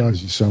I've that been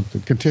tells you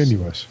something.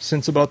 Continuous.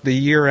 since about the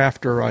year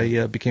after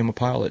I became a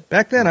pilot.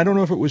 Back then, I don't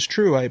know if it was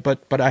true,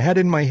 but I had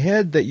in my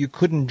head that you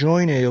couldn't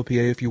join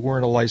AOPA if you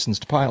weren't a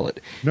licensed pilot.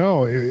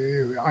 No,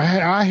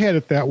 I had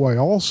it that way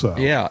also.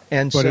 Yeah,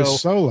 and but so it's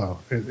solo.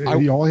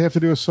 All you have to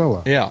do is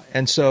solo. yeah,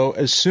 and so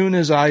as soon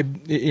as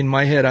in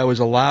my head I was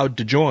allowed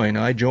to join,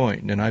 I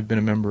joined, and I've been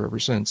a member ever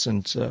since.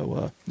 And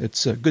so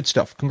it's good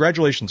stuff.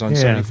 Congratulations on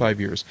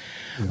 75 years.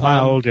 My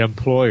old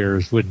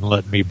employers wouldn't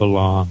let me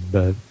belong,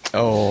 but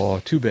Oh,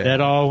 too bad.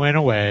 that all went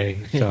away.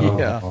 So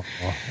Yeah.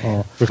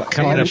 we're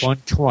coming up on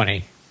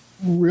 20.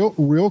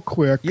 Real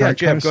quick. Yeah,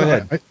 Jeb, go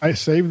ahead. I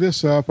saved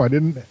this up. I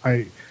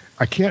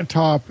can't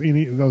top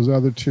any of those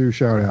other two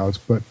shout outs,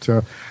 but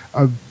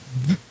I've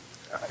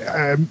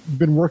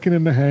been working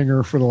in the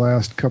hangar for the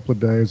last couple of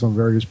days on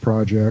various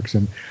projects,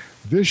 and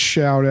this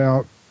shout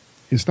out,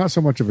 it's not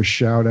so much of a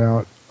shout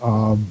out,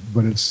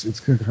 but it's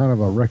kind of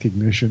a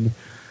recognition.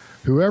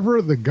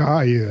 Whoever the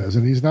guy is,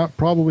 and he's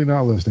probably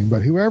not listening,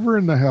 but whoever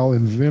in the hell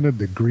invented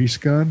the grease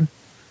gun,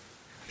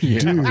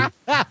 dude,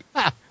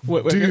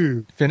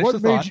 dude, finish what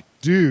the made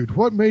thought.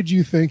 what made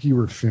you think you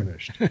were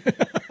finished?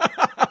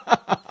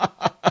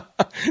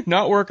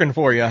 Not working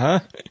for you, huh?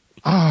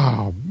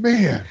 Oh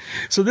man!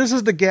 So this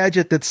is the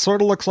gadget that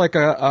sort of looks like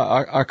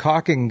a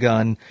cocking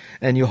gun,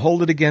 and you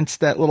hold it against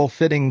that little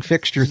fitting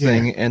fixture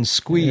thing and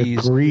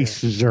squeeze,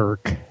 Grease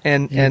Zerk.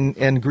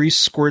 and grease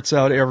squirts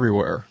out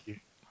everywhere.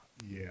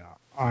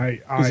 Yeah,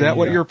 Is that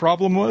what your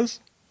problem was?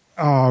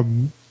 I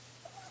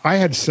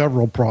had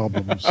several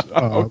problems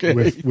Okay.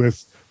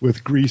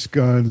 with grease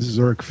guns,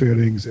 Zerk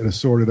fittings, and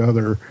assorted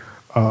other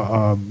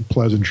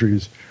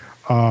pleasantries.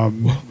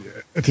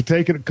 To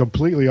take it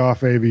completely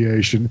off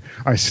aviation,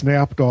 I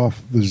snapped off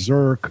the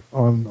Zerk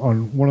on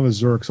one of the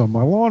Zerks on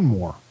my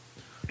lawnmower.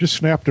 Just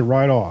snapped it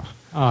right off.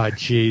 Oh,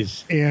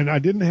 jeez. And I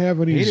didn't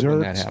have any Hate it Zerks. when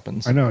that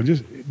happens. I know,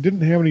 just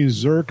didn't have any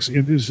Zerks.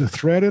 It is a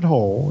threaded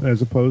hole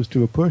as opposed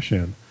to a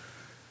push-in.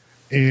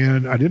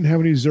 And I didn't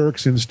have any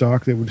Zerks in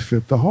stock that would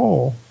fit the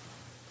hole.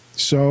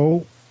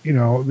 So,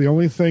 the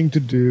only thing to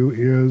do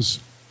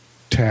is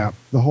tap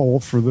the hole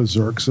for the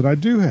Zerks that I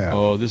do have,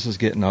 Oh, this is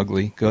getting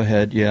ugly. Go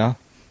ahead. Yeah.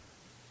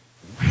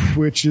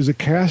 which is a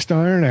cast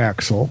iron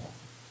axle.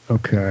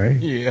 Okay.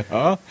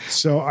 Yeah.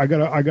 So I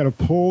gotta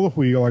pull the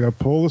wheel, I gotta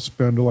pull the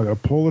spindle, I gotta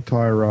pull the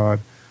tie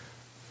rod,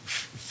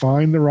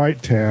 find the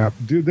right tap,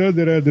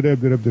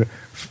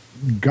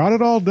 got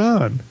it all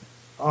done.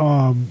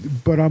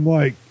 But I'm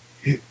like,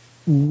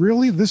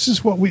 really, this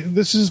is what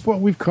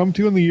we've come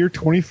to in the year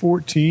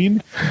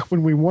 2014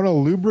 when we want to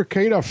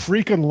lubricate a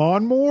freaking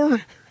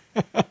lawnmower.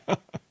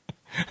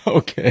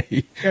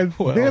 Okay. And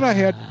Well, then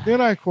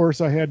I of course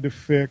had to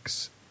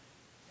fix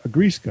a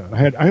grease gun.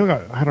 I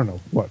don't know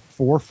what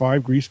 4 or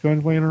 5 grease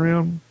guns laying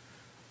around.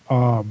 I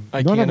none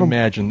can't of them-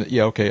 imagine that.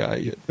 Yeah.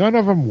 Okay. None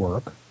of them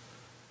work.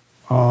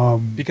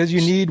 Because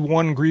you need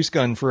one grease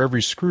gun for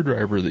every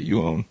screwdriver that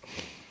you own.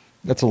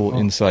 That's a little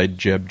inside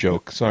Jeb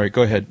joke. Sorry.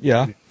 Go ahead.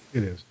 Yeah.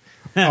 It is.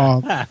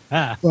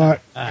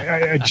 But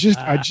I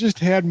just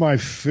had my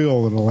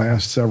fill in the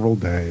last several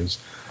days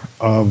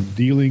of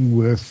dealing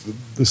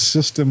with the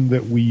system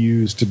that we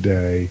use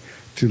today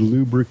to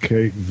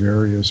lubricate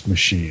various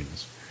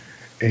machines,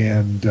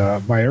 and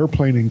my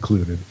airplane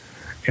included.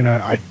 And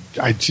I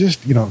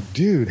just,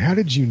 dude, how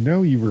did you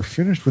know you were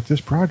finished with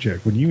this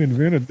project when you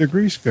invented the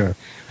grease gun?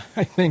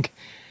 I think,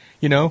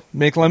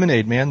 make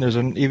lemonade, man. There's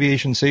an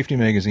Aviation Safety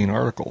Magazine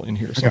article in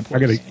here. I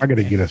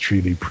gotta get a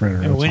 3D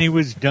printer. And when he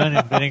was done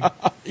inventing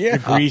Yeah.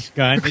 the grease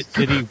gun,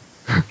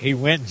 he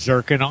went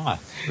zircon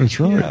off. That's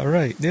right. Yeah,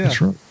 right. Yeah. That's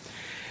right.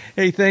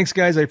 Hey, thanks,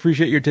 guys. I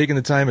appreciate you taking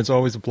the time. It's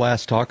always a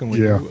blast talking with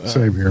you. Yeah,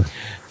 same here.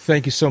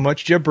 Thank you so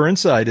much. Jeb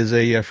Burnside is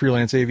a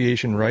freelance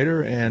aviation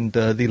writer and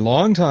the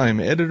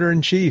longtime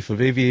editor-in-chief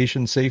of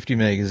Aviation Safety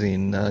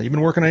Magazine. You been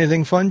working on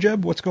anything fun,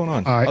 Jeb? What's going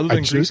on? Other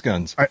than grease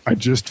guns. I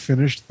just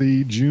finished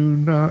the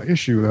June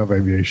issue of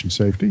Aviation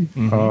Safety.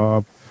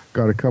 Mm-hmm.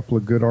 Got a couple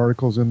of good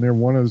articles in there.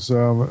 One is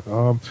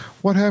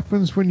what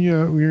happens when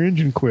your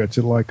engine quits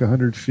at like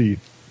 100 feet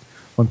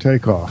on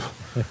takeoff.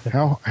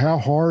 How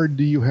hard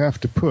do you have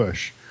to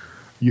push?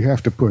 You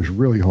have to push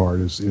really hard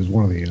is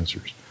one of the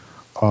answers.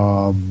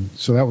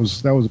 So that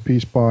was a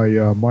piece by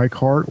Mike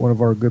Hart, one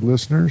of our good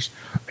listeners.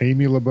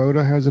 Amy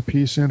Laboda has a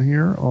piece in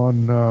here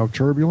on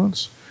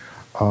turbulence.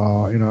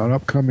 In an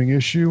upcoming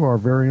issue, our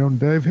very own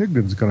Dave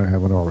Higdon's going to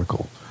have an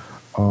article.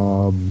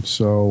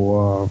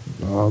 So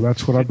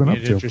that's what I've been up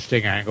to.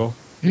 Interesting angle.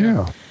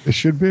 Yeah, it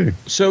should be.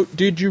 So,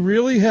 did you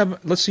really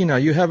have? Let's see now.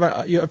 You have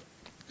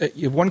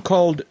one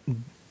called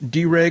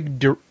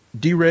Dereg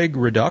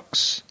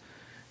Redux,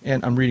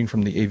 and I'm reading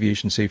from the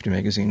Aviation Safety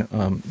Magazine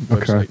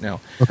website now.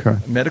 Okay.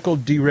 Medical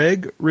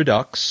Dereg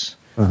Redux.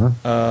 We've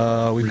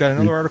got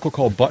another article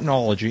called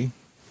Buttonology.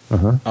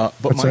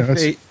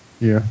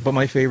 But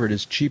my favorite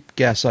is cheap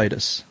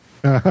gasitis.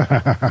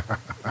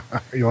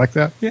 You like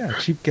that? Yeah,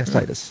 cheap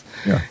gasitis.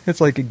 Yeah.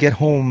 It's like a get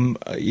home,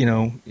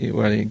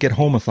 get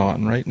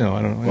home-a-thon, right? No,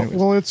 I don't know. Anyways.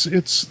 Well, it's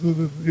it's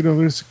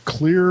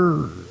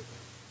clear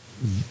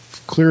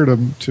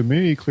to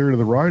me, clear to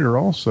the writer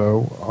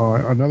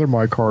also. Another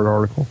Mike Hart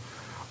article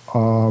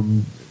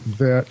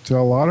that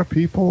a lot of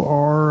people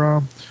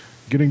are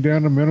getting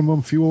down to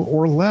minimum fuel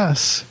or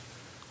less,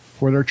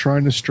 where they're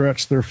trying to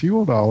stretch their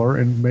fuel dollar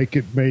and make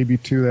it maybe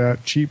to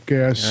that cheap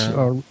gas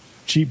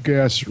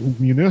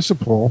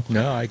municipal.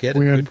 No, I get it.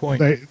 When Good point.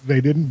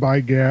 They didn't buy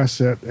gas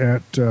at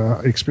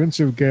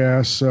expensive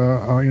gas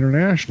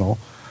international,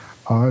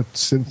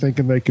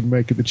 thinking they could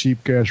make it the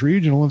cheap gas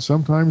regional, and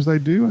sometimes they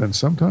do, and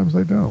sometimes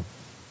they don't.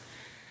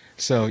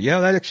 So yeah,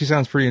 that actually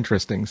sounds pretty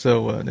interesting.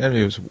 So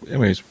anyways,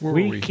 where were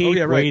we?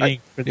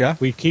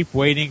 We keep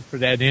waiting for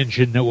that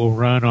engine that will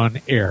run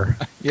on air.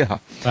 Yeah,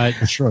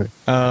 that's right.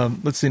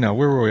 Let's see now.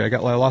 Where were we? I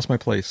lost my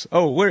place.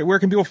 Oh, where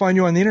can people find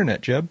you on the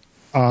internet, Jeb?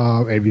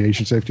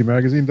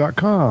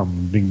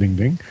 Aviationsafetymagazine.com. Ding, ding,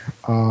 ding.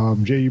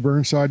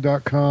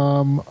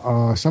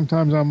 JEBurnside.com.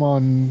 Sometimes I'm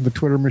on the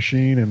Twitter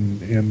machine,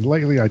 and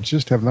lately I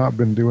just have not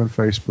been doing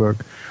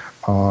Facebook.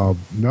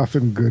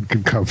 Nothing good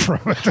can come from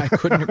it. I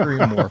couldn't agree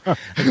more.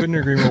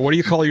 What do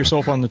you call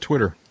yourself on the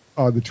Twitter?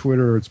 The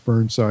Twitter, it's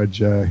Burnside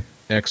J.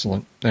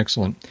 Excellent.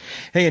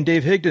 Hey, and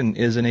Dave Higdon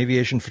is an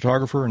aviation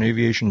photographer, an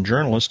aviation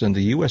journalist, and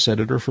the U.S.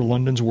 editor for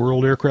London's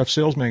World Aircraft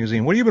Sales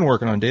Magazine. What have you been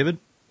working on, David?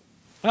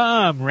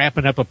 I'm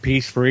wrapping up a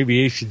piece for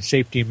Aviation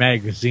Safety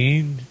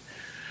Magazine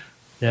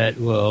that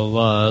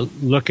will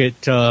look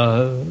at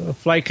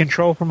flight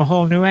control from a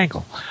whole new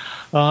angle.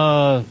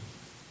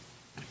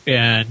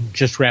 And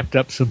just wrapped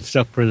up some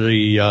stuff for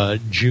the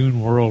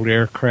June World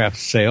Aircraft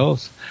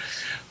Sales,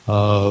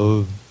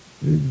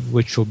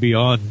 which will be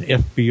on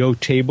FBO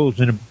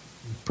tables in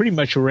pretty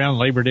much around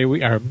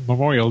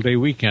Memorial Day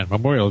weekend.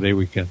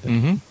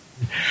 Mm-hmm.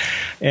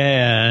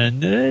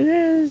 And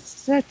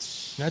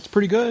that's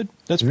pretty good.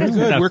 That's pretty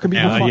good. Where can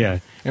people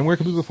find? And where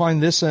can people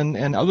find this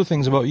and other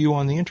things about you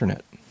on the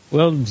internet?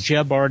 Well,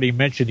 Jeb already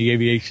mentioned the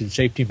Aviation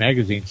Safety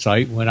Magazine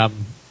site. When I'm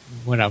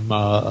on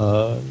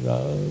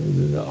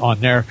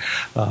there,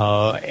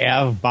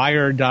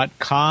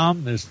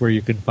 avbuyer.com is where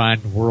you can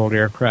find World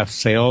Aircraft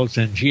Sales,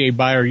 and GA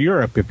Buyer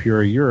Europe, if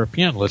you're a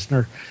European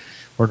listener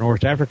or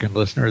North African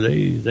listener,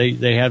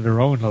 they have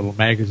their own little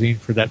magazine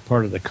for that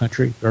part of the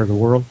country or the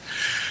world.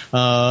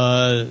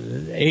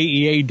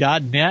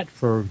 AEA.net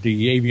for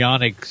the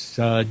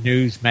avionics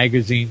news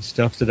magazine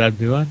stuff that I'm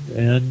doing,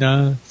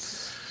 and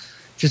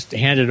just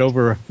handed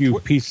over a few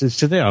pieces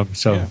to them.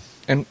 So. Yeah.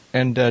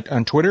 And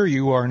on Twitter,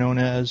 you are known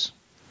as?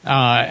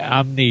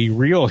 I'm the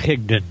Real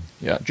Higdon.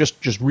 Yeah,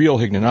 just Real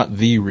Higdon, not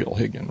the Real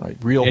Higdon, right?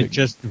 Higdon.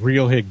 Just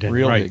Real Higdon.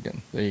 Real right.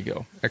 Higdon. There you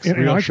go. Excellent.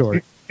 Real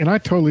short. And I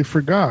totally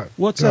forgot.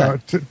 What's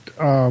that?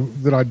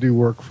 That I do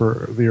work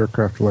for the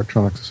Aircraft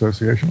Electronics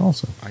Association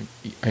also.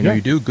 I know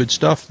you do. Good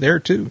stuff there,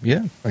 too.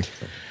 Yeah. Thank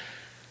you.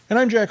 And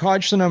I'm Jack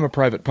Hodgson. I'm a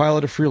private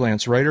pilot, a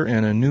freelance writer,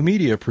 and a new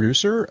media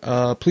producer.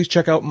 Please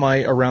check out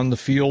my Around the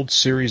Field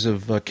series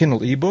of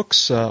Kindle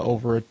ebooks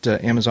over at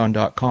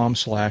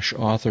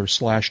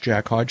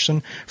Amazon.com/author/Jack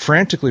Hodgson.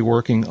 Frantically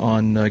working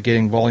on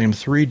getting Volume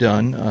 3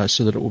 done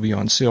so that it will be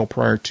on sale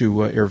prior to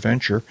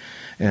AirVenture.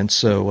 And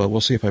so we'll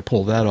see if I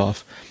pull that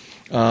off.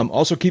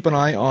 Also, keep an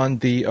eye on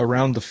the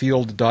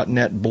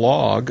AroundTheField.net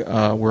blog,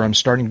 where I'm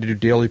starting to do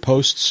daily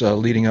posts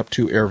leading up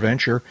to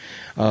AirVenture.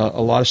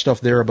 A lot of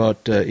stuff there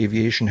about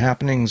aviation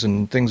happenings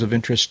and things of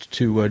interest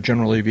to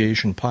general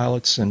aviation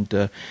pilots,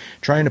 and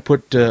trying to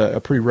put a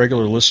pretty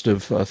regular list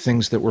of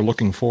things that we're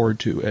looking forward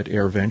to at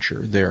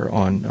AirVenture there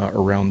on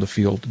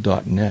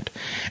AroundTheField.net.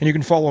 And you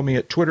can follow me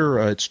at Twitter.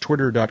 It's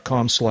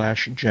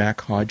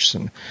twitter.com/Jack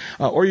Hodgson.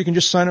 Or you can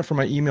just sign up for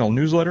my email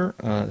newsletter.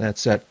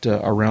 That's at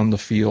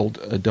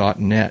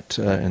AroundTheField.net.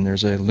 And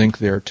there's a link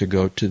there to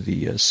go to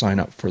the sign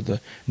up for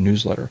the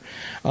newsletter.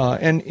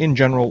 And in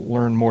general,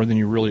 learn more than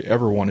you really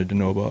ever wanted to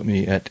know about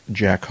me at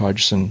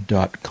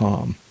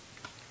jackhodgson.com.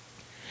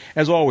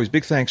 As always,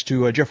 big thanks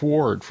to Jeff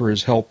Ward for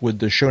his help with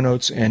the show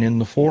notes and in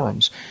the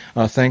forums.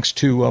 Thanks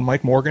to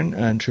Mike Morgan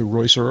and to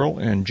Royce Earl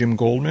and Jim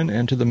Goldman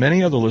and to the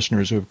many other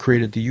listeners who have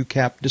created the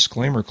UCAP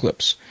disclaimer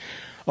clips.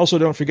 Also,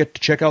 don't forget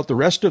to check out the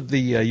rest of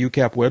the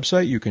UCAP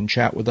website. You can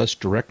chat with us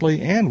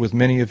directly and with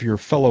many of your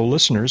fellow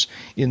listeners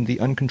in the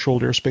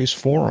Uncontrolled Airspace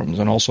forums.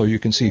 And also, you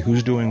can see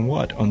who's doing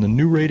what on the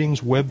New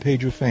Ratings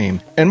webpage of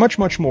fame. And much,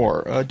 much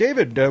more.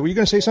 David, were you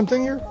going to say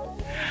something here?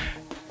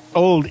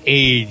 Old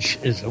age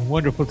is a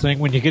wonderful thing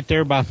when you get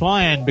there by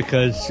flying,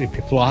 because if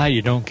you fly,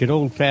 you don't get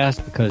old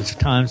fast, because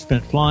time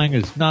spent flying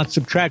is not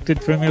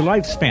subtracted from your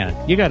lifespan.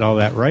 You got all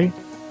that right.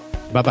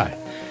 Bye-bye.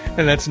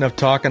 And that's enough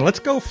talking. Let's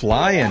go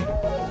flying.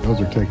 Those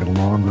are taking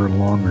longer and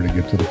longer to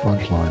get to the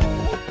punchline.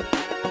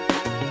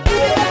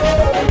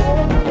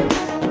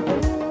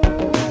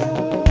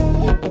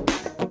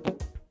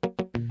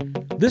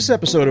 This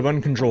episode of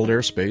Uncontrolled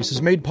Airspace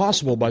is made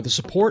possible by the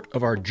support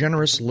of our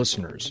generous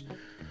listeners.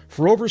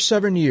 For over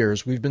 7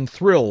 years, we've been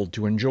thrilled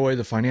to enjoy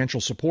the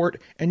financial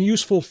support and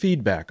useful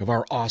feedback of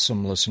our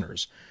awesome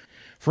listeners.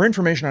 For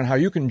information on how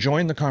you can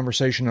join the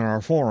conversation in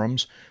our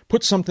forums,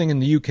 put something in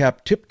the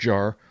UCAP tip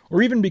jar,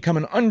 or even become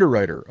an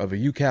underwriter of a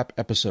UCAP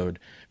episode,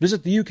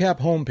 visit the UCAP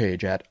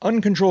homepage at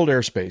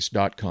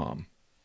uncontrolledairspace.com.